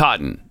Tom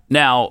Cotton.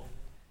 Now,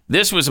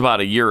 this was about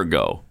a year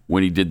ago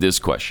when he did this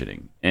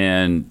questioning,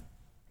 and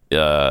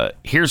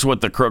here's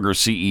what the Kroger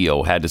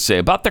CEO had to say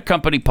about their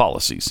company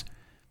policies.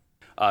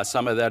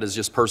 Some of that is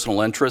just personal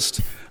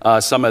interest.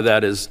 Some of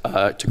that is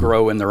to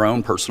grow in their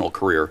own personal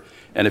career.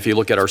 And if you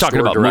look at our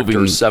store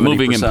directors,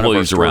 70% of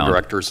our store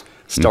directors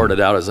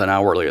started out as an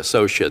hourly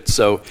associate.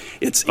 So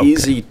it's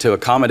easy to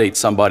accommodate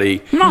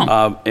somebody,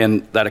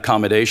 and that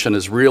accommodation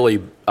is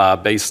really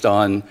based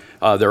on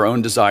their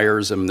own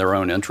desires and their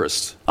own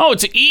interests. Oh,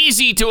 it's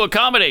easy to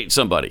accommodate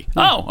somebody.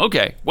 Oh,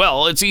 okay.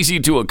 Well, it's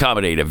easy to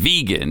accommodate a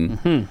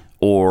vegan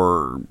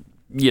or,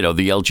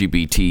 the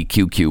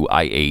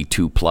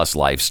LGBTQIA2 plus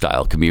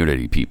lifestyle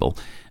community people.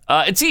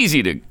 It's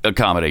easy to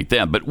accommodate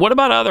them, but what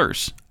about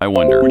others, I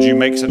wonder? Would you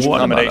make such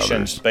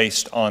accommodations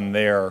based on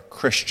their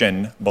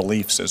Christian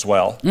beliefs as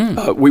well?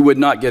 We would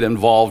not get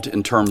involved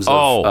in terms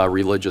of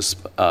religious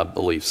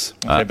beliefs.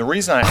 Okay, the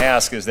reason I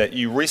ask is that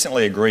you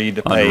recently agreed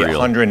to pay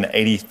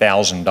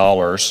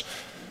 $180,000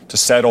 to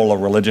settle a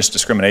religious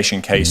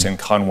discrimination case in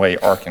Conway,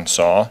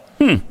 Arkansas.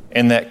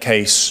 In that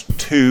case,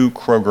 2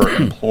 Kroger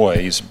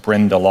employees,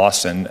 Brenda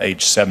Lawson,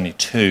 age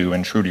 72,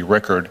 and Trudy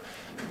Rickard,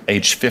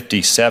 age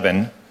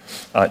 57,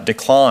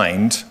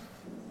 declined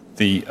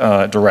the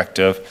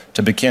directive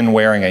to begin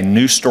wearing a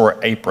new store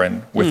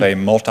apron with a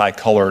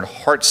multicolored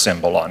heart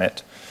symbol on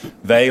it.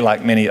 They,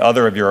 like many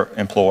other of your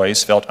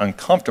employees, felt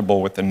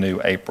uncomfortable with the new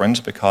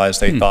aprons because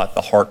they thought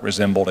the heart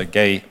resembled a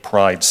gay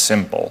pride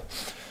symbol.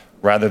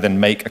 Rather than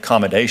make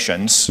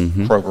accommodations,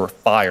 Kroger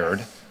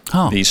fired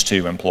these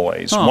 2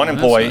 employees. One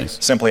employee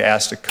simply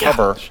asked to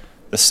cover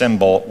the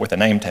symbol with a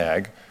name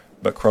tag,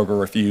 but Kroger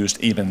refused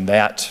even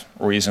that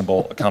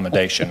reasonable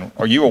accommodation.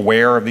 Are you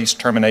aware of these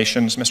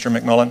terminations, Mr.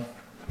 McMullen?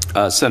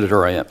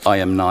 Senator, I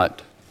am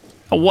not.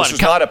 What? This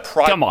was not a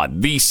Come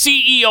on. The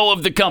CEO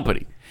of the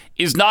company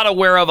is not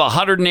aware of a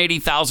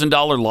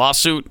 $180,000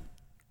 lawsuit?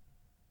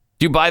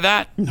 Do you buy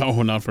that?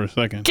 No, not for a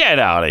second. Get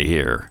out of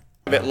here.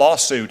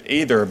 Lawsuit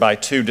either by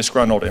 2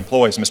 disgruntled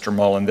employees, Mr.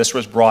 Mullen. This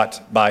was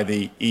brought by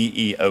the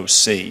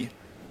EEOC.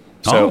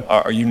 So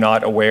are you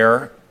not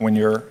aware when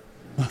your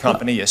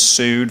company is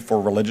sued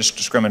for religious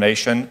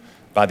discrimination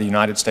by the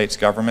United States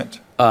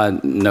government?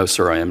 No,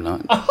 sir, I am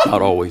not.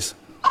 Not always.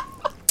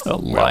 A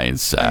lying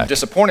sack. I'm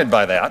disappointed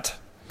by that.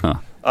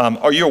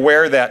 Are you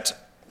aware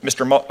that,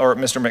 Mr.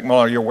 McMullen,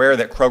 are you aware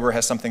that Kroger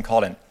has something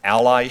called an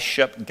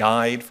allyship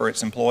guide for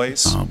its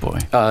employees? Oh, boy.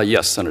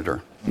 Yes,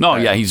 Senator. No,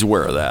 yeah, he's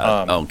aware of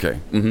that. Okay.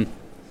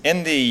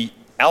 In the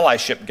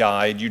allyship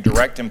guide, you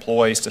direct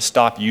employees to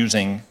stop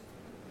using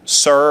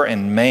sir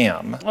and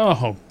ma'am.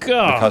 Oh,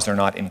 God. Because they're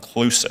not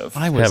inclusive.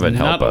 I was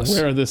not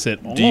aware of this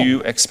at all. Do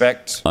you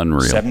expect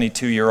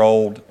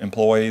 72-year-old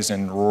employees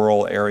in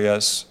rural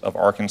areas of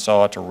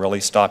Arkansas to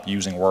really stop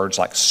using words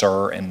like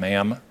sir and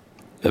ma'am?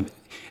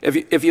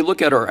 If you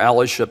look at our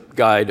allyship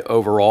guide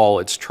overall,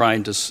 it's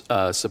trying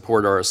to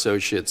support our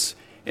associates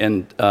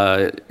and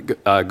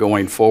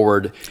going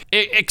forward.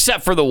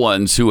 Except for the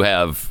ones who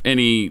have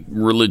any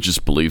religious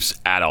beliefs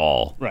at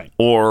all. Right.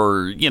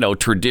 Or,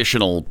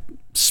 traditional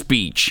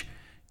speech,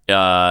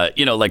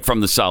 like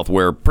from the South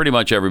where pretty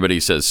much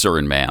everybody says sir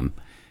and ma'am.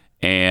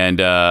 And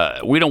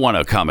we don't want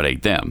to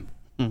accommodate them.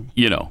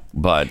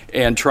 but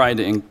and trying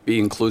to be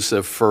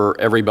inclusive for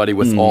everybody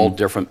with all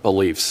different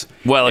beliefs.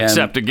 Well, And,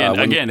 except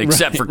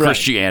except for right.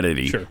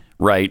 Christianity, Sure.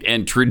 right,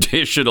 and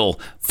traditional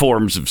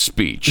forms of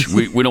speech.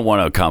 We don't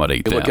want to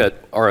accommodate them. Look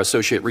at our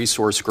associate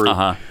resource group.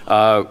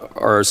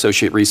 Our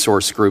associate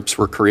resource groups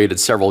were created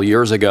several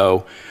years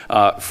ago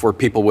for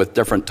people with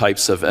different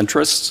types of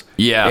interests.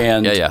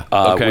 And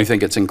Okay. we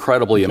think it's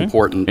incredibly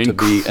important to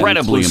be an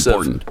Incredibly inclusive,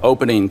 important.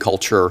 opening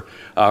culture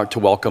to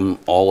welcome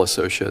all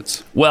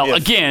associates. Well,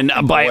 again,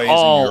 by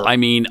all, I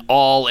mean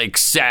all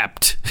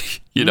except,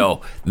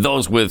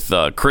 those with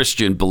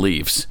Christian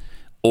beliefs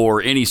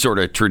or any sort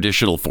of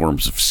traditional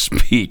forms of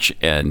speech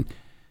and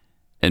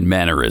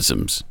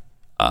mannerisms.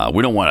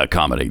 We don't want to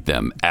accommodate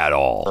them at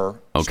all.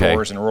 Okay.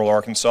 Stores in rural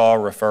Arkansas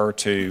refer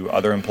to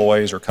other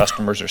employees or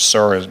customers as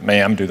sir, as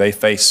ma'am. Do they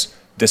face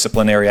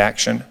disciplinary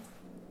action?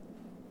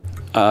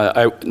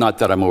 Not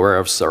that I'm aware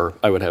of, sir.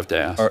 I would have to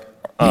ask.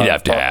 You'd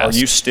have to ask. Are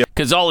you still?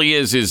 Because all he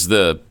is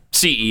the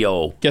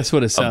CEO. Guess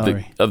what his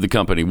salary of the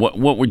company. What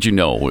would you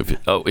know?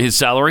 His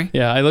salary?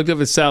 Yeah, I looked up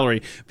his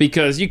salary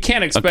because you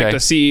can't expect a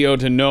CEO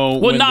to know.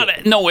 Well,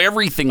 not know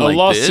everything like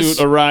this. A this.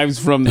 lawsuit arrives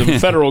from the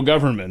federal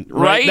government,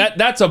 right?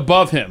 That's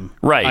above him,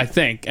 right? I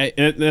think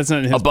that's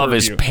not his above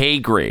purview. his pay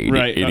grade,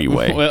 right?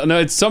 Anyway, Well, no,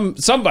 it's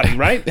somebody,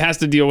 right? Has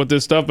to deal with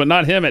this stuff, but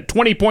not him at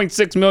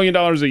 $20.6 million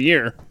a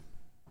year.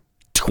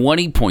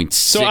 20.6.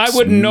 So I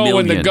wouldn't know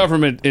when the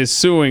government is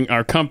suing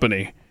our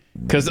company.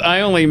 Because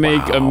I only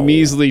make a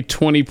measly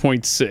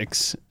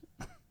 20.6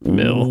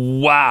 mil.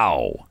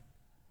 Wow.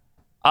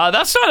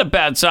 That's not a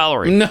bad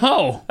salary.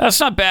 No. That's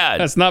not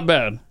bad. That's not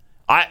bad.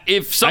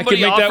 If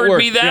somebody offered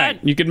me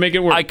that, you could make it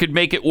work. I could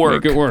make it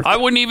work. Make it work. I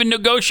wouldn't even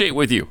negotiate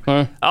with you.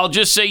 I'll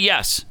just say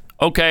yes.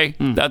 Okay,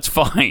 that's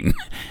fine.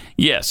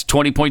 Yes,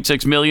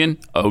 20.6 million.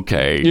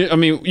 Okay. I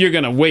mean, you're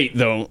going to wait,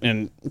 though,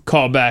 and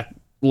call back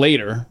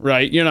later,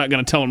 right? You're not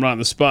going to tell them right on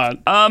the spot.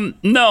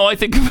 No, I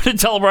think I'm going to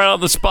tell them right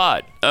on the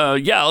spot.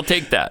 Yeah, I'll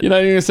take that. You're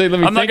not going to say, let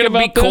me I'm not think going about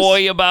to be this?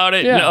 coy about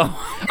it. Yeah. No.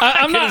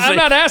 I'm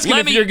not asking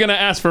if you're going to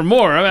ask for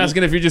more. I'm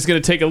asking if you're just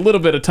going to take a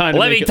little bit of time.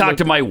 Let me talk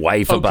to my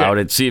wife about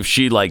it, see if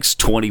she likes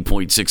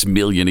 20.6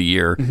 million a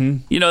year.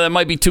 Mm-hmm. That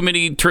might be too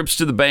many trips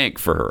to the bank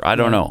for her. I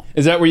don't know.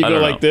 Is that where you I go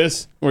don't like know.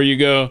 this? Where you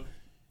go,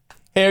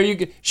 hey, are you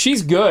good?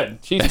 She's good.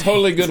 She's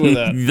totally good with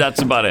that.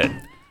 That's about it.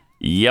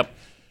 Yep.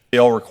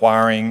 Still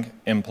requiring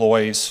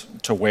employees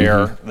to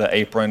wear the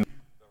apron.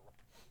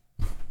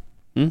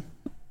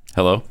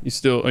 Hello?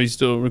 Are you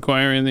still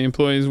requiring the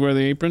employees wear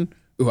the apron?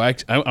 Ooh, I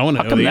want to know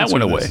How come the that answer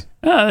went to away? this.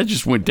 That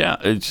just went down.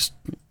 It just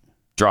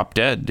dropped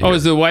dead. Oh,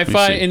 is the Wi-Fi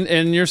Let me see.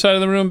 in your side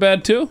of the room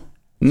bad too?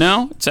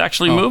 No, it's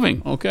actually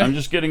moving. Okay. I'm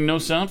just getting no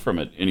sound from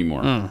it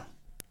anymore.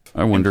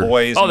 I wonder.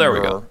 Employees Oh, there we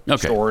in go. your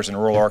Okay. stores in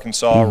rural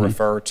Arkansas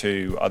refer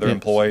to other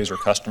employees or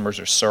customers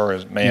as sir,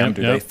 as ma'am. Yep,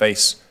 Do yep. they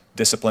face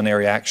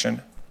disciplinary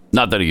action?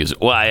 Not that he is.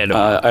 Well, I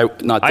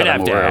don't. Not that I'd I'm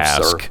have to aware of,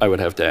 sir. ask. I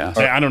would have to ask.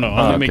 I don't know.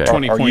 I'm going to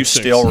make 20.6. Are you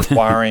still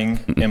requiring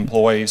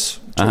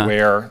employees to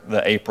wear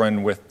the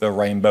apron with the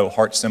rainbow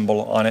heart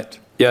symbol on it?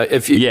 Yeah,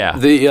 if you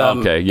if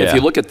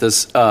you look at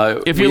this,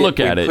 If you look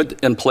at we it.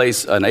 put in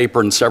place an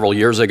apron several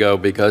years ago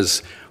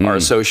because our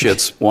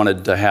associates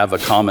wanted to have a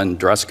common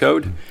dress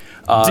code.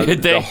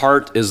 Did they? The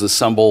heart is the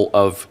symbol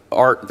of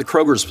art. The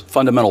Kroger's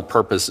fundamental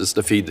purpose is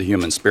to feed the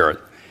human spirit.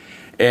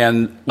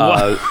 And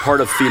part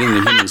of feeding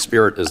the human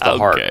spirit is the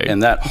heart.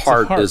 And that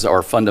heart is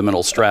our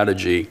fundamental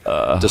strategy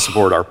to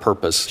support our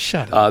purpose.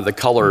 The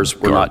colors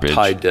were Garbage. not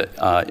tied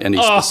to any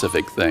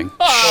specific thing.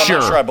 Well, I'm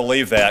not sure I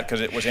believe that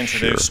because it was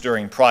introduced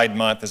during Pride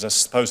Month as a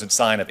supposed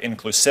sign of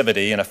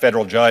inclusivity, and a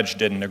federal judge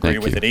didn't agree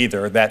with it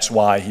either. That's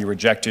why he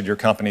rejected your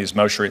company's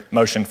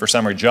motion for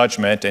summary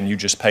judgment, and you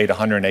just paid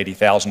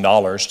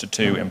 $180,000 to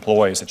two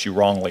employees that you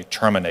wrongly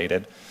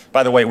terminated.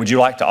 By the way, would you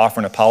like to offer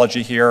an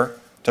apology here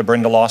to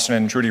Brenda Lawson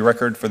and Trudy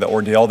Rickard for the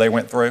ordeal they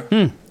went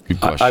through?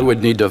 I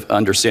would need to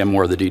understand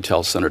more of the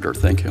details, Senator.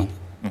 Thank you.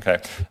 Okay.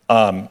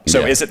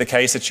 So is it the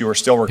case that you are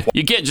still required?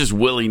 You can't just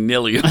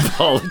willy-nilly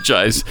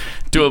apologize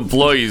to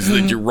employees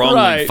that you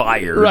wrongly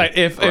fired. Right.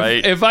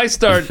 If I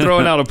start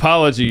throwing out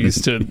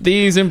apologies to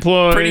these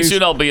employees, Pretty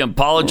soon I'll be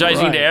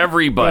apologizing to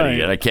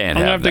everybody, and I can't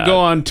I'm have gonna have to go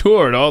on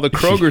tour to all the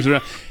Krogers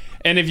around.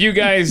 And if you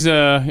guys,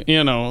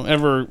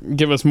 ever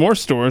give us more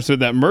stores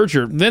with that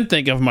merger, then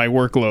think of my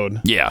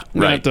workload. Yeah, I'm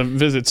gonna right. have to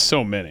visit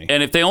so many.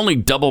 And if they only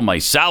double my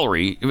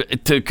salary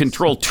to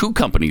control two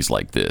companies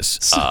like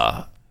this,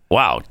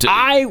 wow.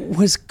 I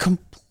was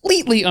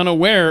completely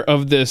unaware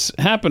of this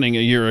happening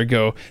a year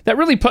ago. That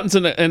really puts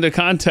into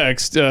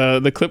context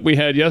the clip we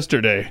had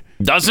yesterday.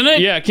 Doesn't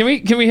it? Yeah. Can we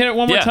hit it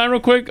one more time real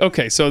quick?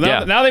 Okay. So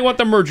now they want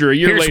the merger a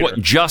year Here's later.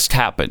 what just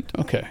happened.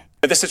 Okay.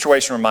 This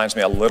situation reminds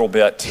me a little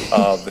bit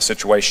of the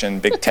situation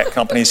big tech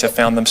companies have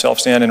found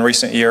themselves in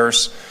recent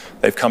years.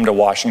 They've come to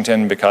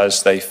Washington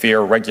because they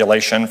fear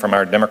regulation from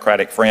our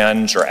Democratic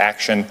friends or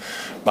action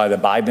by the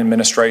Biden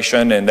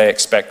administration, and they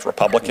expect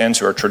Republicans,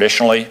 who are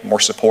traditionally more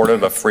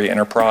supportive of free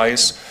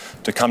enterprise,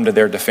 to come to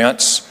their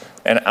defense.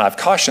 And I've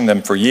cautioned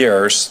them for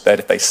years that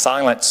if they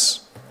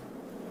silence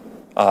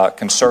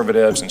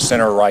conservatives and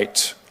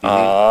center-right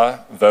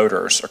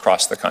voters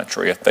across the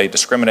country, if they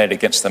discriminate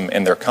against them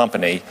in their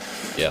company,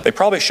 they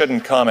probably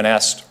shouldn't come and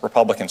ask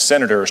Republican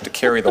senators to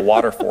carry the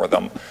water for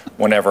them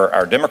whenever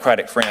our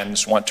Democratic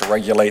friends want to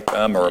regulate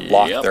them or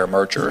block their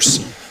mergers.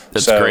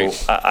 That's so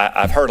great.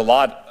 I've heard a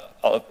lot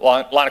of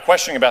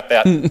questioning about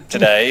that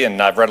today,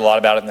 and I've read a lot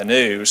about it in the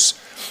news.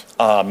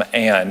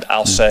 And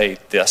I'll say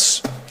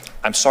this.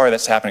 I'm sorry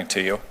that's happening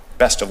to you.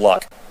 Best of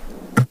luck.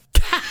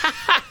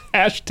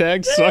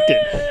 Hashtag suck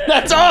it.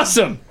 That's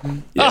awesome.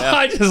 Yeah.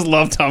 I just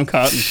love Tom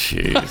Cotton.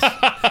 Jeez.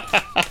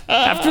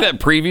 After that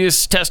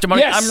previous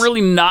testimony, Yes. I'm really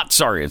not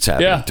sorry it's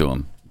happening to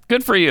him.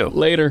 Good for you.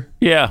 Later.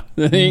 Yeah.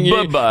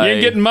 Bye-bye. You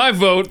ain't getting my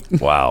vote.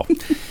 Wow.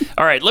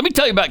 All right, let me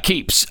tell you about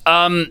Keeps.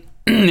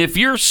 If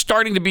you're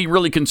starting to be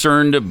really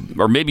concerned,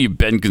 or maybe you've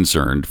been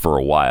concerned for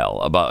a while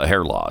about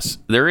hair loss,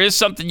 there is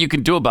something you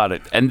can do about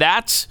it, and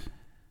that's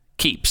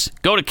Keeps.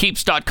 Go to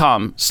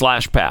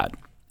keeps.com/Pat,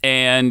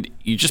 and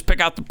you just pick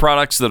out the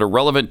products that are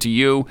relevant to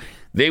you.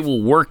 They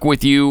will work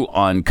with you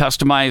on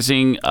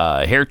customizing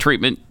hair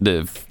treatment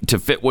to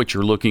fit what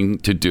you're looking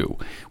to do,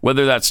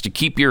 whether that's to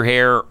keep your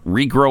hair,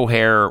 regrow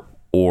hair,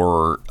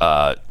 or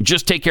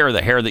just take care of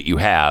the hair that you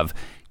have.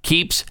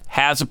 Keeps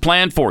has a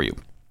plan for you.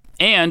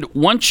 And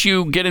once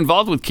you get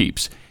involved with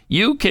Keeps,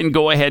 you can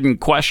go ahead and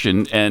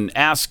question and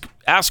ask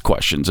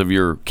questions of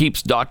your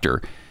Keeps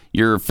doctor,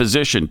 your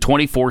physician,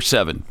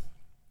 24/7.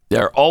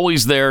 They're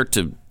always there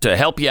to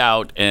help you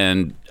out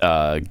and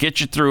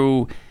get you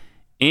through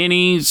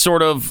any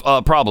sort of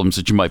problems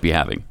that you might be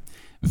having.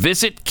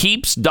 Visit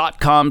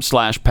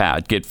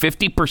keeps.com/Pat. Get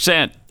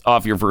 50%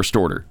 off your first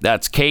order.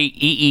 That's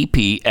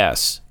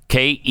KEEPS.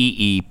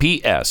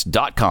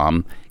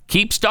 KEEPS.com.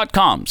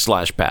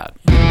 Keeps.com/Pat.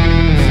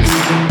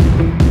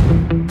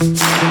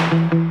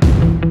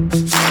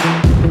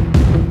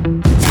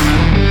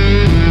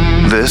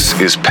 This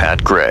is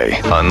Pat Gray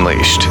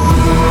Unleashed.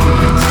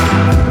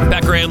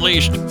 Pat Gray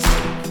Unleashed.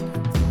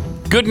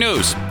 Good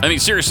news. I mean,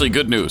 seriously,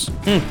 good news.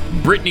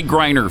 Brittany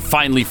Griner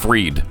finally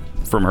freed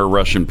from her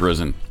Russian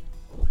prison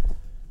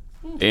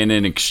in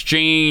an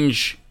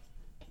exchange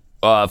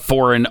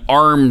for an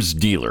arms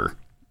dealer.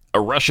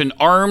 A Russian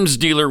arms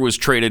dealer was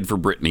traded for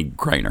Brittany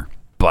Griner,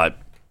 but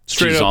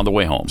she's on the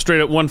way home.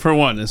 Straight up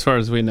 1-for-1, as far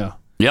as we know.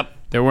 Yep.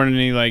 There weren't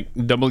any like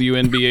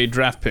WNBA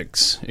draft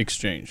picks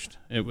exchanged.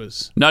 It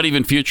was not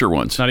even future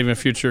ones. Not even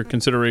future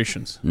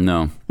considerations.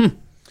 No.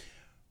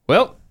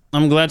 Well,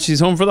 I'm glad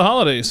she's home for the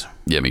holidays.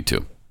 Yeah, me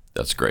too.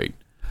 That's great.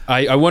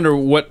 I wonder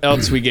what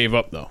else we gave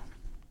up though.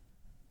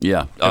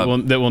 Yeah, that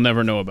we'll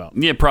never know about.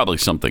 Yeah, probably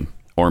something,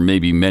 or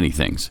maybe many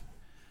things.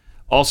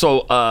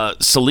 Also,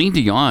 Celine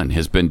Dion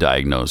has been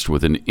diagnosed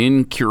with an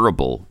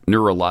incurable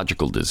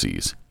neurological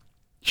disease.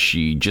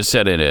 She just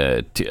said in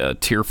a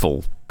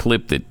tearful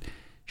clip that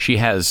she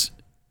has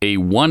a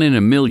 1 in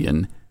a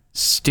million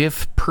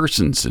stiff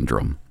person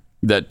syndrome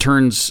that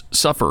turns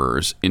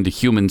sufferers into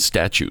human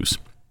statues.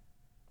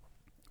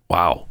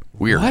 Wow.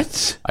 Weird.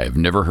 What? I have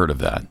never heard of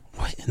that.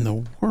 What in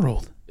the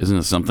world? Isn't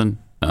it something?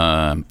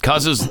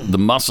 Causes the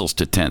muscles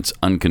to tense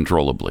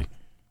uncontrollably.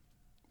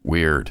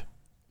 Weird.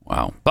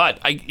 Wow. But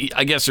I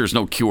guess there's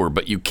no cure,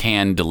 but you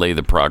can delay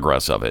the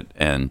progress of it.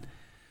 And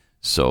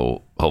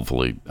so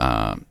hopefully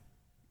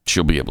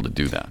she'll be able to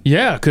do that.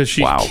 Yeah, because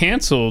she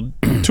canceled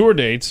tour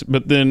dates,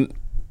 but then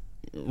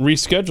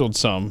rescheduled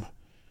some.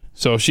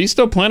 So she's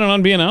still planning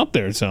on being out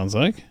there, it sounds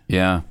like.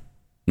 Yeah.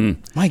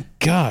 My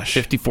gosh.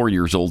 54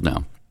 years old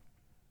now.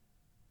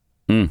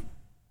 I'm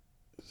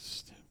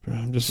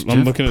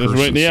looking at this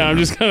right now. Yeah, I'm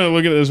just kind of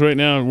looking at this right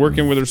now.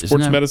 Working with her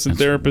sports medicine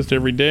therapist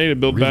every day to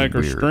build back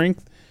her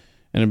strength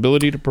and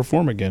ability to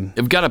perform again.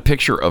 I've got a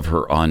picture of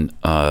her on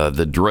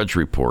the Drudge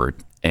Report,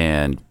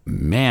 and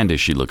man,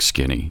 does she look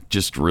skinny.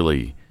 Just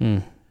really,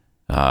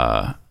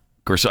 of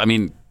course, I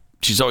mean,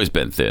 she's always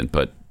been thin,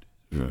 but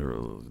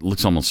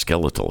looks almost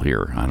skeletal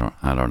here. I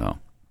don't know.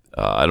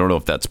 I don't know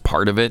if that's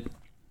part of it,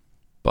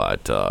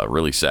 but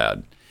really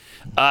sad.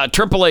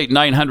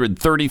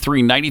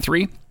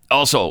 888-900-3393.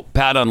 Also,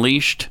 Pat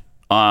Unleashed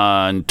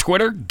on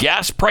Twitter.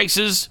 Gas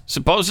prices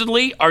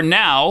supposedly are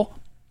now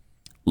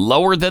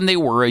lower than they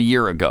were a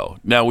year ago.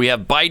 Now we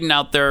have Biden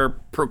out there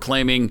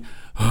proclaiming,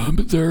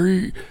 but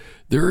they're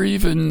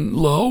even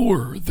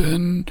lower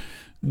than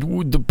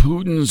the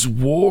Putin's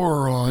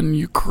war on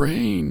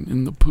Ukraine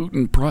and the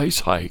Putin price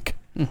hike.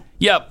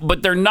 Yeah,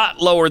 but they're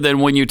not lower than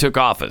when you took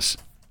office.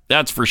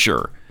 That's for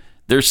sure.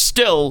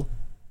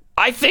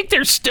 I think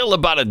they're still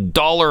about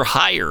 $1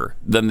 higher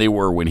than they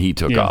were when he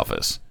took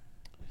office.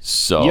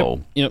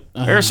 So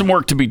there's some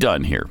work to be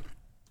done here.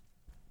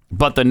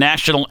 But the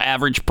national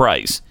average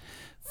price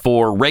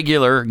for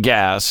regular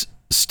gas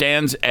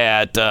stands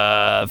at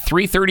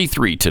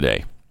 $3.33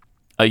 today.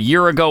 A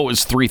year ago it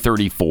was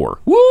 $3.34.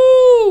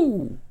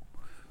 Woo!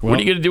 What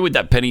are you going to do with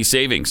that penny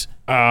savings?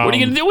 What are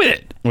you going to do with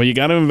it? Well, you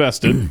got to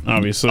invest it,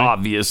 obviously.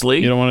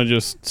 Obviously. You don't want to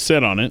just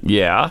sit on it.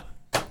 Yeah.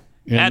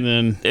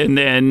 And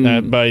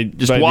then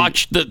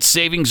watch the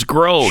savings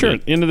grow. Sure.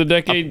 End of the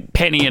decade,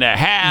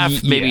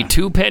 $0.015, maybe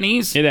 2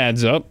 pennies. It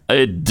adds up.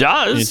 It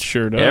does. It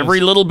sure does.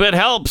 Every little bit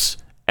helps,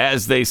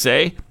 as they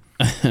say.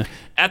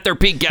 At their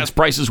peak, gas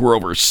prices were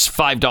over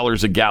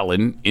 $5 a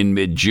gallon in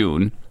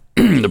mid-June.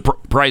 The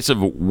price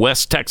of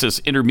West Texas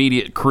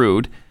Intermediate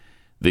crude,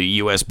 the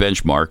U.S.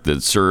 benchmark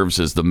that serves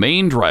as the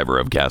main driver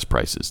of gas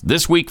prices,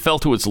 this week fell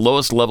to its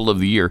lowest level of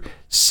the year,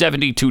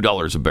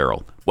 $72 a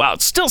barrel. Wow,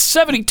 it's still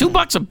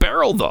 $72 a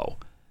barrel, though.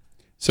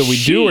 So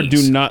we do or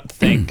do not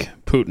think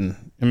Putin,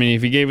 I mean,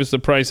 if he gave us the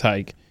price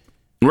hike,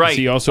 is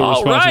he also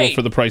responsible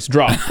for the price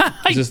drop?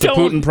 Is this the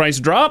Putin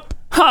price drop?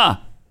 Huh.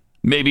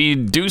 Maybe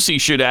Ducey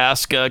should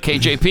ask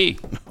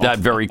KJP that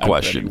very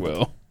question. I bet he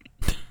will.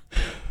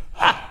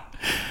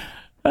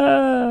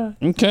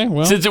 Okay,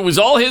 well. Since it was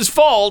all his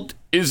fault,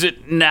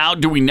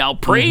 do we now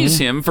praise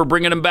him for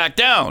bringing him back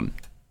down?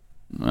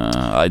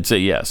 I'd say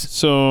yes.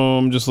 So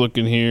I'm just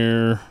looking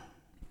here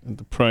at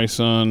the price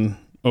on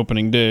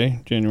opening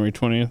day, January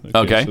 20th.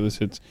 Okay. So this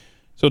hits,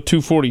 so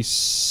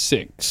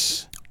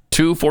 $2.46.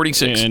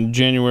 $2.46. And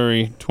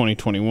January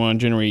 2021,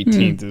 January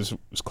 18th is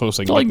close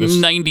like this.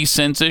 90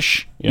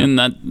 cents-ish in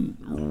that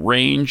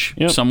range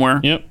somewhere.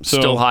 Yep. So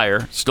still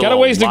higher. Still got a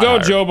ways to go, higher.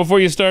 Joe, before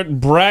you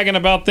start bragging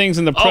about things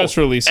in the press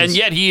releases. And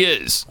yet he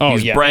is.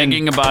 He's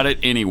bragging about it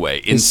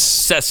anyway,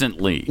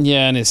 incessantly.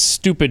 Yeah, and his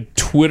stupid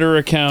Twitter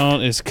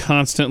account is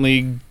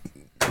constantly...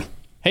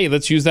 Hey,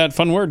 let's use that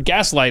fun word,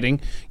 gaslighting.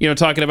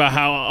 Talking about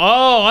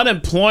how,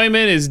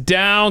 unemployment is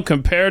down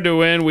compared to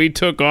when we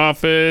took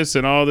office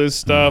and all this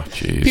stuff.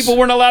 People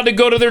weren't allowed to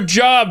go to their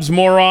jobs,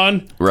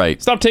 moron.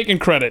 Right. Stop taking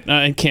credit.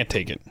 I can't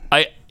take it.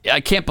 I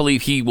can't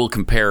believe he will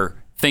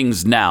compare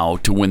things now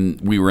to when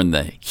we were in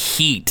the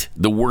heat,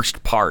 the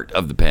worst part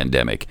of the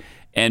pandemic,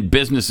 and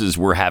businesses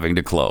were having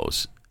to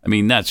close. I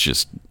mean,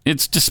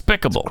 it's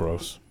despicable. It's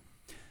gross.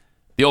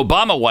 The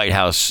Obama White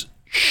House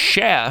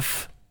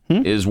chef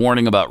is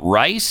warning about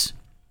rice,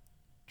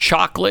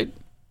 chocolate,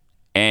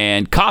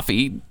 and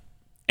coffee.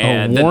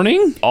 And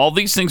warning? All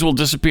these things will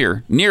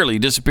nearly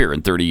disappear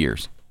in 30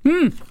 years.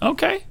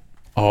 Okay.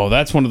 Oh,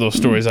 that's one of those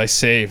stories I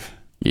save.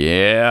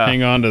 Yeah.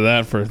 Hang on to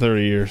that for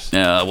 30 years.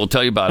 We'll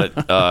tell you about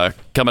it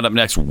coming up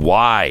next.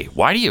 Why?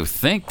 Why do you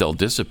think they'll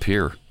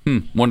disappear?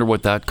 Wonder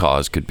what that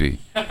cause could be.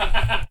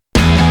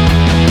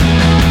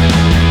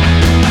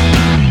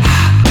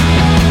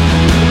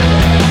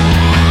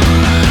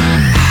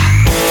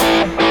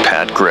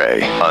 Pat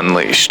Gray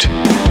Unleashed.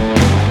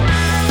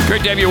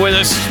 Great to have you with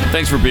us.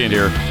 Thanks for being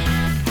here.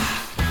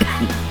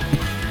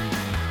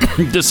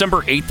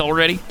 December 8th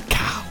already?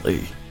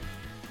 Golly.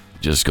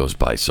 Just goes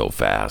by so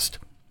fast.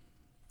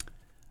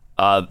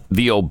 The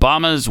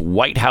Obama's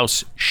White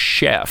House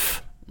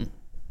chef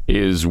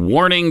is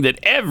warning that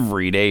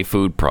everyday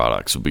food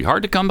products will be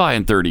hard to come by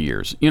in 30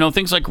 years.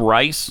 Things like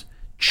rice,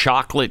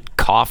 chocolate,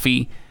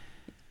 coffee.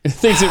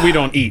 Things that we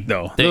don't eat,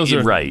 though. Those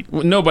are right.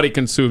 Nobody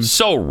consumes.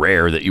 So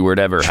rare that you would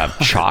ever have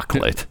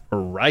chocolate.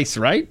 Or rice,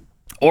 right?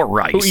 Or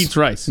rice. Who eats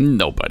rice?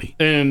 Nobody.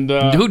 And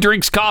who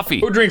drinks coffee?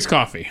 Who drinks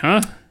coffee,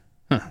 huh?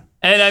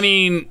 And I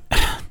mean,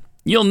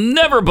 you'll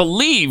never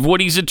believe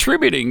what he's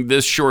attributing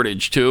this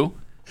shortage to.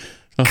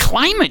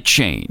 Climate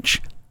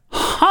change.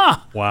 Huh.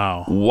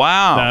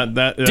 Wow.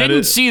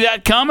 Didn't see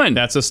that coming.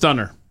 That's a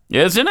stunner.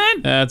 Isn't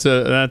it? That's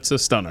a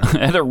stunner.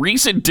 At a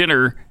recent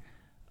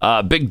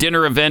big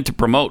dinner event to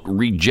promote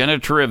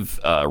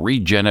regenerative. Say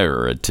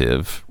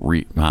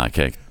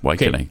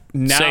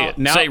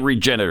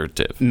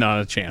regenerative. Not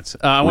a chance.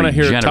 I want to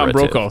hear Tom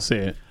Brokaw say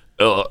it.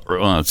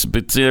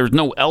 There's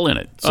no L in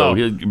it, so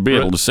he'll be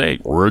able to say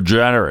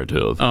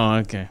regenerative. Oh,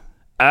 okay.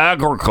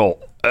 Agriculture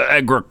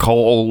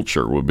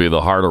would be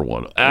the harder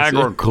one.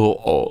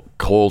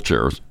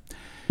 Agriculture.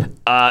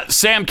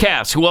 Sam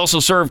Cass, who also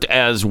served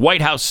as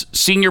White House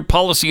Senior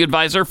Policy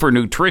Advisor for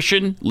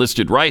Nutrition,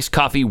 listed rice,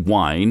 coffee,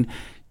 wine,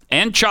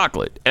 and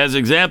chocolate as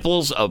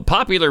examples of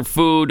popular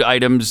food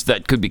items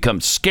that could become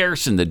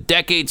scarce in the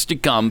decades to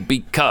come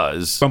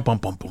because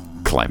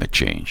climate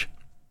change.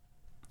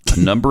 A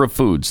number of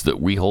foods that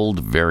we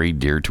hold very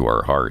dear to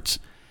our hearts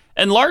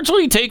and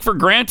largely take for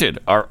granted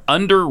are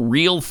under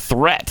real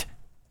threat,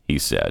 he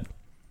said.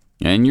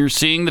 And you're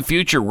seeing the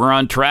future. We're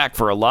on track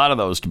for a lot of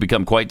those to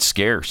become quite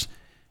scarce,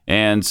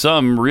 and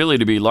some really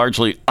to be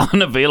largely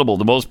unavailable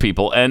to most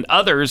people, and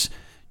others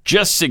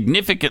just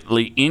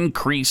significantly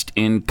increased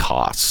in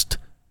cost.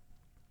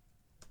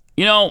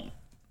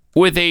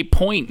 With a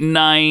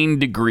 0.9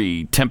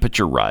 degree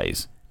temperature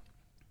rise,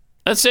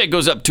 let's say it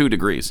goes up 2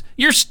 degrees,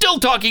 you're still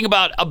talking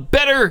about a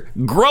better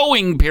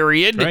growing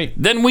period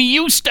than we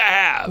used to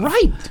have.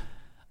 Right.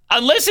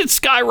 Unless it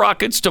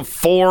skyrockets to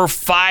 4 or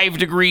 5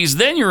 degrees,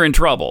 then you're in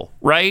trouble,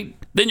 right?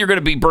 Then you're going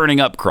to be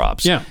burning up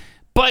crops. Yeah.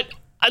 But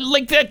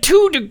like that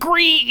 2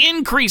 degree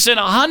increase in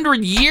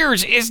 100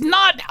 years is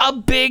not a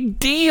big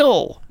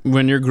deal.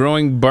 When you're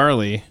growing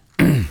barley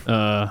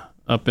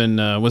up in,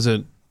 it was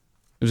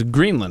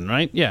Greenland,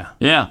 right? Yeah.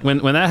 Yeah.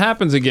 When that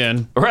happens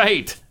again.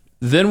 Right.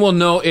 Then we'll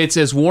know it's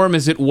as warm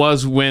as it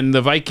was when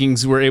the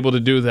Vikings were able to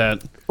do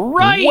that.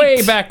 Right.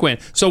 Way back when.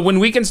 So when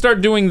we can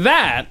start doing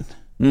that,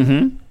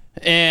 and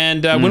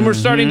when we're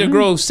starting to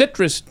grow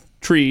citrus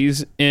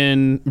trees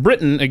in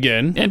Britain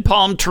again. And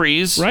palm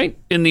trees. Right.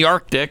 In the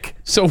Arctic.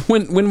 So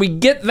when we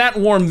get that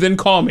warm, then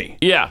call me.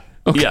 Yeah.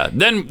 Okay. Yeah,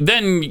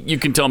 then you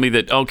can tell me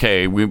that,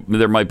 okay,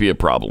 there might be a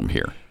problem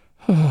here.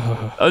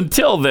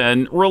 Until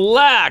then,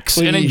 relax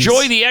and Please.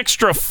 enjoy the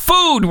extra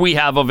food we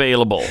have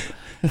available.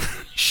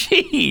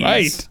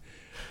 Jeez.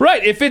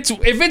 Right. If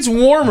it's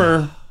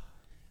warmer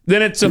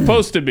than it's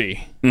supposed to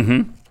be,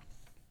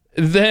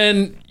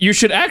 then you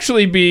should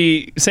actually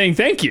be saying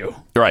thank you.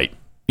 Right.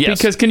 Yes.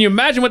 Because can you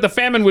imagine what the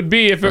famine would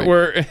be if it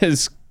were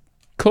as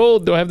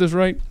cold? Do I have this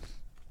right?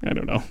 I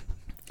don't know.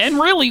 And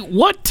really,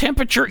 what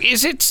temperature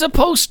is it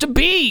supposed to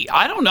be?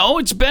 I don't know.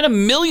 It's been a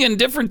million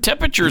different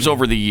temperatures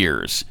over the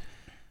years.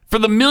 For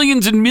the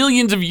millions and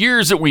millions of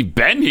years that we've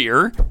been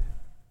here,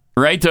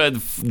 right?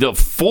 The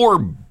 4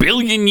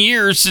 billion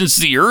years since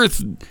the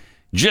Earth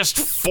just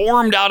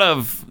formed out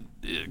of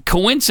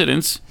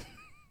coincidence.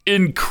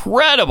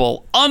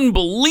 Incredible,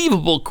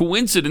 unbelievable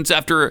coincidence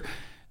after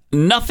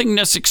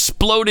nothingness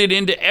exploded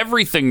into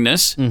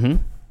everythingness.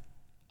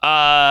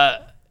 How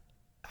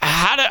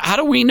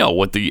do we know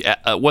what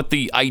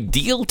the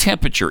ideal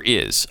temperature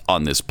is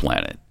on this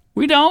planet?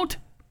 We don't.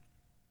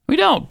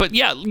 But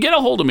yeah, get a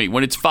hold of me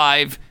when it's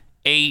 5,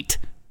 8,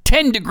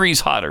 10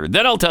 degrees hotter.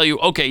 Then I'll tell you,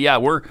 okay, yeah,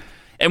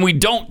 we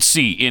don't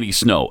see any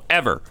snow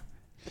ever.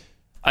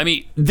 I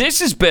mean,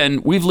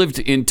 we've lived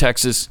in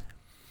Texas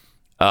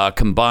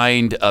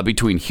combined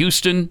between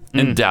Houston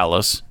and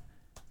Dallas.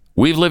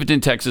 We've lived in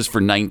Texas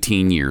for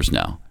 19 years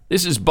now.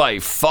 This is by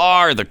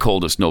far the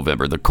coldest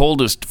November, the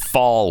coldest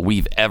fall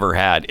we've ever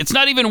had. It's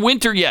not even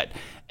winter yet,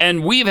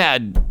 and we've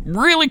had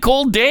really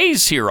cold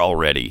days here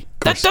already.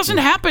 That doesn't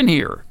happen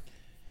here.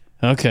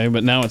 Okay,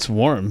 but now it's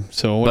warm.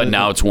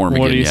 Now it's warm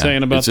again. What are you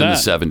saying about that?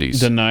 It's in the 70s.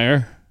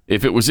 Denier.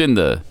 If it was in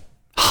the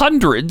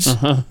hundreds,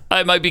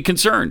 I might be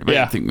concerned. But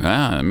Yeah. I think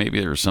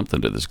maybe there's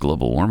something to this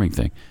global warming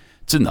thing.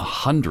 It's in the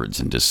hundreds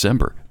in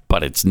December,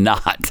 but it's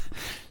not.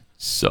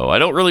 So I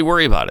don't really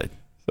worry about it.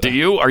 Do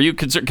you? Are you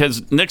concerned?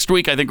 Because next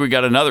week I think we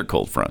got another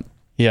cold front.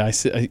 Yeah, I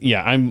see.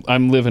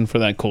 I'm living for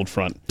that cold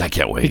front. I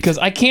can't wait. Because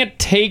I can't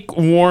take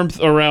warmth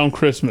around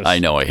Christmas. I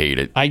know, I hate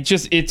it.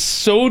 It's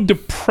so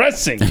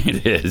depressing.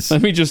 It is.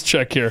 Let me just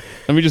check here.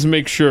 Let me just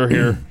make sure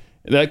here.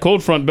 That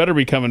cold front better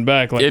be coming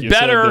back. Like It you said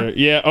better. there.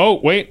 Yeah. Oh,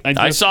 wait.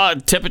 I saw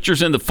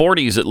temperatures in the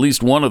 40s at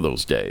least one of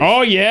those days.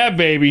 Oh, yeah,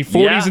 baby.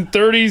 40s Yeah. and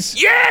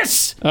 30s.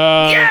 Yes!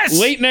 Yes!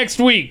 Late next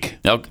week.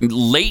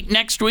 Late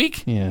next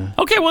week? Yeah.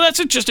 Okay, well,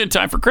 that's just in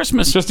time for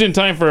Christmas. Just in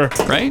time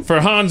for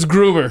Hans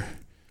Gruber.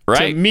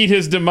 Right. To meet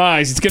his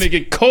demise. It's going to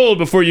get cold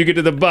before you get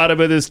to the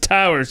bottom of this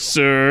tower,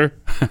 sir.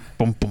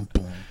 Boom, boom,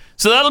 boom.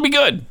 So that'll be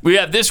good. We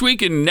have this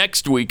week and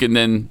next week, and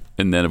then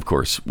of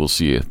course, we'll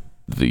see you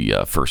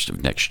the first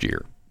of next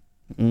year.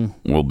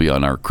 We'll be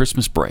on our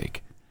Christmas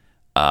break.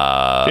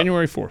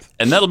 January 4th.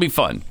 And that'll be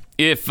fun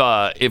if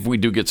we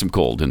do get some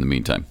cold in the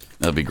meantime.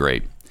 That'll be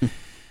great.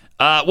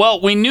 Well,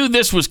 we knew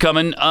this was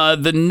coming.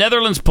 The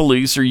Netherlands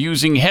police are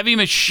using heavy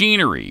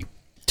machinery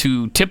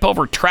to tip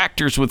over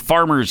tractors with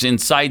farmers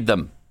inside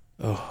them.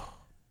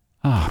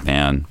 Oh,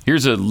 man.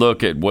 Here's a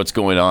look at what's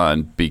going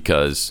on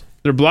because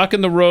they're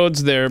blocking the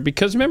roads there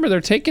because, remember, they're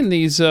taking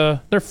these,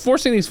 they're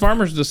forcing these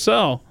farmers to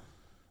sell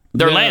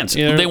their lands.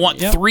 They want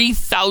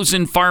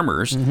 3,000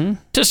 farmers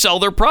to sell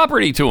their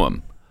property to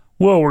them.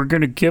 Well, we're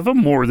going to give them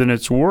more than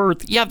it's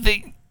worth. Yeah,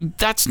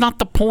 that's not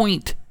the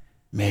point.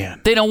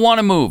 Man. They don't want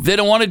to move. They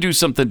don't want to do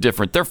something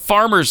different. They're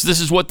farmers. This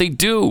is what they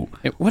do.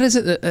 What is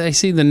it that I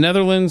see? The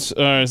Netherlands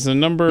is the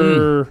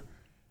number...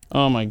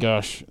 Oh, my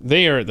gosh.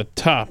 They are at the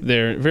top.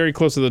 They're very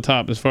close to the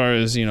top as far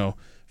as,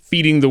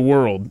 feeding the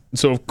world.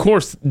 So, of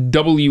course,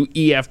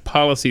 WEF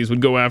policies would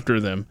go after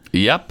them.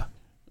 Yep.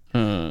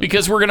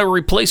 Because we're going to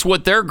replace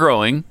what they're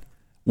growing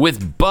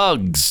with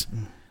bugs.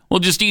 We'll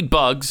just eat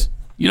bugs.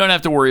 You don't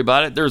have to worry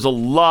about it. There's a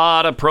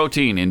lot of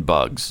protein in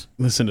bugs.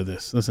 Listen to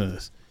this.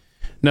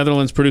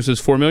 Netherlands produces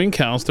 4 million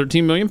cows,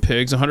 13 million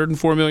pigs,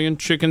 104 million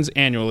chickens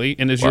annually,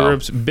 and is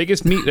Europe's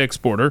biggest meat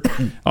exporter.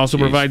 Also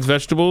provides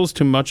vegetables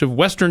to much of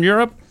Western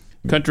Europe.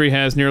 The country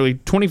has nearly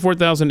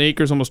 24,000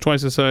 acres, almost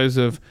twice the size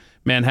of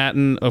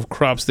Manhattan, of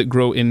crops that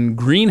grow in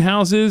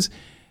greenhouses.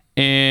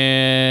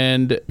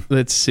 And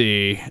let's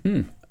see.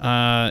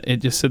 It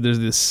just said there's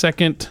the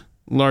second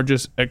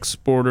largest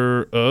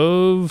exporter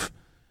of...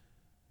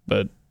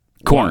 But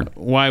corn.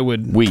 Why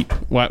would wheat?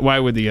 Why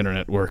would the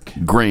internet work?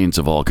 Grains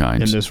of all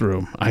kinds in this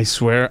room. I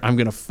swear, I'm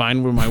gonna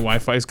find where my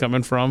Wi-Fi is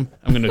coming from.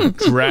 I'm gonna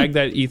drag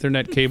that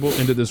Ethernet cable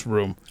into this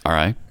room. All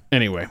right.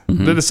 Anyway,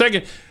 the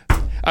second.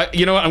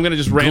 You know what? I'm gonna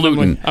just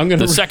randomly. Gluten.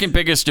 The second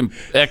biggest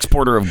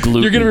exporter of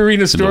gluten. You're gonna be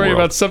reading a story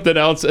about something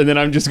else, and then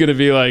I'm just gonna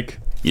be like,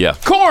 yeah,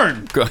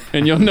 corn,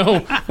 and you'll know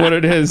what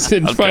it is.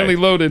 It's finally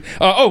loaded.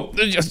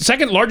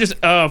 Second largest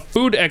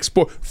food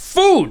export.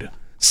 Food.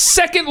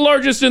 Second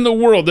largest in the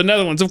world, the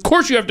Netherlands. Of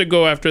course you have to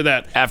go after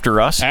that. After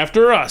us?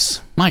 After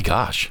us. My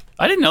gosh.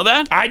 I didn't know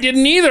that. I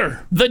didn't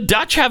either. The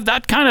Dutch have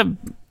that kind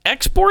of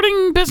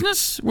exporting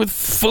business with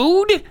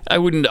food? I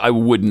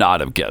would not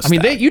have guessed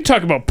that. You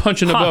talk about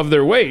punching above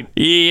their weight.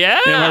 Yeah.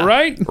 Am I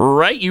right?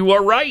 Right, you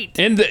are right.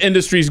 And the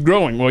industry's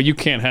growing. Well, you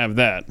can't have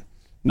that.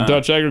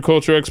 Dutch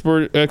agriculture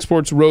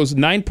exports rose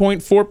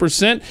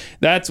 9.4%.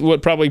 That's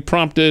what probably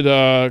prompted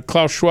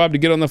Klaus Schwab to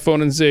get on the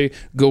phone and say,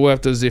 "Go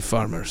after the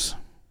farmers."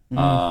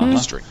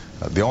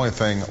 The only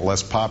thing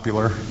less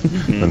popular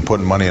than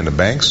putting money into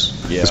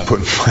banks is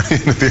putting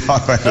money into the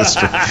auto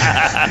industry.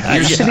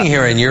 You're sitting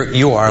here and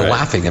you are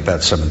laughing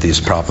about some of these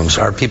problems.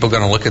 Are people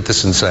going to look at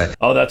this and say,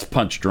 "Oh, that's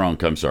punch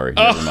drunk"? I'm sorry.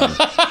 Never mind.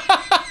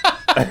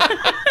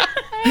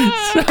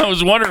 I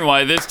was wondering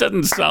why this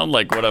doesn't sound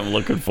like what I'm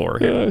looking for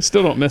here. I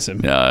still don't miss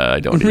him. I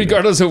don't either.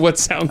 Regardless of what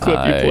sound clip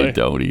you play. I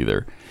don't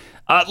either.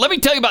 Let me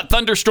tell you about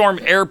Thunderstorm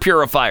air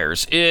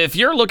purifiers. If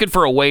you're looking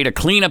for a way to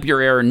clean up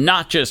your air,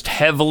 not just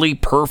heavily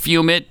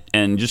perfume it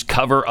and just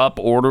cover up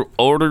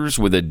odors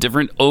with a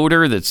different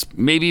odor that's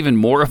maybe even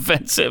more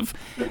offensive,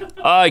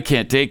 I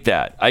can't take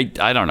that. I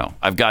don't know.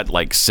 I've got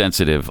like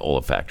sensitive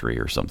olfactory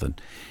or something.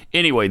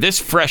 Anyway, this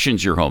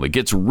freshens your home. It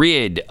gets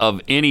rid of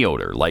any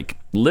odor, like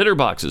litter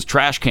boxes,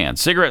 trash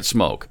cans, cigarette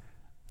smoke.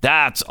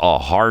 That's a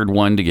hard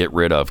one to get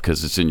rid of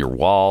because it's in your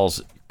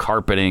walls,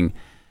 carpeting.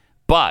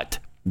 But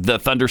the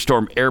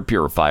Thunderstorm air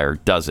purifier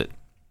does it.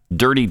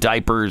 Dirty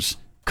diapers,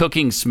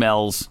 cooking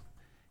smells.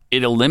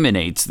 It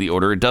eliminates the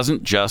odor. It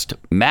doesn't just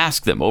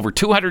mask them. Over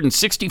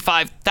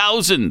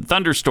 265,000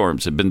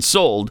 thunderstorms have been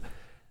sold.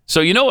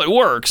 So you know it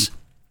works.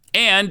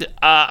 And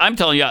I'm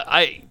telling you,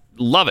 I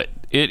love it.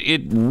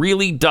 It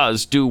really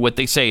does do what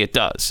they say it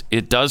does.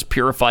 It does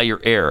purify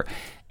your air.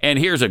 And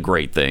here's a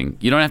great thing.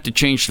 You don't have to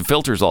change the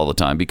filters all the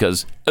time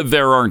because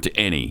there aren't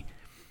any.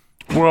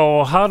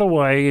 Well, how do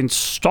I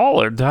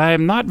install it?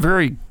 I'm not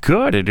very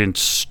good at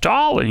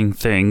installing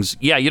things.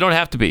 Yeah, you don't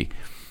have to be.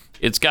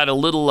 It's got a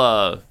little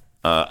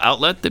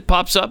outlet that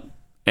pops up,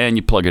 and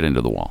you plug it into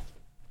the wall.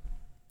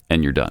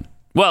 And you're done.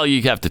 Well,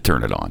 you have to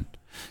turn it on.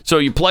 So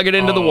you plug it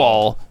into the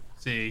wall.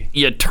 See,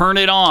 you turn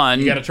it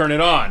on. You got to turn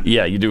it on.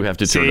 Yeah, you do have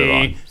to turn it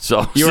on.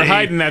 So you were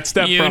hiding that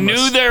step from us. You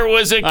knew there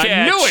was a catch.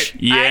 I knew it.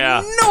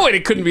 Yeah. I knew it.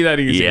 It couldn't be that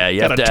easy. Yeah,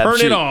 you got to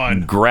turn it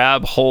on.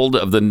 Grab hold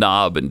of the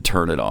knob and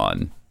turn it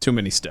on. Too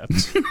many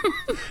steps.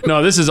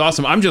 No, this is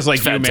awesome. I'm just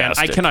like Fantastic. you, man.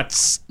 I cannot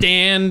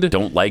stand.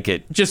 Don't like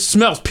it. Just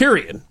smells.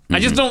 Period. Mm-hmm. I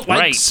just don't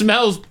like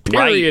smells.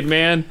 Period,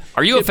 man.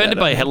 Are you offended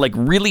by like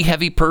really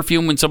heavy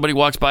perfume when somebody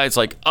walks by? It's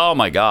like, oh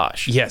my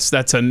gosh. Yes,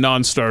 that's a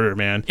non-starter,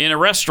 man. In a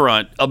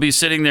restaurant, I'll be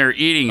sitting there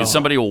eating, and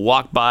somebody will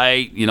walk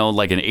by,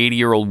 like an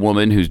 80-year-old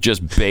woman who's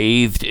just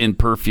bathed in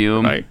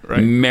perfume,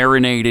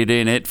 marinated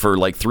in it for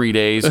like 3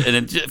 days, and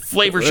it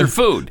flavors your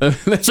food.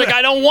 It's like,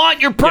 I don't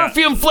want your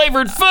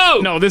perfume-flavored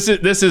food. No, this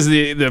is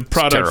the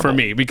product for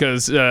me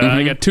because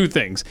I got two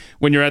things.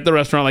 When you're at the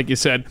restaurant, like you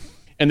said,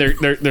 and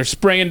they're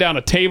spraying down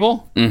a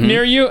table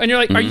near you, and you're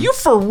like, "Are you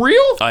for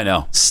real?" I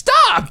know.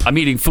 Stop! I'm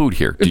eating food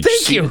here.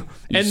 Thank you.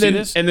 And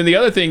then the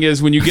other thing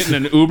is when you get in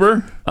an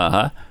Uber,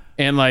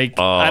 and like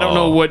I don't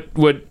know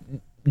what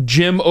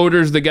gym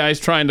odors the guy's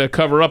trying to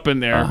cover up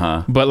in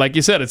there, but like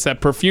you said, it's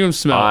that perfume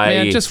smell.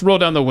 Man, just roll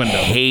down the window. I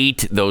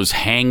hate those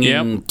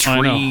hanging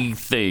tree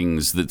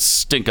things that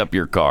stink up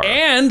your car.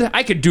 And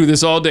I could do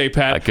this all day,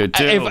 Pat. I could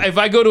too. If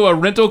I go to a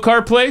rental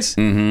car place,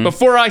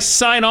 before I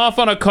sign off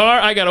on a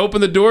car, I got to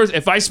open the doors.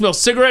 If I smell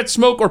cigarette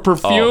smoke or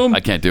perfume, I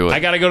can't do it. I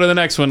got to go to the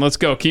next one. Let's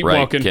go. Keep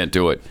walking. Can't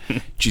do it.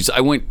 Jeez,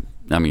 we're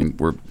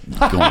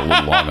going a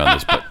little long on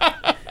this, but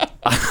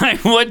I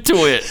went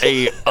to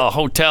a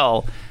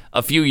hotel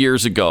a few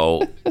years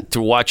ago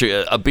to watch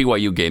a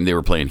BYU game. They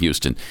were playing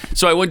Houston.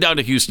 So I went down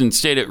to Houston,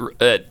 stayed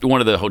at one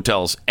of the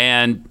hotels,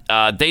 and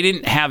they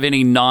didn't have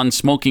any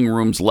non-smoking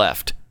rooms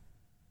left.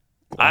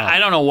 Wow. I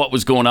don't know what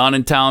was going on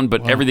in town,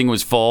 but everything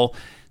was full.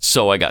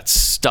 So I got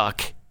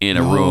stuck in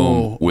a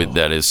room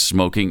that is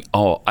smoking.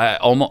 Oh, I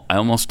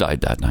almost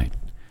died that night.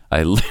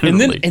 I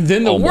literally and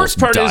then the worst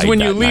part is when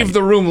you leave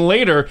the room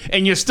later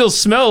and you still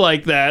smell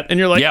like that, and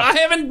you're like, I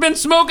haven't been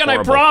smoking,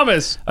 horrible. I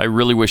promise. I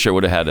really wish I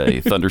would have had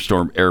a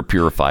Thunderstorm air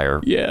purifier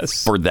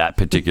for that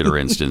particular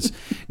instance.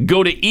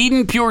 Go to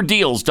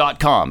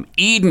EdenPureDeals.com.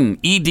 Eden,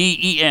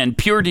 E-D-E-N,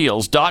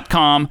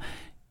 puredeals.com.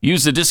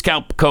 Use the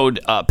discount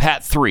code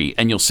PAT3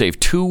 and you'll save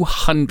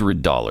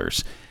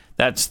 $200.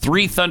 That's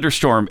 3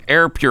 Thunderstorm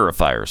air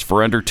purifiers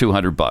for under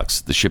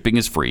 $200. The shipping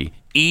is free.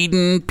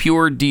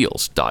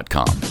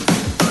 EdenPureDeals.com.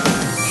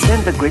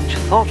 Then the Grinch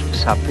thought of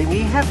something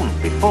he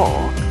hadn't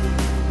before.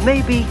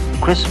 Maybe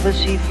Christmas,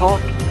 he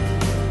thought,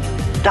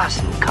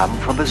 doesn't come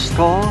from a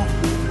store.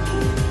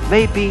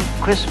 Maybe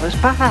Christmas,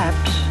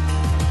 perhaps,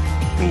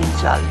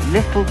 means a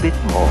little bit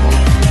more.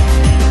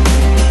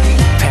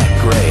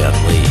 Pat Gray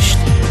Unleashed.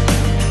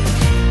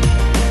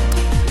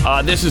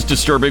 This is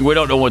disturbing. We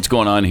don't know what's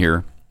going on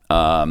here.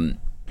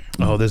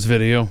 This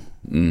video.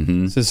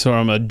 Mm-hmm. This is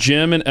from a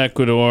gym in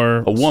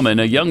Ecuador.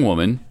 A young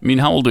woman. I mean,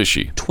 how old is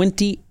she?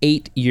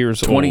 28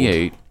 years old.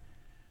 28.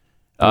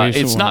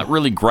 It's not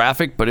really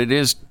graphic, but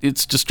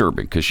it's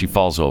disturbing because she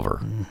falls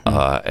over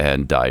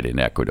and died in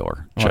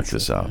Ecuador. Check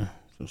this out.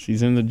 So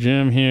she's in the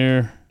gym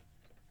here.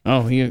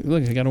 Oh,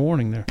 look, I got a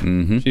warning there.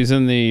 Mm-hmm. She's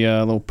in the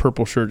little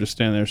purple shirt just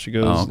standing there. She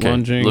goes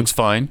lunging. Looks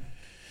fine.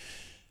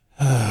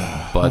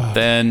 But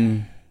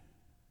then,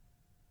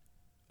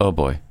 oh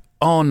boy.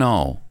 Oh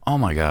no. Oh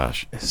my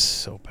gosh. It's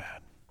so bad.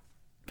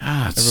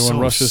 Everyone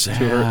rushes to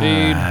her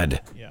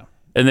aid. Yeah.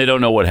 And they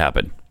don't know what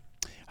happened.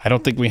 I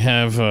don't think we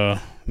have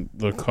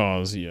the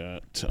cause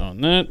yet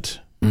on that.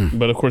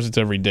 But of course, it's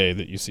every day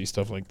that you see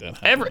stuff like that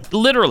happen.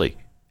 Literally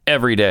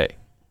every day.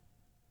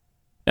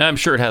 And I'm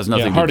sure it has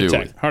nothing to do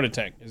with. Heart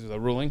attack is the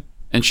ruling.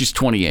 And she's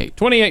 28.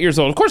 28 years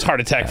old. Of course,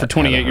 heart attack for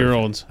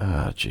 28-year-olds.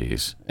 Oh,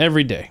 jeez.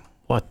 Every day.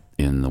 What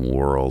in the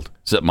world?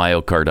 Is that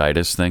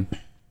myocarditis thing?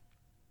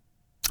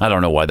 I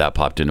don't know why that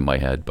popped into my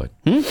head, but...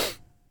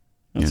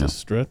 That's a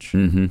stretch.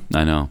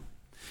 I know.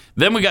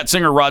 Then we got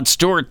singer Rod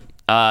Stewart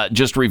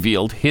just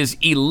revealed his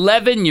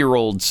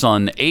 11-year-old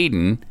son,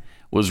 Aiden,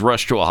 was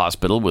rushed to a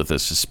hospital with a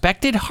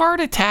suspected heart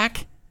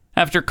attack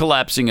after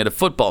collapsing at a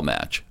football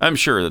match. I'm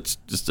sure that's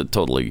just a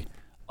totally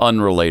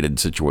unrelated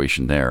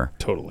situation there.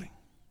 Totally.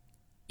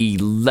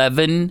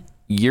 11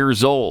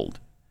 years old.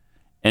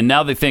 And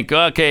now they think,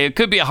 okay, it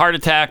could be a heart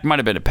attack, might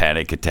have been a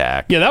panic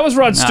attack. Yeah, that was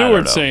Rod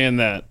Stewart saying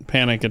that,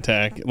 panic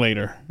attack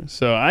later.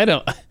 So I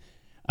don't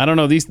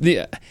know.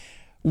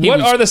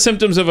 What are the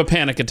symptoms of a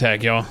panic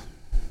attack, y'all?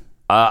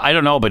 I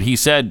don't know, but he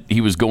said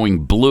he was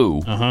going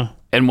blue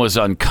and was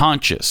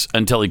unconscious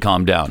until he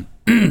calmed down.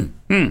 Do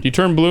you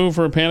turn blue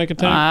for a panic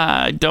attack?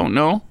 I don't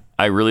know.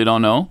 I really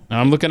don't know.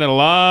 I'm looking at a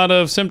lot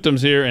of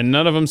symptoms here, and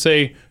none of them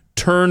say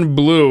turn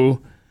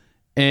blue,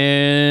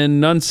 and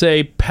none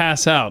say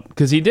pass out,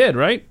 because he did,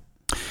 right?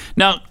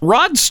 Now,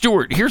 Rod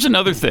Stewart, here's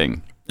another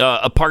thing,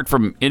 apart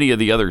from any of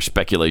the other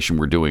speculation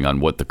we're doing on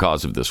what the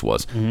cause of this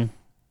was.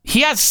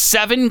 He has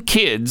 7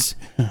 kids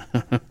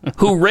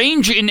who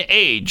range in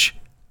age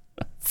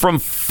from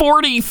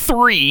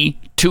 43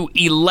 to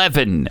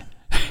 11.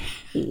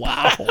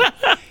 Wow.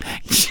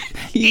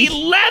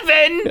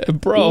 11?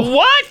 Bro.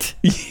 What?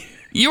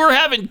 You were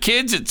having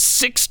kids at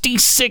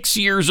 66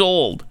 years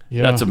old.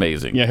 Yeah. That's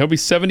amazing. Yeah, he'll be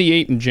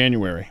 78 in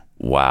January.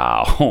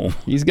 Wow.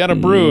 He's got a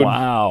brood.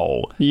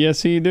 Wow.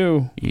 Yes, he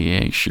do.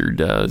 Yeah, he sure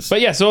does. But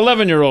yeah, so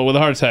 11-year-old with a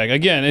heart attack.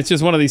 Again, it's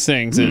just one of these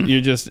things that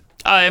you just...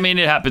 I mean,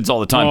 it happens all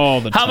the time.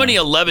 All the time. How many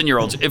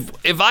 11-year-olds?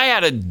 If I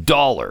had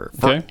 $1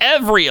 for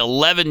every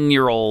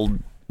 11-year-old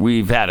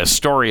we've had a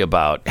story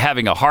about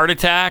having a heart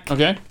attack,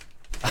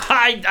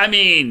 I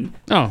mean,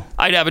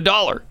 I'd have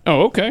 $1.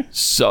 Oh, okay.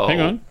 So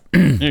hang on.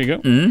 There you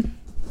go.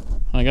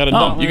 I got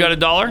 $1. You got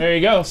 $1? There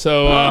you go.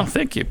 So,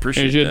 thank you.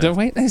 Appreciate that.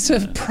 Wait, it's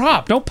a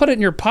prop. Don't put it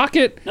in your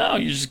pocket. No,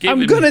 you just gave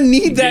I'm going to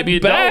need that me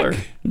back. $1.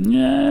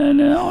 Yeah,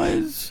 no,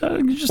 it's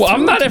just. Well,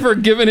 I'm not ever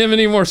giving him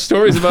any more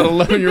stories about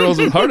 11-year-olds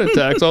with heart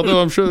attacks,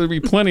 although I'm sure there'd be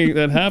plenty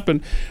that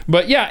happen.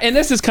 But yeah, and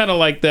this is kind of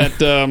like that.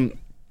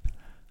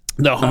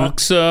 The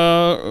Hawks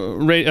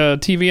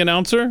TV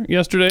announcer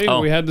yesterday,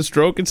 we had the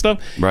stroke and stuff.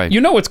 Right. You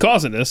know what's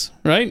causing this,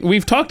 right?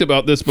 We've talked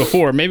about this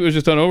before. Maybe it was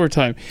just on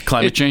overtime.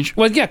 Climate change?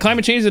 Well, yeah,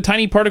 climate change is the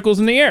tiny particles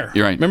in the air.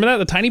 You're right. Remember that?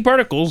 The tiny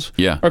particles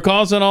are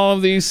causing all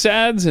of these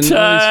SADs. And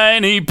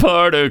tiny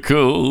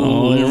particles.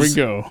 Oh, there we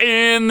go.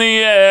 In the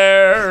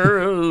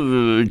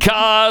air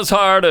cause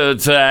heart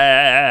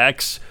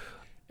attacks.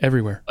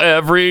 Everywhere.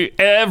 Everywhere.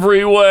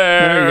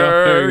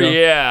 There you go.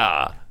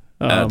 Yeah.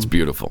 That's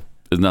beautiful.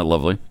 Isn't that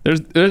lovely?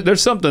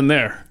 There's something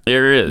there.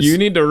 There is. You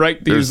need to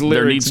write these lyrics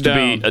There needs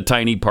down. to be a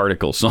tiny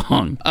particle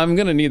song. I'm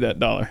going to need that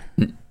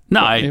 $1.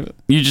 No,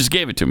 you just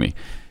gave it to me.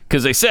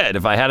 Because they said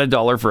if I had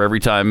 $1 for every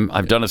time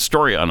I've done a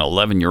story on an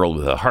 11-year-old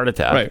with a heart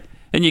attack,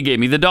 and you gave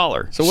me the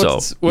 $1.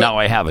 So now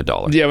I have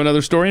 $1. Do you have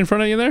another story in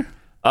front of you there?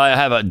 I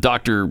have a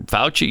Dr.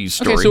 Fauci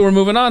story. Okay, so we're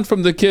moving on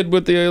from the kid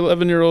with the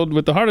 11-year-old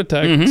with the heart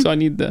attack. So I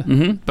need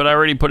the... But I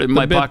already put it in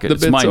my pocket.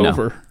 It's mine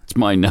now. It's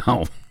mine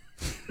now.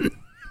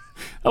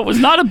 That was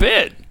not a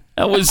bit.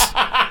 That was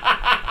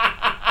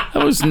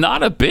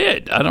not a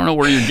bit. I don't know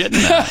where you're getting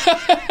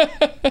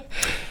that.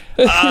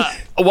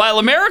 While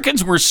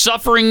Americans were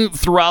suffering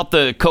throughout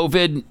the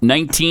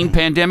COVID-19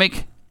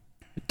 pandemic,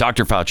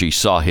 Dr. Fauci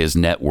saw his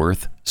net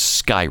worth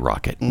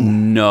skyrocket.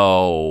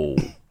 No.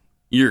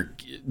 You're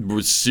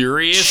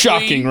seriously?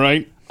 Shocking,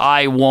 right?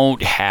 I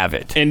won't have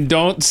it. And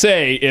don't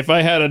say if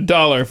I had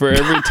 $1 for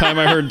every time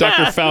I heard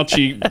Dr.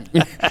 Fauci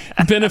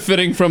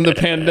benefiting from the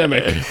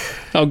pandemic,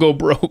 I'll go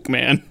broke,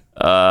 man.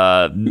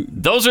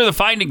 Those are the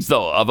findings,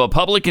 though, of a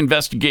public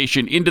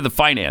investigation into the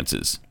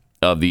finances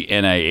of the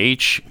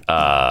NIH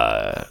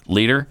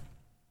leader,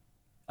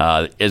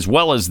 as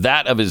well as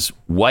that of his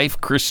wife,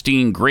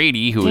 Christine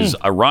Grady, who is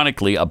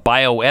ironically a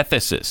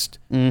bioethicist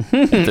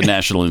at the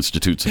National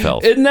Institutes of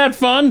Health. Isn't that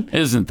fun?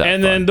 Isn't that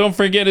And fun? then don't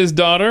forget his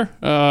daughter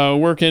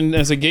working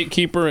as a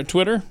gatekeeper at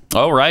Twitter.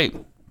 Oh, right.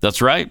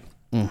 That's right.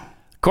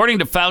 According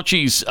to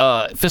Fauci's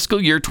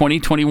fiscal year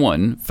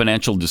 2021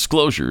 financial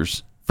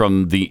disclosures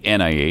from the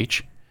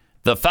NIH,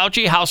 the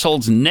Fauci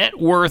household's net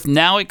worth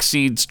now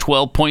exceeds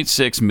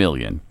 $12.6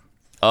 million,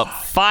 up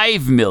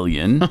 $5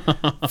 million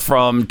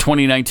from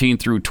 2019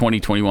 through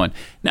 2021.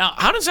 Now,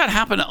 how does that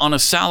happen on a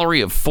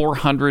salary of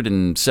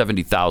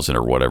 $470,000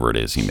 or whatever it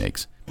is he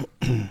makes?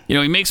 You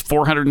know, he makes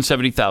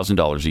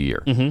 $470,000 a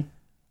year.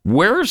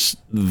 Where's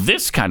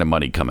this kind of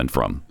money coming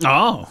from?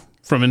 Oh,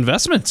 from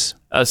investments.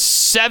 A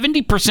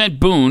 70%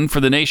 boon for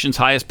the nation's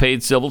highest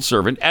paid civil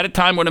servant at a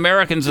time when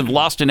Americans have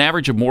lost an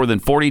average of more than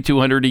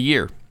 $4,200 a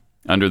year.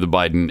 under the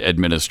Biden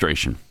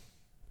administration.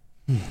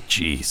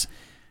 Jeez.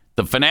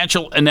 The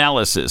financial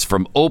analysis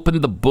from Open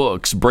the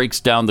Books breaks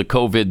down the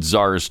COVID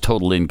czar's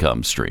total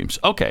income streams.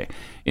 Okay.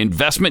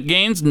 Investment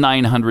gains,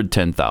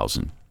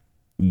 $910,000.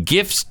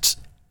 Gifts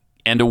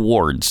and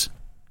awards,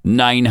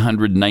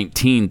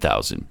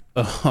 $919,000.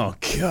 Oh,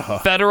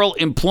 God. Federal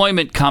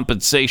employment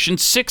compensation,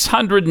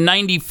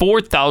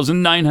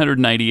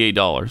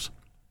 $694,998.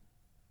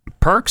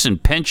 Perks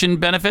and pension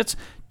benefits,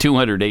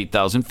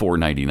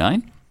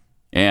 $208,499.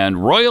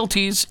 And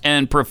royalties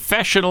and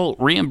professional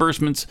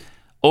reimbursements,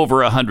 over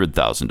 $100,000.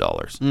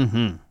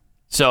 Mm-hmm.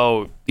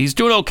 So he's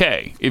doing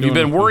okay. If you've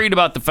been worried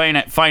about the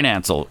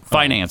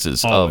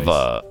finances of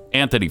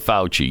Anthony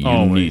Fauci,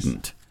 you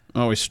needn't.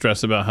 Always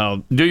stress about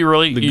how. Do you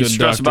really? The you good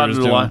stress about it a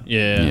doing. lot?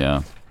 Yeah.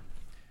 Yeah.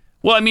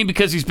 Well, I mean,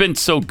 because he's been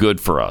so good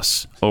for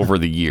us over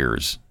the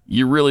years,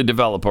 you really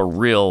develop a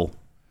real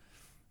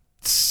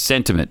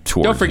sentiment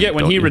towards him. Don't forget,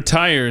 when he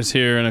retires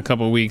here in a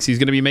couple of weeks, he's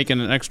going to be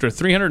making an extra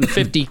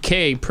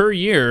 $350K per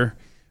year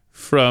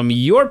from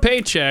your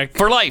paycheck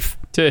for life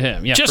to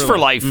him. Yeah, just for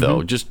life,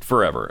 though, just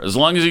forever. As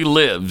long as he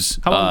lives,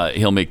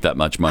 he'll make that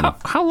much money.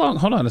 How long?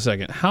 Hold on a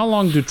second. How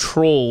long do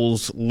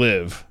trolls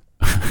live?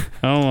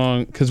 How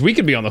long? Because we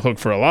could be on the hook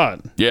for a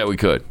lot. Yeah, we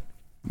could.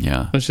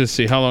 Yeah. Let's just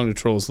see. How long do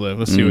trolls live?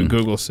 Let's see what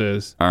Google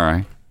says. All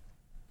right.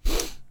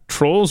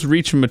 Trolls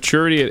reach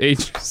maturity at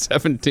age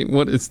 17.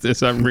 What is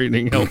this I'm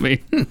reading? Help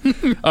me.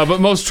 But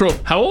most trolls.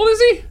 How old is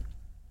he?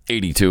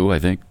 82, I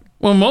think.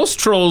 Well, most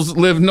trolls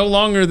live no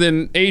longer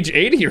than age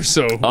 80 or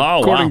so,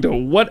 according to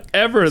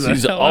whatever the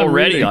He's hell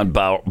already I'm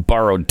on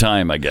borrowed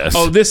time, I guess.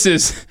 Oh, this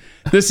is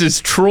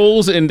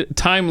trolls and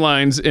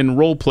timelines in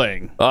role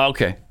playing. Oh,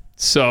 okay.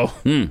 So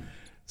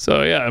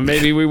yeah,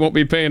 maybe we won't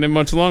be paying him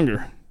much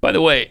longer. By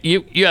the way,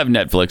 you have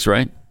Netflix,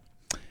 right?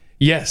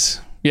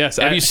 Yes.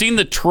 Have you seen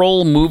the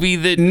Troll movie?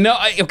 No.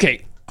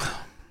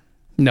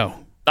 No.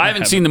 I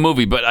haven't seen the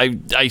movie, but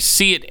I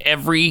see it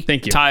every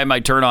time I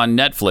turn on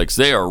Netflix.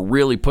 They are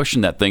really pushing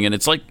that thing, and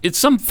it's like it's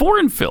some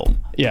foreign film.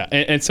 Yeah,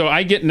 and so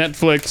I get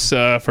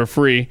Netflix for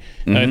free.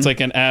 It's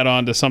like an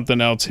add-on to something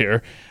else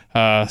here.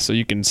 So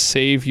you can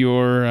save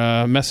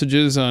your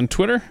messages on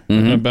Twitter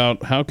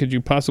about how could you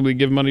possibly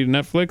give money to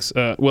Netflix.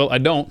 Well, I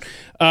don't.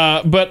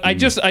 But I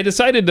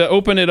decided to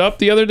open it up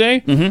the other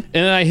day, and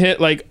then I hit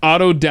like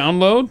auto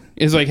download.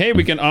 It's like, hey,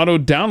 we can auto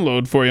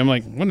download for you. I'm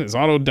like, what is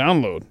auto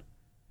download?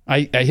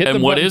 I hit and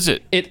the what button. is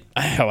it?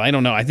 I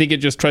don't know. I think it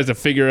just tries to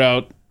figure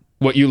out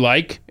what you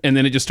like, and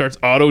then it just starts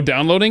auto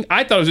downloading.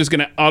 I thought it was just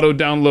going to auto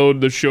download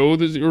the show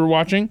that you were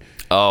watching.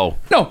 Oh.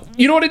 No,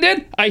 you know what it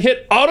did? I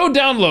hit auto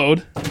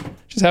download.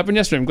 Just happened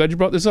yesterday. I'm glad you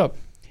brought this up.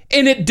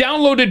 And it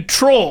downloaded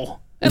Troll.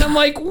 And I'm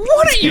like,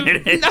 what are you?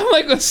 I'm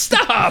like,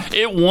 stop.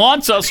 It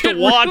wants us to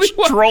watch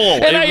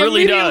Troll. And I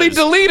really immediately does.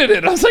 deleted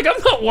it. I was like,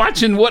 I'm not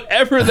watching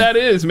whatever that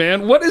is,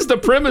 man. What is the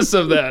premise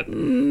of that?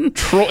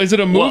 Troll? Is it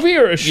a movie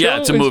or a show? Yeah,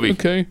 it's a movie.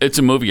 Okay. It's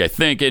a movie, I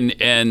think.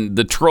 And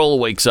the troll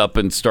wakes up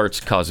and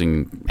starts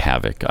causing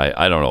havoc.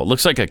 I don't know. It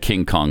looks like a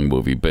King Kong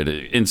movie, but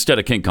instead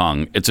of King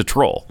Kong, it's a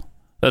troll.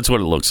 That's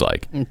what it looks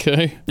like.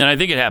 Okay. And I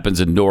think it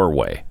happens in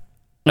Norway.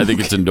 I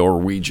think it's a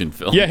Norwegian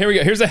film. Yeah, here we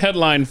go. Here's a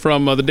headline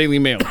from the Daily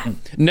Mail.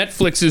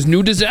 Netflix's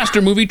new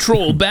disaster movie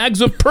Troll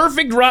bags a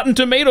perfect Rotten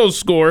Tomatoes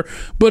score,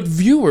 but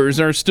viewers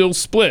are still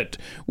split,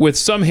 with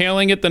some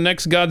hailing it the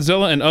next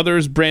Godzilla and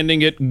others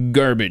branding it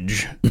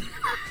garbage.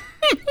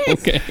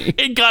 Okay.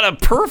 It got a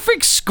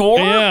perfect score?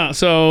 Yeah,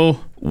 so...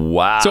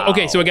 Wow. So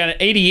I got an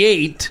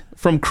 88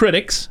 from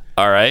critics.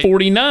 All right.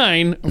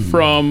 49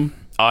 from...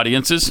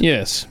 audiences?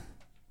 Yes.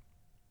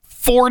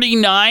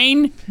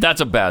 49?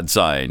 That's a bad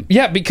sign.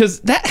 Yeah,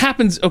 because that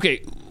happens.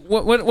 Okay,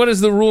 what is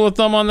the rule of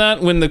thumb on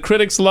that? When the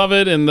critics love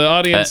it and the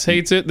audience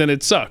hates it, then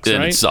it sucks, then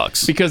right? it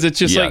sucks. Because it's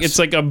just like it's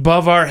like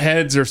above our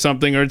heads or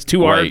something, or it's too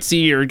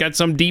artsy, or got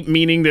some deep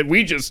meaning that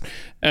we just,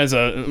 as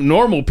a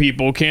normal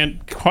people,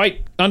 can't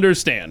quite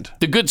understand.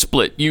 The good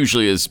split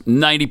usually is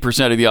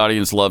 90% of the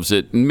audience loves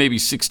it, and maybe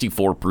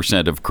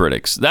 64% of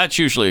critics. That's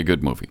usually a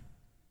good movie.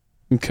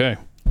 Okay.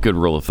 Good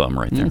rule of thumb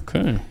right there.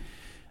 Okay.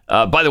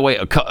 By the way,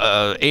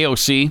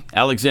 AOC,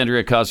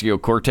 Alexandria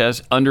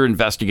Ocasio-Cortez, under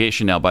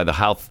investigation now by the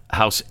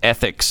House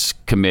Ethics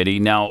Committee.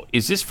 Now,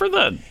 is this for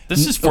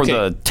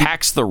the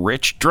tax the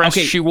rich dress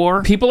she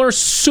wore? People are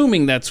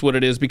assuming that's what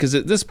it is because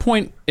at this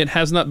point it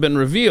has not been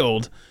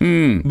revealed.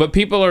 But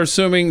people are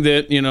assuming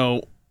that,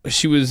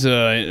 she was,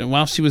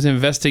 while she was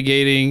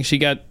investigating, she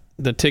got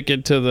the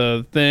ticket to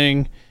the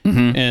thing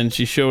and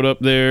she showed up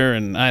there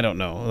and I don't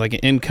know, like an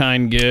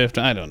in-kind gift.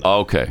 I don't know.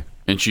 Okay.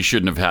 And she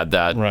shouldn't have had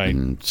that. Right.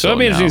 So it'll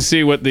be interesting to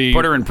see what the...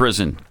 Put her in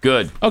prison.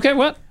 Good. Okay,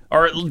 what?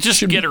 Or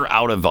just get her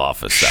out of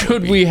office.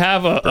 Should we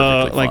have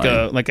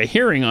a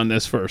hearing on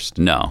this first?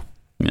 No.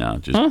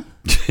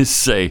 Just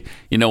say,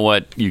 you know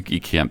what? You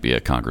can't be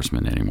a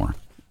congressman anymore.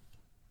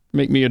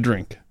 Make me a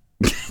drink.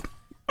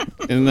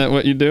 Isn't that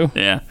what you do?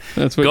 Yeah.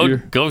 That's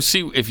what Go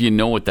see if you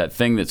know what that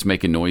thing that's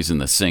making noise in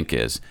the sink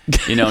is.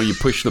 You know, you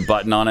push the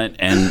button on it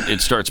and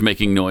it starts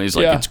making noise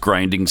like it's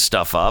grinding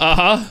stuff up.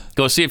 Uh-huh.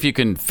 Go see if you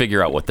can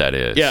figure out what that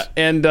is. Yeah,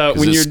 and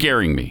when you're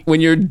scaring me.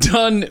 When you're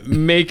done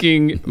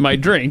making my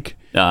drink,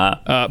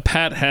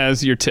 Pat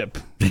has your tip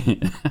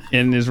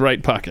in his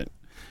right pocket.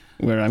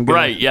 Where I'm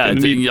gonna,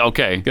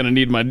 gonna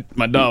need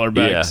my dollar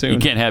back soon. You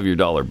can't have your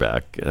dollar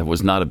back. That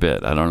was not a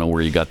bit. I don't know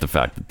where you got the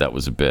fact that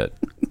was a bit.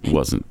 It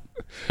wasn't.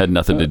 Had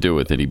nothing to do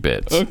with any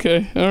bits.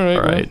 Okay. All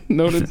right. Well,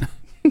 noted.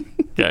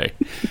 Okay.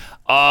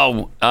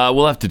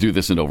 We'll have to do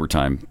this in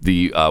overtime.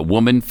 The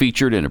woman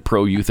featured in a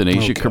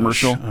pro-euthanasia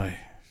commercial.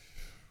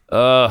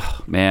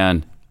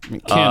 Man.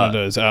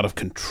 Canada is out of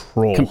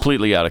control.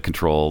 Completely out of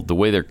control. The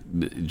way they're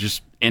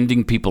just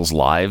ending people's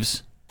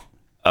lives.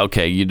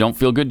 Okay, you don't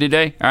feel good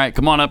today? All right,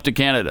 come on up to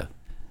Canada.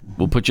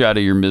 We'll put you out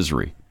of your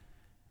misery.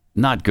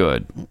 Not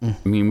good. I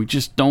mean, we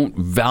just don't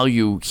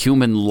value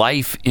human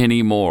life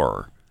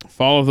anymore.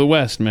 Fall of the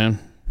West, man.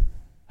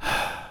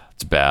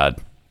 It's bad.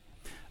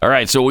 All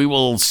right, so we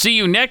will see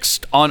you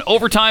next on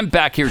Overtime.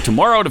 Back here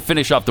tomorrow to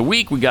finish off the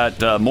week. We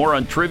got more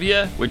on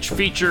trivia, which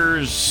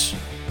features...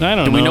 I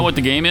don't know. Do we know what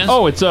the game is?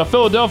 Oh, it's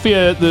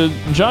Philadelphia at the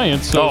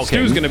Giants. So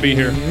Stu's going to be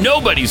here.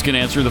 Nobody's going to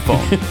answer the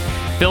phone.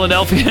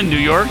 Philadelphia and New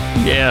York?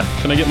 Yeah.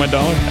 Can I get my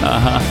dollar?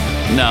 Uh-huh.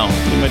 No.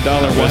 Get my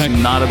dollar back.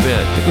 Was not a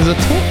bit. It was a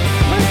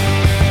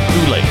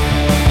Too late.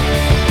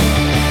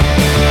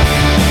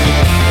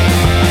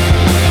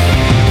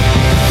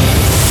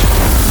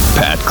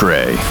 Pat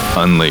Gray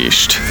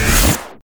Unleashed.